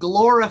could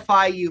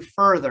glorify you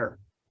further.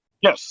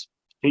 Yes,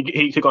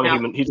 he took on Now,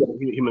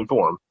 human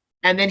form.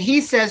 and then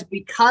he says,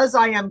 because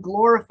I am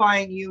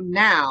glorifying you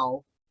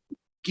now,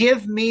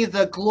 give me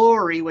the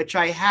glory which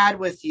I had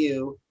with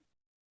you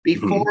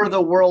before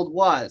the world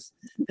was.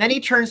 Then he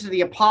turns to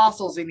the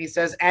apostles and he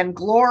says, and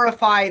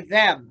glorify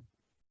them,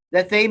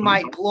 that they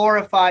might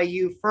glorify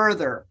you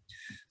further.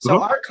 So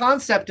our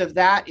concept of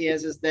that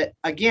is that,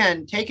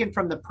 again, taken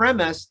from the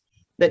premise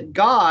that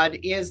God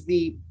is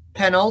the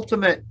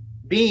penultimate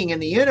being in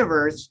the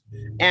universe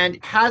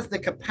and has the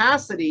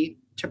capacity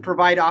to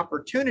provide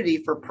opportunity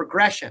for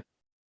progression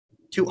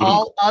to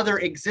all other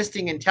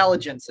existing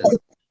intelligences.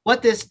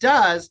 What this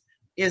does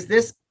is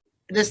this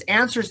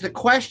answers the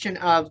question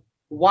of,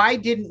 why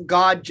didn't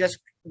God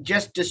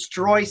just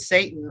destroy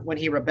Satan when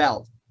he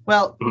rebelled?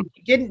 Well,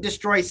 he didn't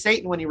destroy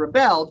Satan when he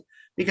rebelled,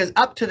 because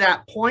up to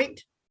that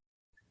point,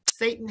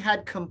 Satan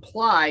had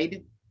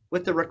complied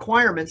with the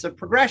requirements of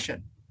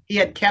progression. He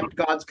had kept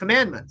God's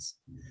commandments.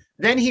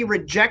 Then he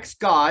rejects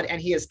God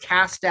and he is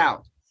cast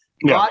out.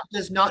 Yeah. God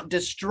does not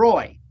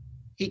destroy.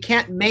 He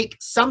can't make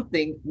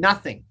something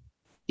nothing.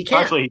 He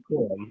can't. Actually, he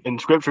can. In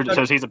Scripture, it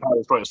says he's a power to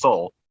destroy a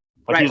soul.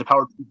 Like, right. He's a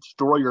power to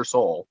destroy your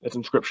soul. It's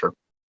in Scripture.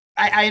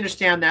 I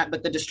understand that,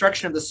 but the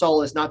destruction of the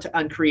soul is not to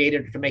uncreate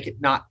it or to make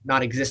it not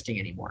existing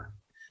anymore.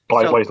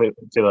 Why do you say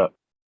that?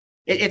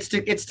 It's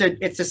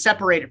to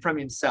separate it from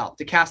himself,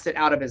 to cast it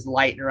out of his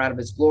light or out of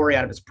his glory,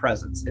 out of his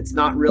presence. It's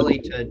not really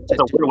to.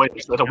 That's a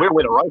weird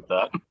way to write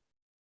that.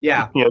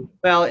 Yeah.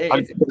 Well,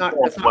 it's not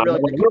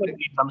really.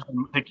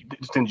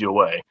 It sends you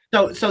away.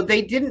 So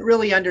they didn't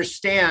really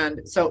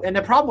understand. So, and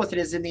the problem with it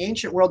is, in the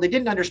ancient world, they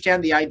didn't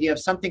understand the idea of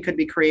something could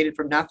be created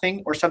from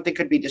nothing or something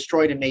could be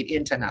destroyed and made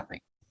into nothing.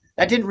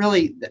 That didn't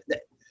really.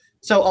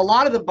 So a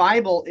lot of the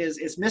Bible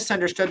is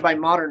misunderstood by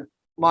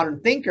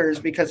modern thinkers,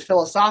 because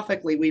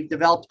philosophically we've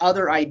developed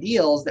other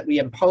ideals that we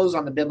impose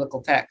on the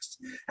biblical text,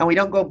 and we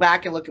don't go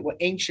back and look at what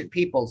ancient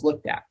peoples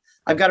looked at.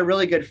 I've got a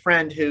really good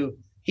friend who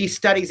he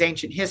studies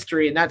ancient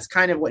history, and that's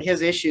kind of what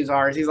his issues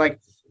are. Is he's like,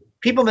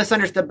 people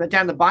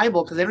misunderstand the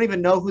Bible because they don't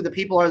even know who the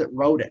people are that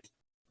wrote it,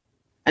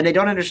 and they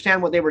don't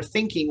understand what they were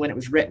thinking when it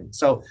was written.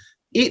 So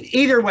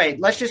either way,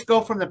 let's just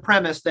go from the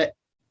premise that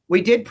we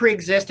did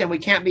pre-exist and we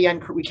can't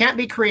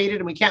be created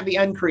and we can't be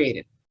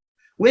uncreated.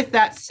 With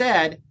that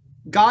said,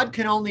 God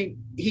can only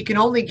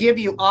give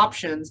you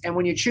options, and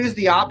when you choose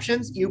the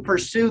options, you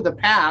pursue the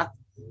path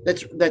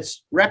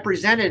that's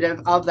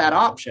representative of that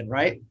option,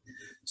 right?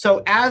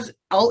 So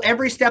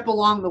every step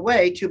along the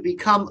way to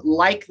become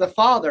like the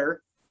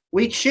Father,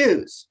 we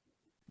choose.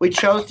 We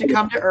chose to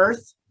come to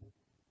earth.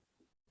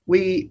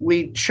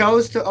 We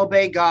chose to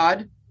obey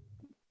God.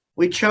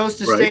 We chose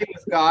to stay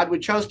with God. We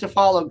chose to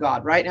follow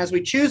God, right? And as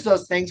we choose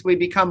those things, we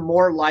become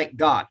more like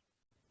God,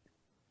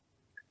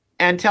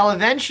 until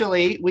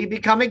eventually we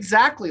become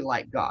exactly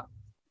like God.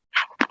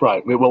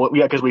 Right. Well,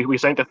 yeah, because we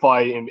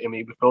sanctify and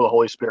we fulfill the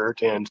Holy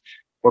Spirit, and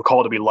we're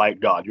called to be like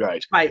God,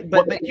 right? Right.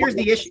 But here's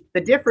the issue.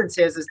 The difference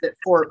is that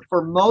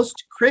for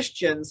most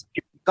Christians,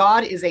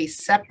 God is a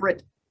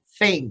separate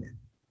thing.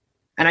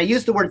 And I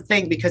use the word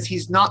thing because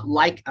he's not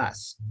like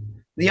us.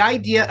 The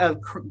idea of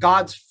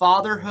God's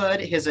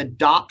fatherhood, his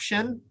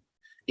adoption,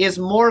 is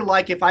more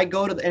like if I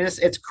go to and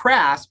it's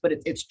crass, but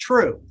it's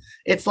true.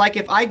 It's like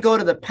if I go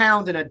to the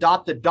pound and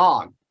adopt a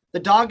dog. The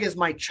dog is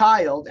my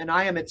child and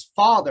I am its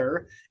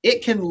father.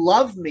 It can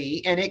love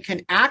me and it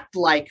can act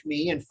like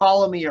me and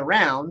follow me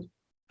around,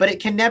 but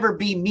it can never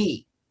be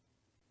me.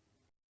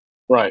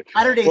 Right.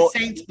 Latter-day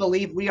Saints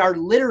believe we are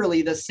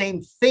literally the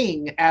same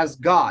thing as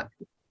God.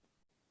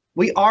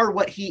 We are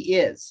what he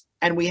is,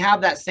 and we have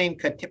that same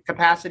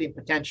capacity and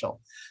potential.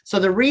 So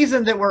the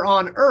reason that we're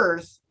on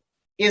earth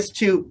is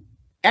to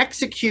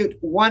execute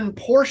one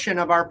portion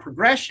of our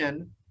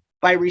progression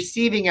by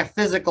receiving a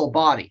physical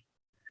body.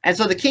 And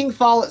so the King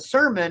Follett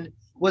sermon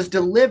was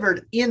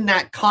delivered in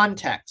that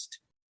context.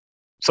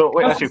 So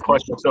let me ask you a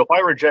question. So if I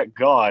reject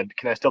God,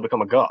 can I still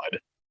become a god?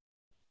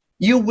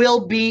 You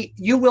will be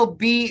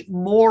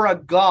more a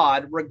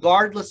god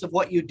regardless of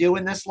what you do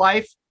in this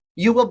life.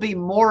 You will be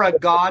more a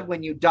god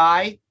when you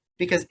die,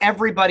 because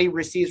everybody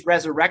receives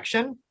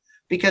resurrection,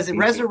 because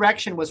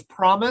resurrection was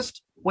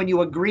promised when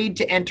you agreed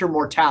to enter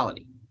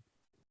mortality.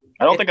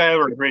 I don't think I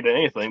ever agreed to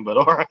anything, but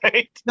all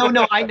right.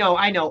 No, I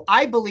know.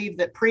 I believe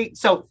that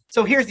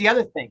so here's the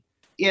other thing,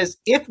 is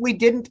if we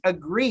didn't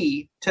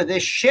agree to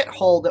this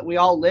shithole that we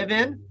all live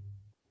in,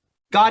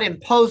 God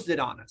imposed it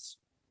on us.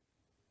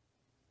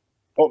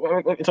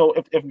 Well, so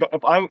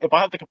if I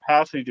have the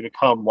capacity to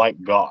become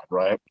like God,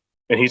 right,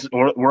 and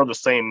we're the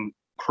same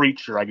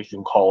creature, I guess you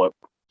can call it,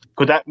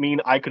 could that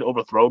mean I could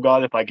overthrow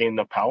God if I gain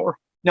enough power?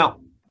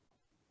 No.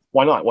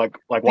 Why not? Why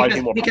is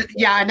he more? Because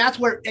yeah, and that's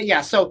where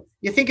So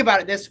you think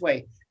about it this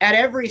way: at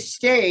every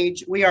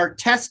stage, we are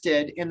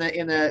tested in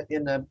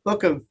the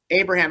book of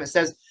Abraham. It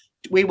says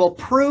we will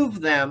prove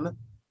them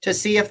to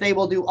see if they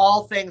will do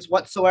all things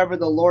whatsoever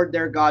the Lord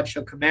their God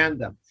shall command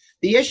them.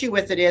 The issue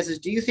with it is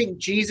do you think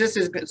Jesus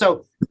is good?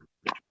 So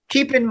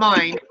keep in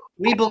mind,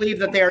 we believe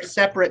that they are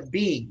separate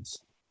beings.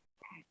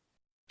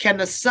 Can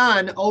the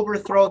Son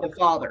overthrow the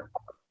Father?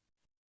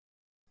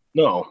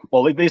 No.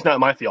 Well, at least not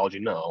in my theology,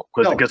 no.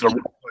 Because they're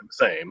the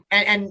same.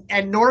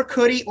 And nor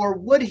could he or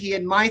would he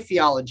in my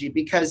theology,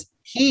 because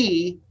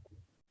he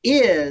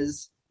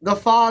is the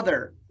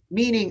Father,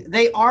 meaning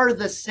they are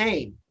the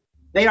same.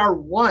 They are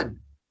one.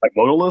 Like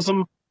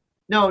modalism?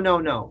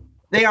 No.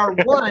 They are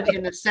one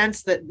in the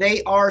sense that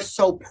they are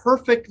so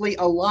perfectly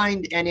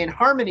aligned and in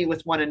harmony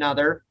with one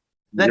another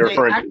that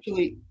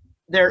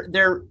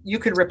they're you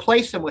can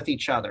replace them with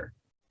each other.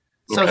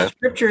 So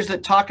scriptures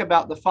that talk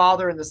about the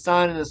Father and the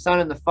Son and the Son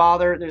and the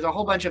Father, there's a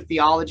whole bunch of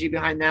theology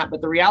behind that.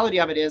 But the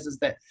reality of it is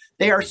that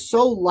they are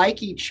so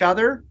like each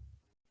other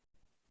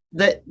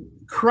that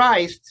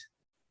Christ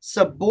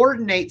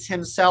subordinates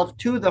himself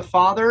to the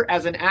Father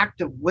as an act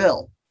of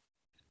will.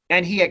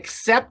 And he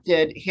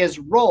accepted his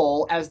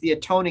role as the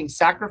atoning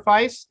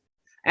sacrifice.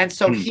 And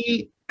so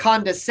he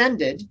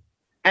condescended,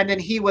 and then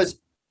he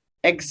was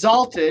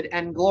exalted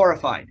and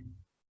glorified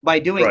by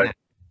doing that.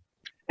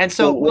 And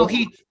so will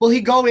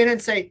he go in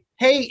and say,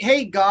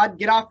 hey, God,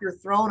 get off your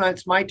throne.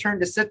 It's my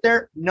turn to sit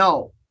there?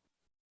 No,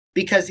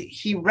 because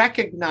he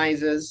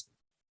recognizes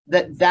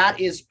that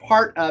is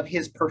part of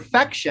his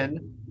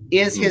perfection,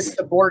 is his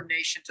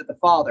subordination to the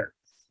Father.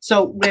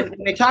 So when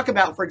they talk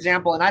about, for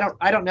example, and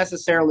I don't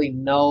necessarily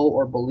know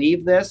or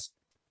believe this,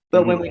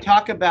 but when we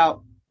talk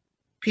about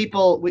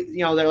people,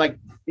 they're like,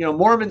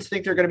 Mormons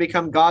think they're going to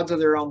become gods of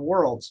their own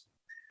worlds.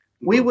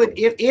 We would,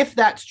 if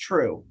that's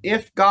true,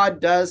 if God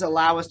does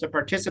allow us to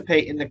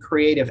participate in the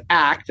creative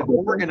act of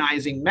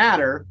organizing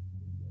matter,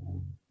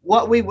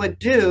 what we would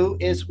do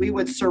is we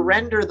would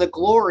surrender the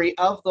glory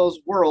of those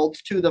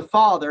worlds to the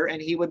Father, and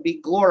he would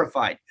be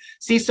glorified.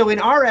 See, so in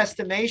our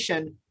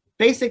estimation,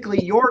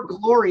 basically your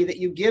glory that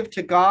you give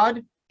to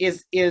God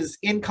is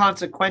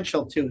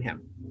inconsequential to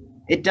him.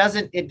 It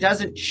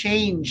doesn't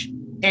change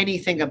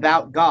anything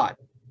about God.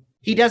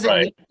 He doesn't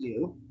need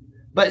you.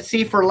 But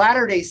see, for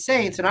Latter-day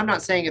Saints, and I'm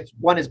not saying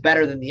one is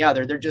better than the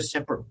other, they're just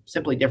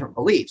simply different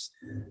beliefs.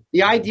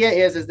 The idea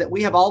is that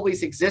we have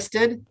always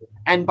existed,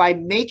 and by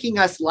making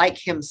us like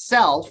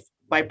himself,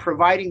 by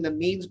providing the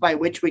means by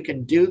which we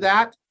can do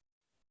that,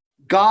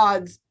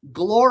 God's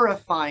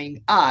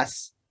glorifying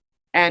us,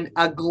 and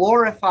a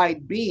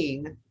glorified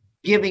being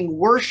giving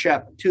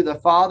worship to the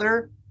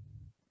Father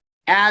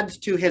adds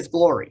to his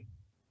glory,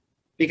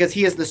 because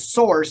he is the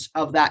source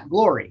of that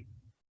glory.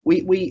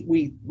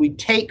 We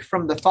take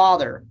from the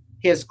Father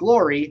his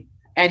glory,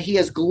 and he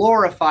is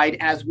glorified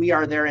as we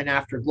are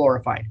thereafter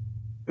glorified.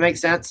 Make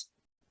sense?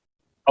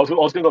 I was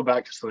going to go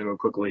back to something real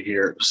quickly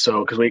here.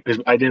 So, because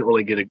I didn't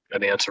really get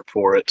an answer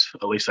for it.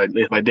 At least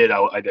if I did,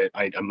 I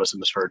must have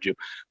misheard you.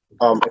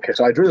 Okay,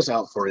 so I drew this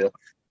out for you.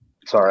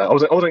 Sorry, I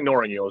wasn't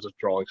ignoring you. I was just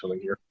drawing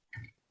something here.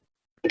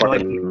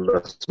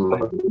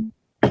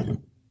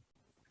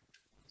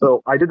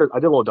 So I did a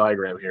little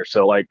diagram here.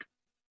 So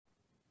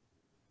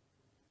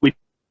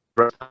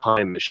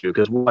time issue,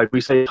 because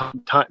we say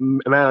time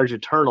matter is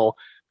eternal,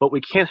 but we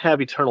can't have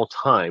eternal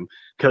time,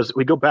 because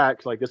we go back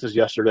this is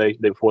yesterday,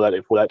 day before that,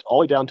 all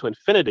the way down to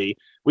infinity.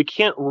 We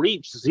can't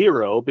reach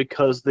zero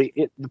because the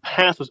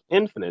path was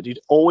infinite. You'd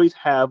always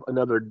have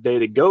another day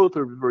to go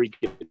through before you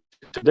get to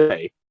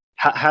today.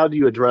 How do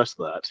you address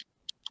that?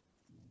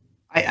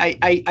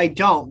 I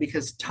don't,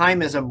 because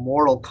time is a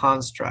mortal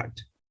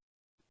construct.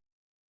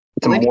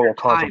 It's a moral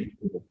construct.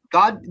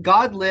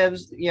 God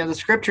lives, the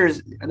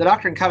scriptures, the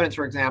Doctrine and Covenants,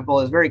 for example,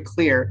 is very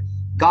clear.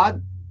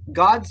 God's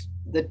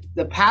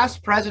the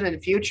past, present,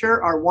 and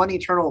future are one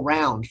eternal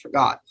round for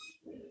God.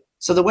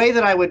 So the way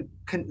that I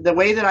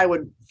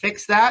would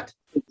fix that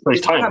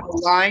is to have a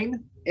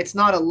line. It's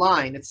not a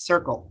line, it's a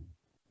circle.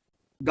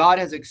 God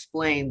has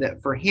explained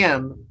that for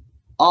him,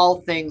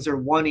 all things are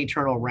one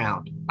eternal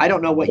round. I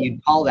don't know what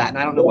you'd call that, and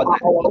I don't know what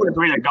that I would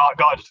agree that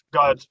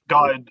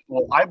God.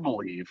 Well, I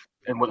believe,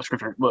 and what the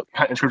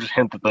scriptures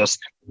hint at this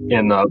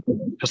in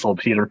Epistle of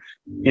Peter,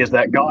 is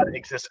that God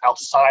exists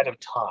outside of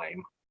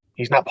time.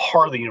 He's not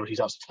part of the universe. He's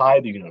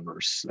outside the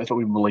universe. That's what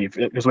we believe.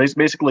 Because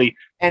basically,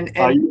 and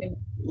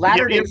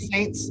Latter-day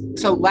Saints.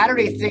 So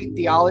Latter-day Saint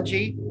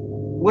theology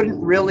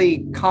wouldn't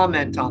really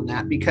comment on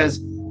that, because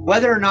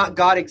whether or not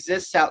God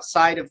exists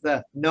outside of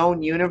the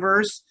known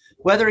universe,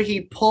 whether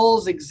he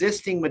pulls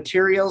existing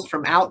materials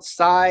from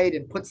outside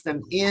and puts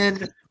them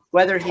in,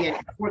 whether he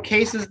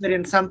encases it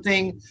in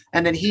something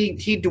and then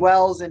he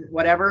dwells in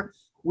whatever,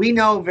 we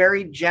know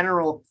very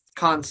general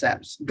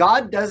concepts.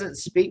 God doesn't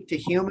speak to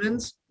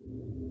humans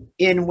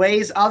in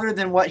ways other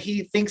than what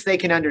he thinks they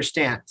can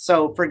understand.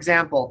 So, for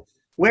example,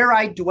 where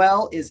I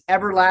dwell is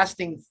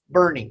everlasting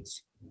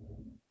burnings.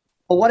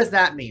 Well, what does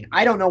that mean?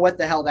 I don't know what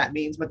the hell that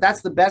means, but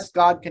that's the best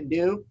God can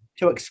do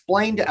to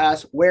explain to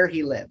us where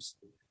he lives.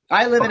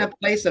 I live in a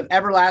place of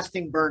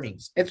everlasting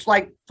burnings. It's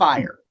like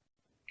fire.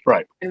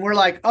 Right. And we're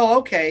like, oh,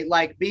 okay,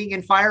 like being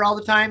in fire all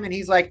the time. And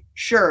he's like,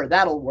 sure,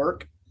 that'll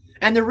work.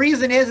 And the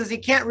reason is he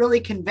can't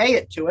really convey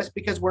it to us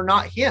because we're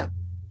not him.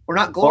 We're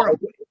not glorified.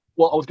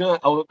 Well, I was gonna.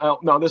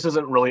 No, this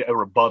isn't really a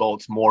rebuttal.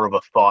 It's more of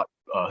a thought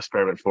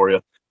experiment for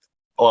you.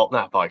 Well,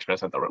 not thought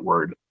experiment. That's not the right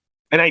word.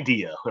 An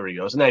idea. There we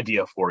go. It's an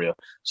idea for you.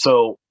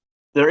 So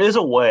there is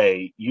a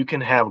way you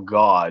can have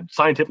God,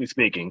 scientifically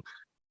speaking,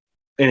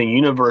 in a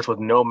universe with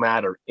no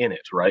matter in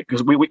it, right?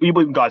 Because we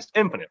believe God's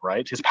infinite,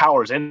 right? His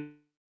power is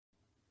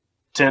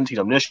infinite. He's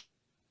omniscient.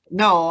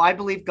 No, I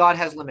believe God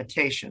has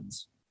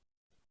limitations.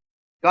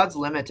 God's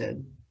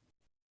limited.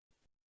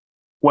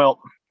 Well,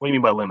 what do you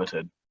mean by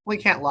limited? We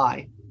can't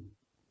lie.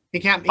 He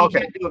can't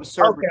do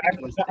absurd.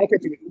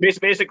 Okay.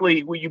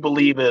 Basically, what you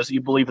believe is you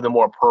believe in the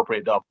more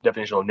appropriate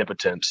definition of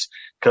omnipotence,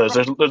 because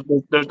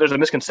there's a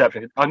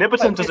misconception.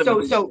 Omnipotence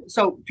isn't.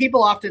 So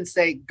people often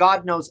say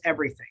God knows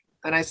everything,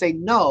 and I say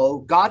no.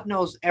 God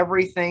knows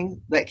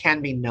everything that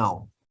can be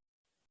known.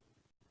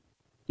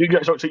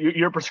 So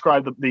you're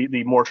prescribed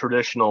the more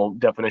traditional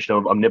definition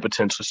of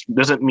omnipotence, which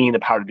doesn't mean the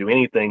power to do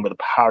anything, but the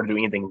power to do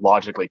anything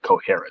logically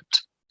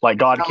coherent. Like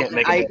God can't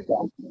make it.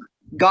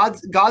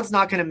 God's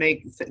not going to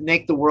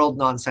make the world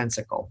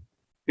nonsensical,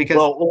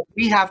 because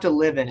we have to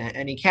live in it,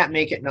 and he can't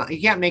make it.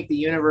 He can't make the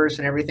universe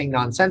and everything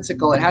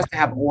nonsensical. It has to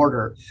have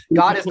order.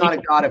 God is not a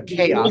God of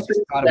chaos. He's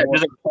a God of order.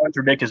 Doesn't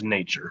contradict his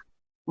nature.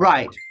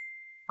 Right.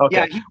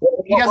 Okay. Yeah,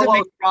 he doesn't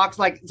make rocks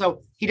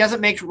he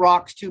doesn't make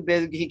rocks too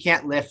big. He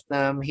can't lift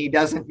them. He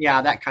doesn't.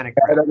 Yeah, that kind of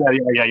crap.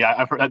 Yeah.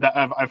 I've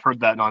heard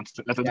that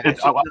nonsense.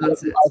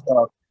 It's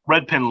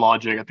red pen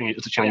logic. I think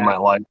it's a change in my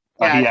life.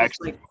 Yeah,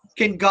 actually.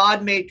 Can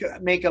God make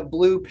a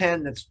blue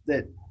pen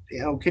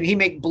can he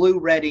make blue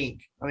red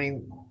ink? I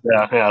mean,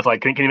 yeah. It's like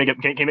can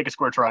he make a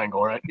square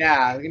triangle, right?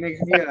 Yeah,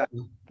 yeah.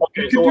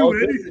 Okay, do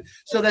anything.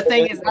 So the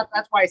thing is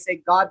that's why I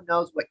say God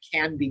knows what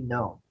can be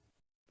known.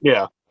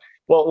 Yeah.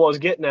 Well, what I was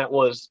getting at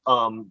was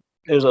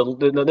this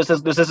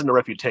isn't a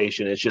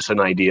refutation. It's just an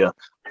idea.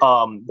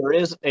 There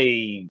is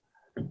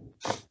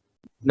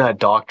not a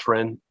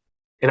doctrine,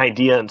 an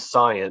idea in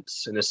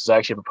science, and this is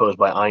actually proposed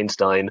by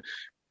Einstein,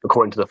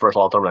 according to the first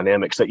law of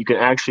thermodynamics, that you can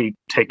actually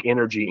take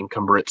energy and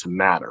convert it to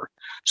matter.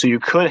 So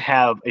you could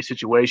have a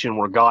situation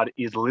where God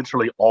is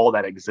literally all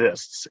that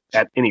exists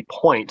at any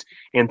point,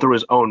 and through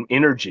his own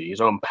energy,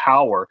 his own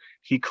power,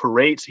 he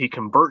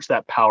converts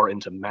that power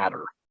into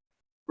matter.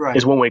 Right.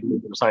 Is one way to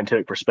look at a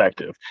scientific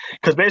perspective.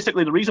 Because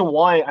basically the reason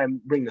why I'm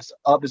bringing this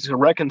up is to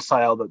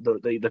reconcile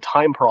the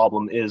time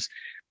problem is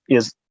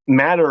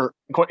matter.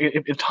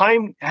 If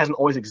time hasn't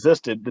always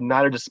existed, then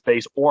neither does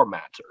space or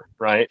matter,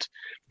 right?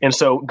 And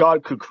so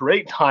God could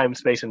create time,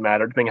 space, and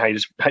matter, depending how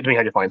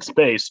you define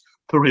space,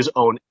 through his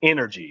own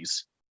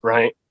energies,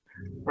 right?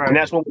 Right. And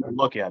that's one way to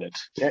look at it.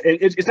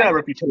 It's not a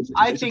reputation.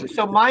 I think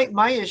so.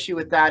 My issue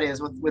with that is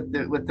with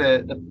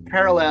the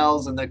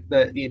parallels and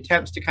the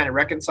attempts to kind of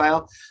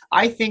reconcile.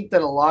 I think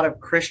that a lot of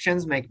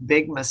Christians make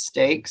big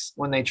mistakes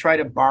when they try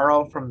to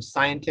borrow from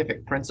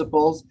scientific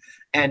principles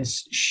and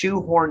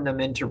shoehorn them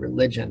into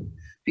religion,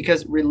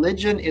 because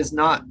religion is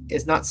not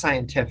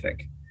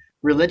scientific.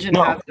 Religion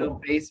has no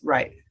base,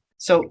 right?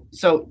 So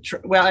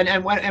well, and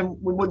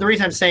the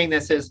reason I'm saying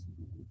this is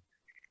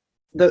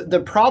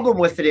the problem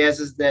with it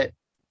is that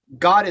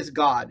God is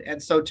God.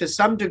 And so to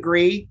some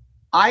degree,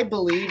 I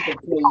believe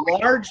that to a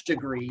large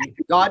degree,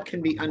 God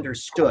can be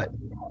understood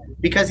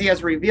because he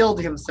has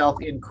revealed himself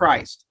in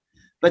Christ.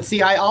 But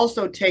see, I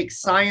also take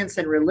science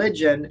and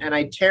religion and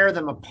I tear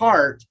them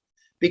apart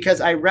because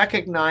I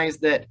recognize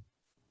that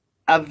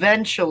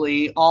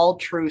eventually all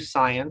true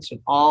science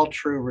and all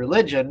true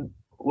religion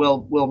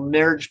will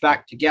merge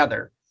back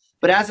together.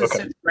 But as it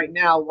sits right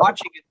now,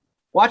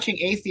 watching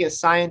atheist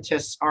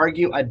scientists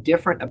argue a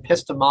different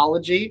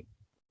epistemology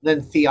than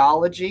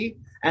theology,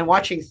 and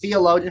watching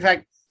theologians. In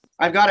fact,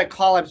 I've got a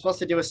call. I'm supposed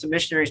to do with some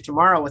missionaries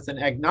tomorrow with an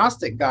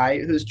agnostic guy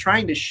who's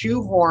trying to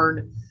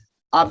shoehorn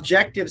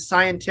objective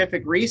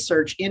scientific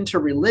research into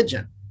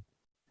religion.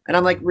 And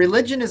I'm like,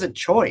 religion is a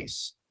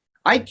choice.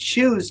 I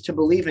choose to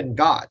believe in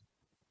God,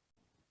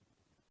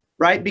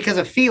 right? Because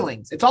of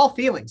feelings. It's all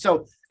feelings.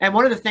 So, and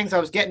one of the things I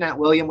was getting at,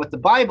 William, with the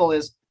Bible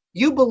is,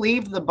 you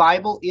believe the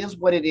Bible is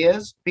what it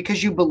is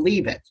because you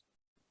believe it.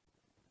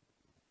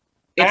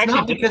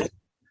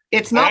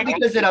 It's not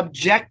because it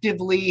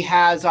objectively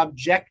has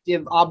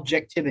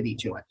objectivity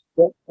to it.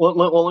 Well,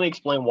 let me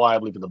explain why I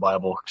believe in the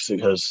Bible,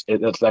 because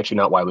it's actually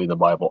not why I believe in the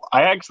Bible.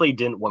 I actually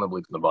didn't want to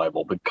believe in the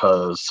Bible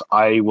because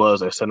I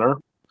was a sinner.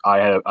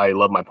 I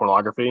love my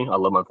pornography. I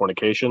love my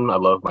fornication. I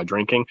love my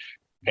drinking.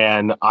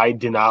 And I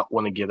did not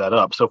want to give that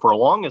up. So for the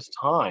longest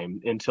time,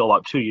 until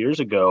about 2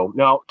 years ago,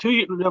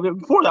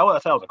 before that,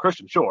 I was a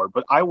Christian, sure,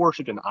 but I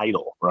worshiped an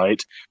idol,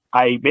 right?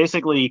 I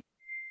basically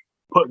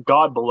put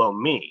God below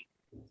me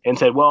and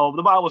said, well,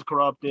 the Bible's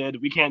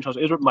corrupted. We can't trust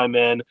it. It's written by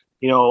men.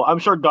 I'm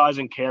sure God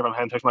doesn't care if I'm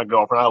having sex with my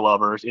girlfriend. I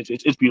love her.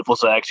 It's beautiful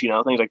sex,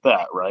 things like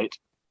that, right?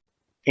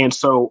 And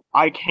so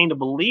I came to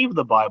believe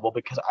the Bible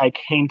because I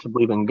came to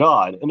believe in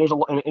God. And there's a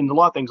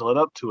lot of things that led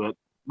up to it.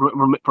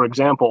 for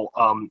example,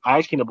 I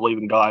actually can't believe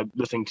in God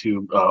listening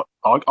to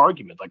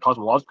arguments, like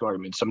cosmological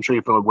arguments. I'm sure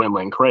you're familiar with William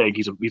Lane Craig.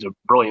 He's a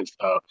brilliant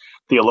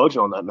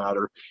theologian on that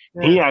matter.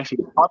 Yeah. He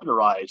actually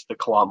popularized the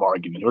Kalam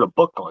argument, wrote a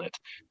book on it.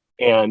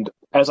 And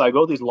as I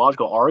go through these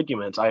logical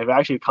arguments, I have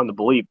actually come to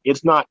believe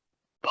it's not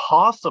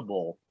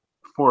possible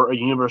for a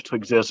universe to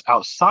exist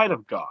outside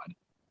of God,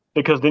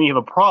 because then you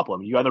have a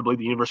problem. You either believe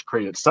the universe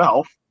created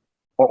itself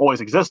or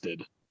always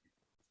existed.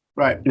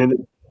 Right.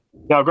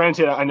 Now,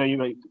 granted, I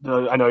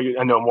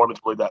know Mormons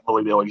believe they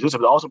always existed,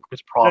 but also because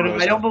the problem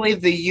is, I don't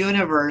believe the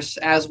universe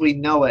as we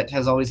know it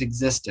has always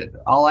existed.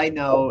 All I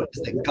know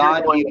is that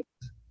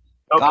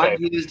God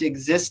used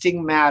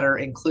existing matter,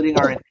 including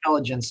our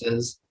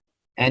intelligences,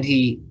 and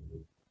he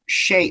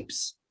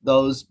shapes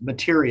those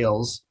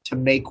materials to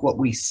make what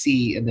we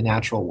see in the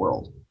natural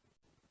world.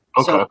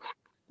 Okay. So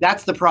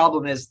that's the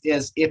problem is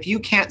if you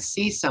can't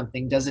see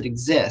something, does it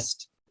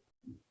exist?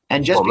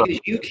 And just because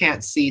you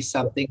can't see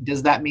something,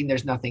 does that mean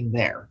there's nothing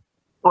there?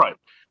 Right.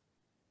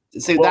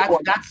 So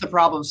that's the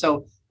problem.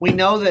 So we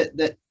know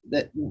that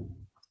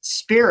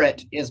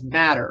spirit is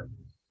matter,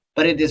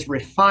 but it is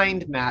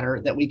refined matter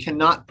that we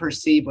cannot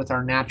perceive with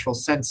our natural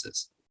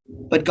senses.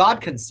 But God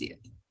can see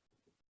it,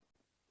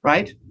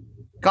 right?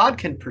 God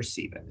can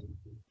perceive it.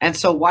 And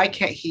so why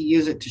can't he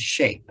use it to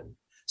shape?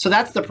 So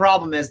that's the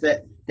problem, is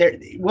that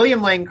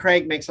William Lane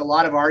Craig makes a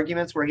lot of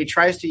arguments where he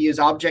tries to use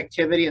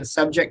objectivity and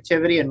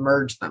subjectivity and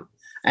merge them.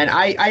 And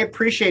I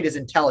appreciate his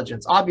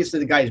intelligence. Obviously,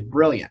 the guy is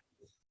brilliant.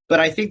 But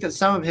I think that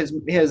some of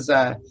his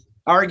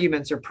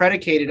arguments are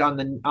predicated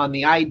on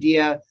the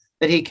idea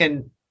that he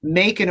can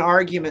make an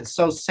argument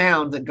so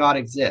sound that God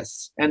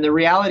exists. And the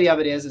reality of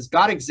it is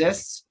God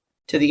exists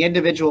to the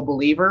individual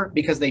believer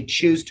because they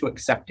choose to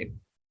accept him.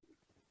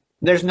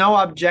 There's no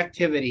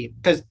objectivity,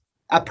 because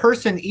a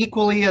person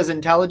equally as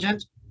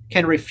intelligent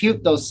can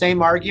refute those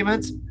same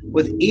arguments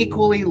with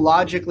equally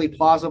logically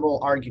plausible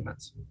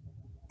arguments.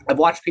 I've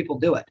watched people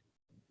do it.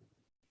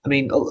 I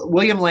mean,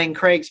 William Lane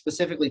Craig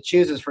specifically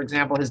chooses, for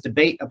example, his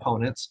debate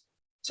opponents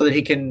so that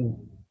he can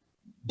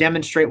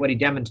demonstrate what he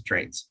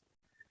demonstrates.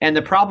 And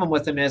the problem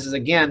with them is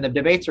again, the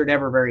debates are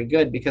never very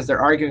good because they're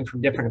arguing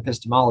from different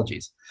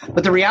epistemologies.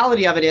 But the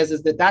reality of it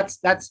is that that's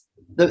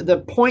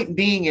the point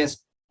being is,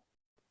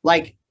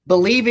 like,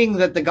 believing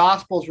that the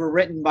Gospels were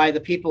written by the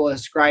people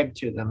ascribed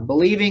to them,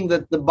 believing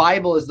that the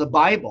Bible is the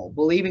Bible,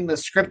 believing the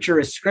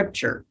Scripture is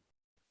Scripture.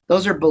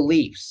 Those are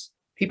beliefs.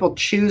 People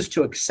choose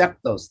to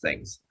accept those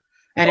things.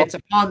 And it's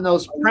upon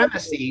those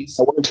premises.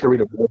 I wanted to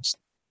read a verse.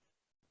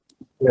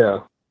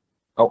 Yeah.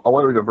 I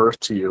want to read a verse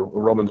to you,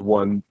 Romans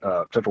 1,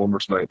 chapter 1,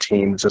 verse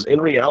 19. It says,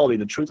 "In reality,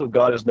 the truth of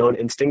God is known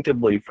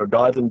instinctively, for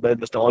God has embedded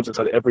this knowledge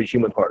inside every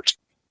human heart."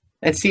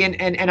 And see,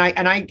 and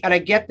I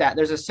get that.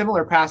 There's a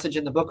similar passage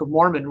in the Book of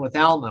Mormon with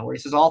Alma, where he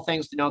says, "All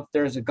things denote that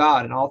there is a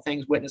God, and all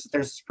things witness that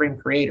there's a supreme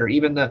creator.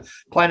 Even the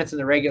planets in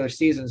the regular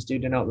seasons do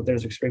denote that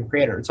there's a supreme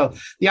creator." And so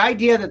the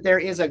idea that there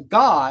is a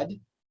God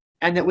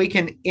and that we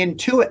can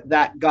intuit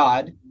that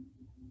God,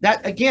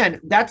 that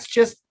again, that's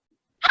just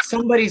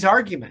somebody's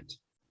argument.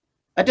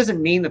 That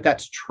doesn't mean that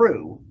that's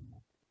true.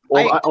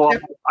 Well,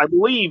 I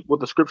believe what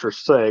the scriptures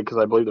say, because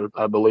I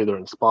believe they're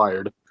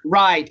inspired.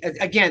 Right.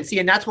 Again, see,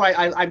 and that's why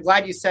I'm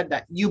glad you said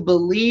that. You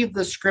believe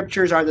the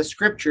scriptures are the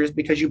scriptures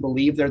because you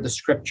believe they're the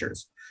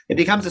scriptures. It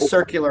becomes a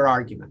circular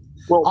argument.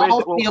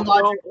 No.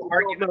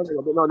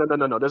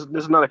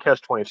 This is not a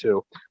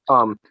catch-22.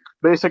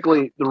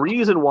 Basically, the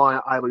reason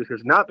why I believe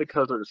is not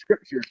because they're the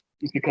scriptures,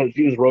 is because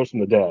Jesus rose from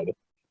the dead.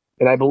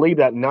 And I believe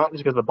that not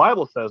just because the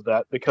Bible says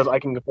that, because I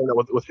can confirm that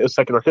with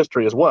secular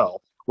history as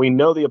well. We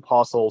know the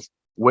apostles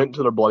went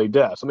to their bloody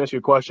death. So let me ask you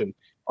a question.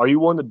 Are you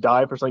willing to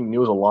die for something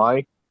new as a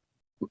lie?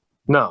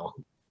 No.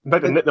 In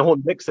fact, the whole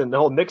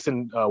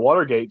Nixon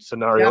Watergate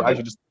scenario, I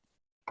should just.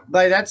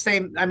 But that's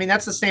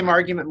the same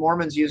argument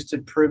Mormons used to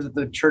prove that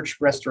the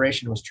church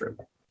restoration was true.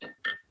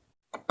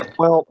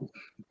 Well,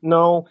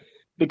 no,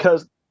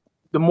 because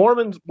the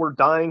Mormons were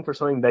dying for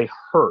something they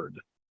heard.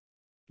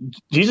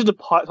 Jesus'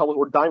 apostles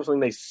were dying for something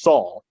they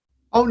saw.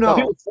 Oh,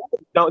 no.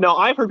 Now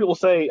I've heard people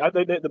say,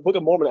 the Book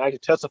of Mormon actually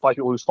testifies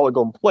people who saw the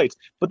golden plates,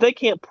 but they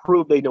can't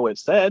prove they know what it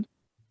said.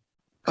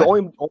 So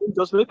only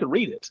Joseph Smith could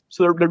read it.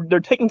 So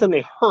they're taking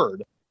something they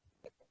heard,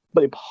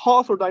 but the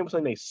apostles were dying for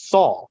something they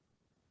saw.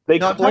 I'm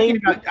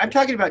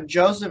talking about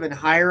Joseph and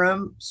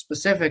Hiram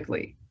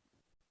specifically.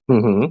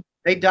 Mm-hmm.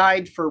 They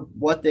died for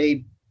what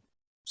they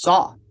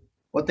saw,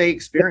 what they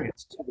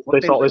experienced.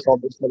 They saw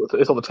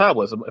the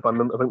tablets, if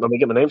I'm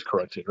getting the names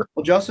correct here.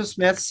 Well, Joseph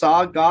Smith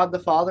saw God the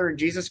Father and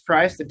Jesus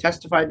Christ and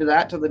testified to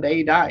that till the day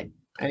he died,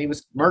 and he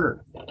was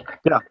murdered.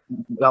 Yeah,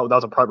 that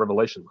was a private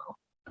revelation, though.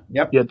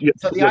 Yep.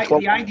 So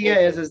the idea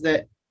is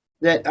that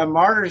a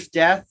martyr's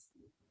death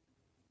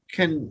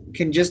can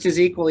just as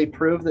equally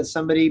prove that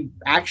somebody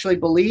actually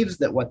believes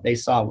that what they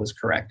saw was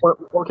correct.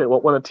 Okay,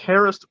 well, when a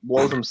terrorist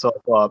blows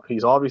himself up,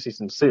 he's obviously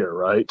sincere,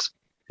 right?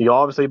 He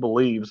obviously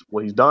believes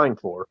what he's dying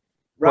for.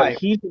 Right.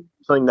 But he's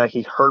saying that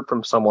he heard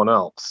from someone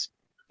else.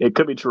 It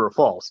could be true or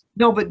false.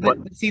 No, but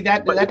see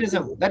that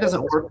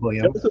doesn't work,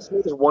 William. Joseph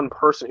Smith is one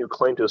person who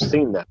claimed to have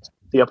seen that.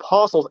 the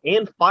apostles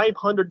and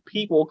 500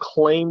 people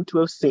claim to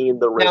have seen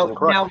the risen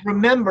Christ. Now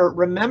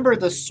remember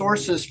the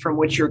sources from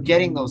which you're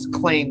getting those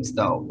claims,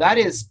 though. That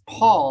is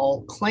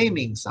Paul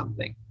claiming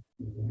something.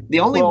 The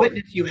only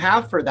witness you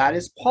have for that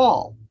is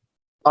Paul.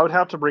 I'd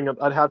have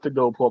to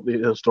go pull up the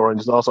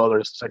historians, also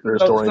other secular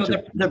historians.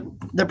 So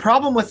the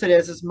problem with it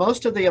is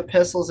most of the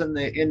epistles in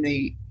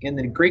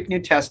the Greek New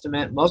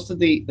Testament, most of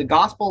the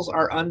Gospels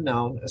are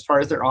unknown as far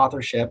as their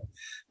authorship.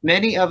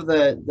 Many of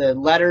the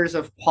letters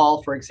of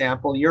Paul, for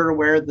example, you're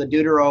aware of the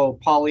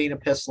Deutero-Pauline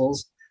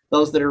epistles,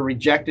 those that are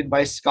rejected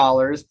by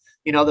scholars.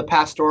 The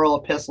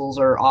pastoral epistles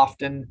are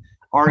often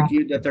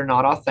argued that they're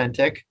not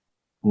authentic.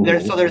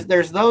 Mm-hmm.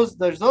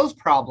 There's those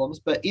problems,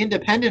 but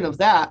independent of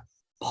that,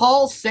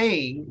 Paul's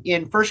saying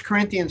in 1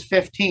 Corinthians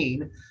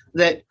 15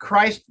 that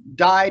Christ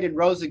died and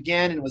rose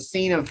again and was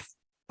seen of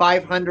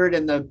 500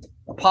 and the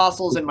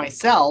apostles and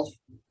myself.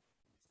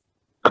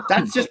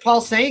 That's just Paul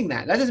saying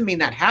that. That doesn't mean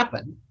that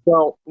happened.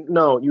 Well,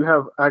 no, you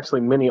have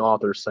actually many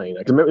authors saying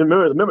that.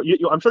 Remember,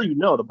 I'm sure you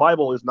know the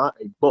Bible is not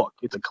a book;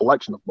 it's a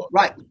collection of books.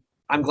 Right.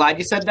 I'm glad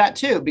you said that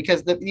too,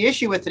 because the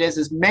issue with it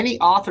is many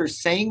authors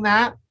saying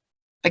that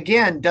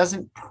again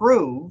doesn't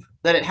prove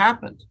that it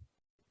happened.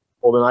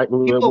 Well, then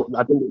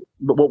I think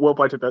we'll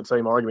probably take that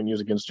same argument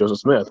used against Joseph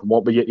Smith.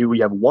 But yet we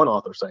have one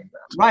author saying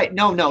that. Right.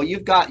 No.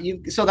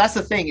 So that's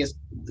the thing is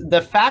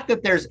the fact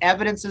that there's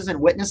evidences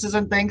and witnesses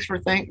and things for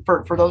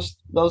those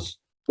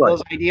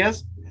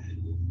ideas.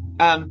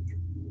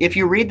 If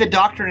you read the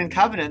Doctrine and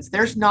Covenants,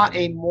 there's not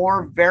a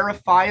more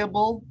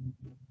verifiable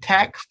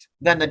text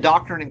than the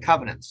Doctrine and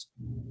Covenants.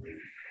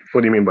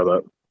 What do you mean by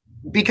that?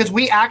 Because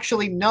we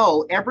actually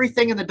know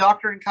everything in the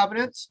Doctrine and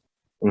Covenants.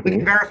 Mm-hmm. We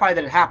can verify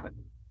that it happened.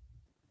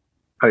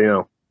 How do you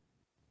know?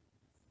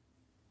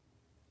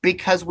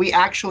 Because we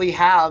actually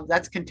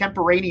that's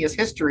contemporaneous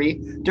history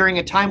during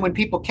a time when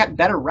people kept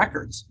better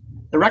records.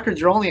 The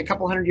records are only a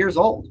couple hundred years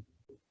old.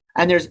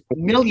 And there's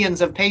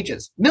millions of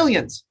pages,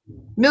 millions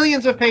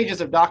of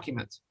pages of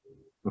documents,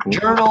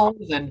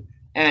 journals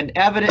and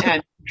evidence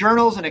and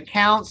journals and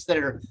accounts that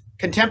are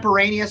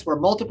contemporaneous where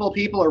multiple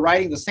people are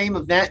writing the same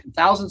event,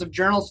 thousands of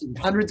journals and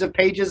hundreds of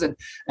pages. And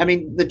I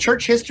mean, the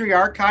church history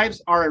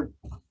archives are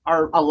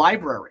a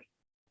library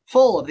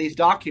full of these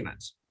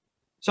documents.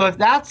 So if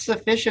that's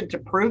sufficient to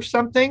prove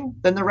something,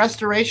 then the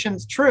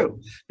restoration's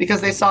true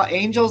because they saw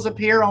angels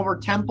appear over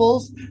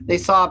temples. They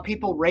saw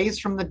people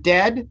raised from the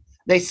dead.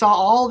 They saw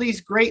all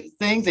these great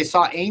things. They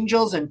saw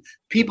angels and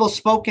people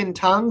spoke in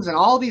tongues and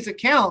all these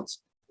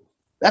accounts.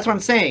 That's what I'm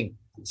saying.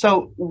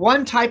 So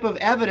one type of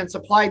evidence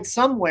applied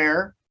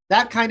somewhere,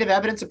 that kind of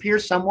evidence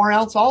appears somewhere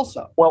else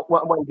also. Well,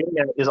 what I'm getting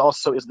at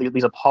is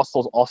these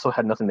apostles also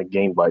had nothing to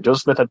gain by it.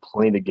 Joseph Smith had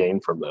plenty to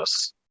gain from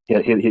this.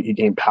 He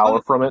gained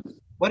power from it.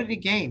 What did he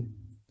gain?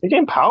 He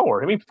gained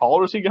power. How many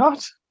followers he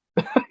got?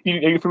 Are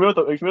you familiar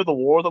with the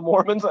War of the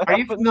Mormons? Are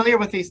you familiar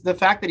with the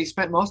fact that he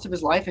spent most of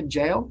his life in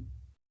jail?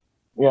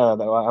 Yeah,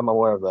 I'm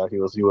aware of that. He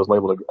was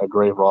labeled a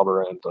grave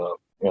robber and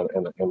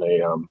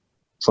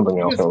something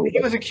else.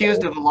 He was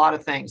accused of a lot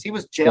of things. He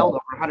was jailed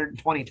over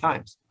 120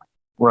 times.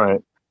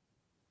 Right.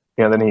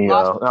 Yeah. Then he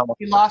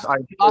lost.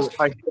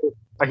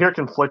 I hear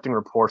conflicting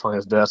reports on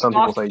his death. Some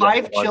people say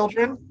five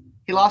children.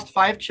 He lost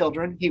 5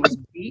 children. He was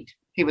beat.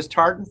 He was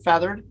tarred and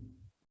feathered.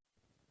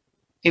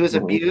 He was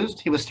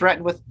abused. He was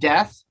threatened with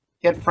death.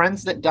 He had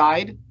friends that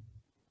died.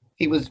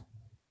 And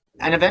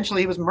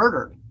eventually he was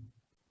murdered.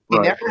 He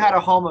never had a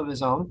home of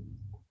his own.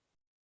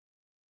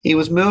 He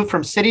was moved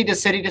from city to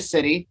city to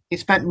city. He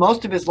spent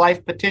most of his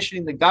life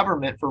petitioning the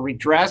government for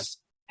redress,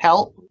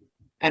 help,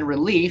 and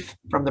relief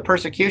from the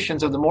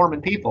persecutions of the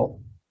Mormon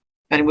people,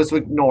 and it was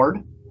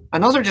ignored.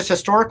 And those are just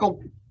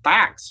historical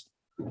facts.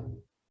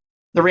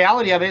 The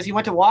reality of it is he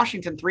went to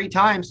Washington 3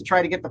 times to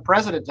try to get the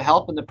president to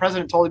help, and the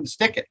president told him to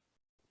stick it.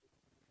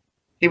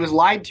 He was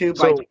lied to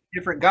by 2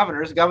 different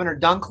governors, Governor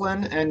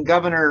Dunklin and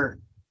Governor...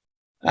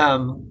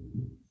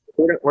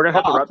 We're gonna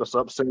have to wrap this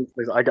up soon.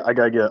 I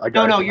gotta get.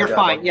 No, you're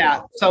fine.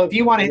 Yeah. So if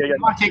you want to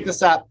take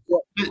this up,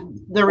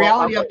 the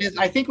reality of it is,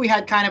 I think we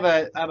had kind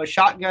of a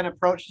shotgun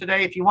approach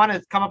today. If you want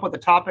to come up with a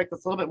topic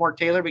that's a little bit more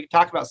tailored, we can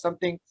talk about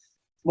something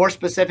more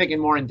specific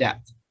and more in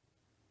depth.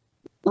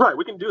 Right,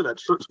 we can do that.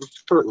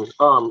 Certainly.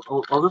 I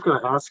was just going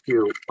to ask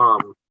you.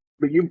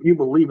 But you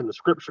believe in the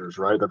scriptures,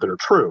 right? That they're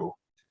true.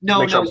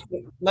 No.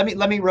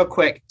 Let me real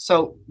quick.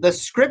 So the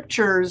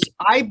scriptures,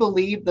 I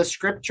believe the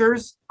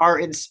scriptures are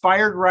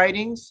inspired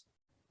writings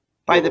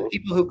by the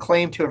people who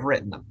claim to have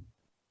written them.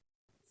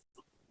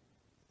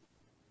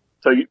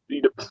 So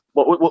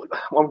what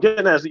I'm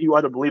getting at is that you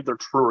either believe they're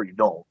true or you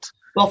don't.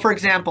 Well, for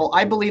example,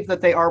 I believe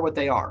that they are what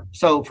they are.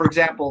 So, for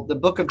example, the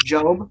book of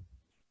Job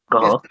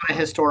is not a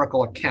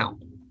historical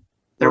account.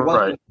 There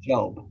was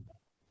Job.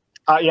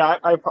 Yeah,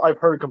 I've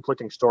heard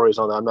conflicting stories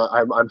on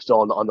that. I'm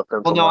still on the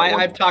fence. Well, no,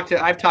 I've talked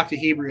to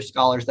Hebrew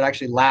scholars that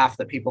actually laugh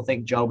that people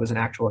think Job is an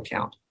actual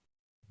account.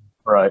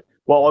 Right.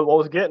 Well, what I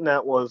was getting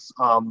at was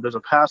there's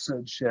a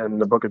passage in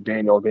the book of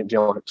Daniel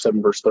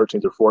 7, verse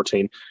 13 through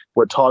 14,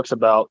 where it talks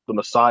about the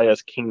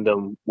Messiah's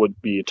kingdom would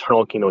be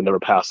eternal kingdom and never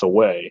pass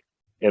away.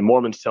 And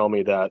Mormons tell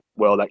me that,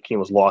 well, that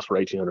kingdom was lost for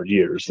 1,800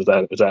 years. Is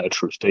that a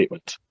true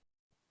statement?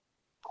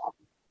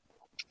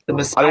 The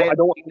Messiah. I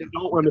don't want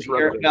to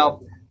misrepresent.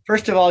 Well,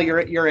 first of all,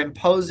 you're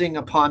imposing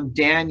upon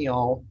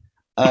Daniel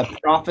a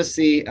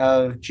prophecy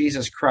of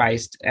Jesus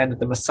Christ, and that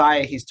the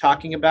Messiah he's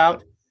talking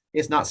about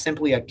is not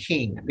simply a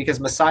king, because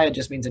Messiah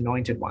just means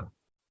anointed one.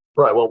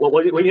 Right. Well,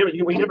 he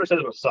never says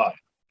Messiah.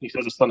 He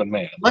says the Son of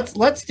Man.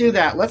 Let's do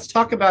that. Let's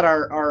talk about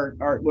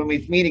our when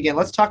we meet again.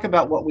 Let's talk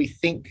about what we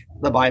think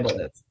the Bible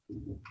is.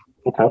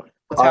 Okay.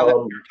 Let's have that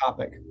as your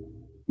topic.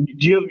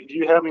 Do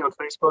you have me on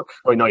Facebook?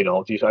 Oh, no, you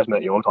don't. I just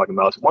met you. I'm talking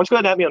about. Why don't you go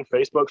ahead and have me on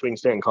Facebook so we can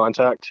stay in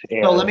contact?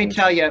 And... So let me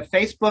tell you,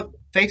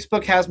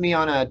 Facebook has me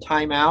on a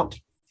timeout.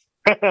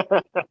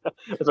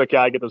 It's okay.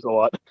 I get this a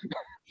lot.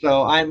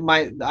 So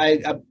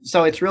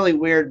so it's really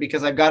weird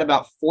because I've got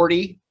about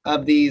 40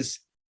 of these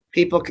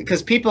people,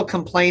 because people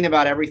complain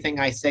about everything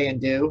I say and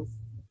do.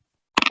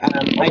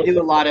 I do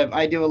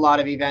a lot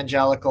of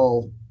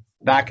evangelical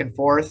back and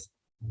forth,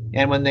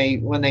 and when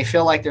they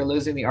feel like they're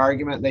losing the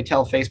argument, they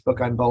tell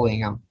Facebook I'm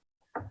bullying them.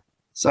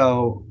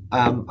 So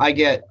I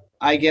get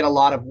a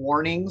lot of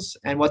warnings,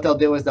 and what they'll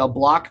do is they'll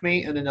block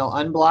me and then they'll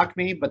unblock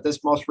me. But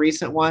this most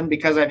recent one,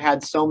 because I've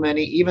had so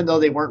many, even though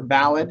they weren't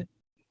valid,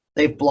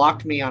 they've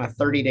blocked me on a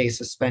 30-day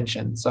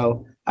suspension.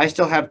 So I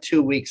still have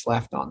 2 weeks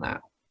left on that.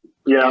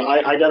 Yeah,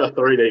 I got a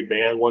 30-day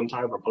ban one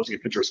time for posting a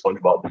picture of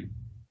SpongeBob.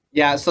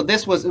 Yeah, so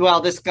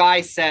this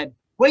guy said,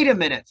 "Wait a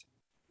minute,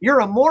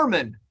 you're a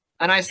Mormon."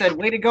 And I said,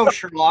 "Way to go,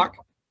 Sherlock."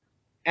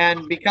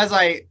 And because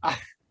I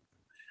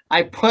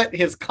put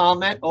his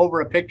comment over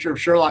a picture of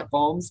Sherlock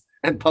Holmes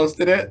and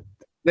posted it,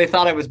 they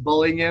thought I was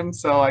bullying him,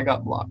 so I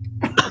got blocked.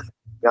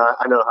 Yeah,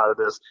 I know how it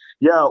is.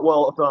 Yeah,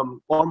 well,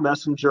 on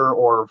Messenger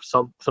or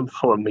some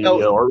form of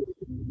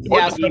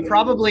media, so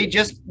probably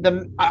just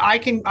I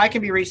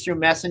can be reached through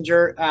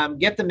Messenger.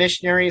 Get the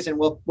missionaries and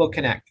we'll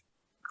connect.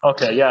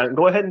 Okay, yeah,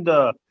 go ahead and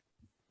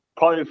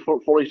probably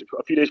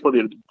a few days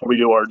before we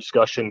do our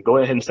discussion, go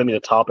ahead and send me the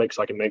topic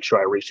so I can make sure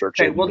I research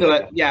it. Okay, we'll do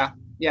it. Yeah.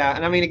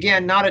 And I mean,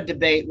 again, not a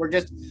debate. We're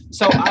just,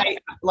 so I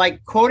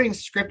like quoting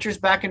scriptures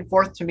back and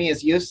forth to me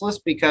is useless,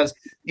 because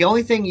the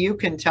only thing you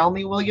can tell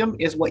me, William,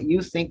 is what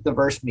you think the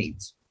verse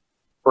means.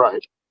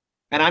 Right.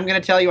 And I'm going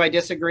to tell you I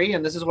disagree,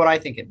 and this is what I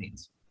think it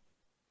means.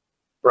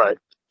 Right.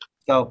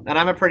 So, and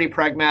I'm a pretty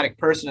pragmatic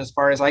person as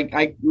far as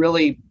I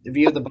really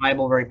view the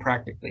Bible very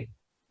practically.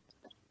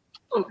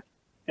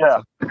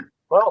 Yeah.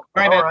 Well,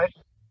 all right.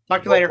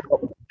 Talk to you later.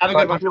 Have a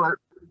good one. Talk to you later.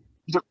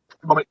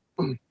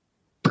 Bye-bye.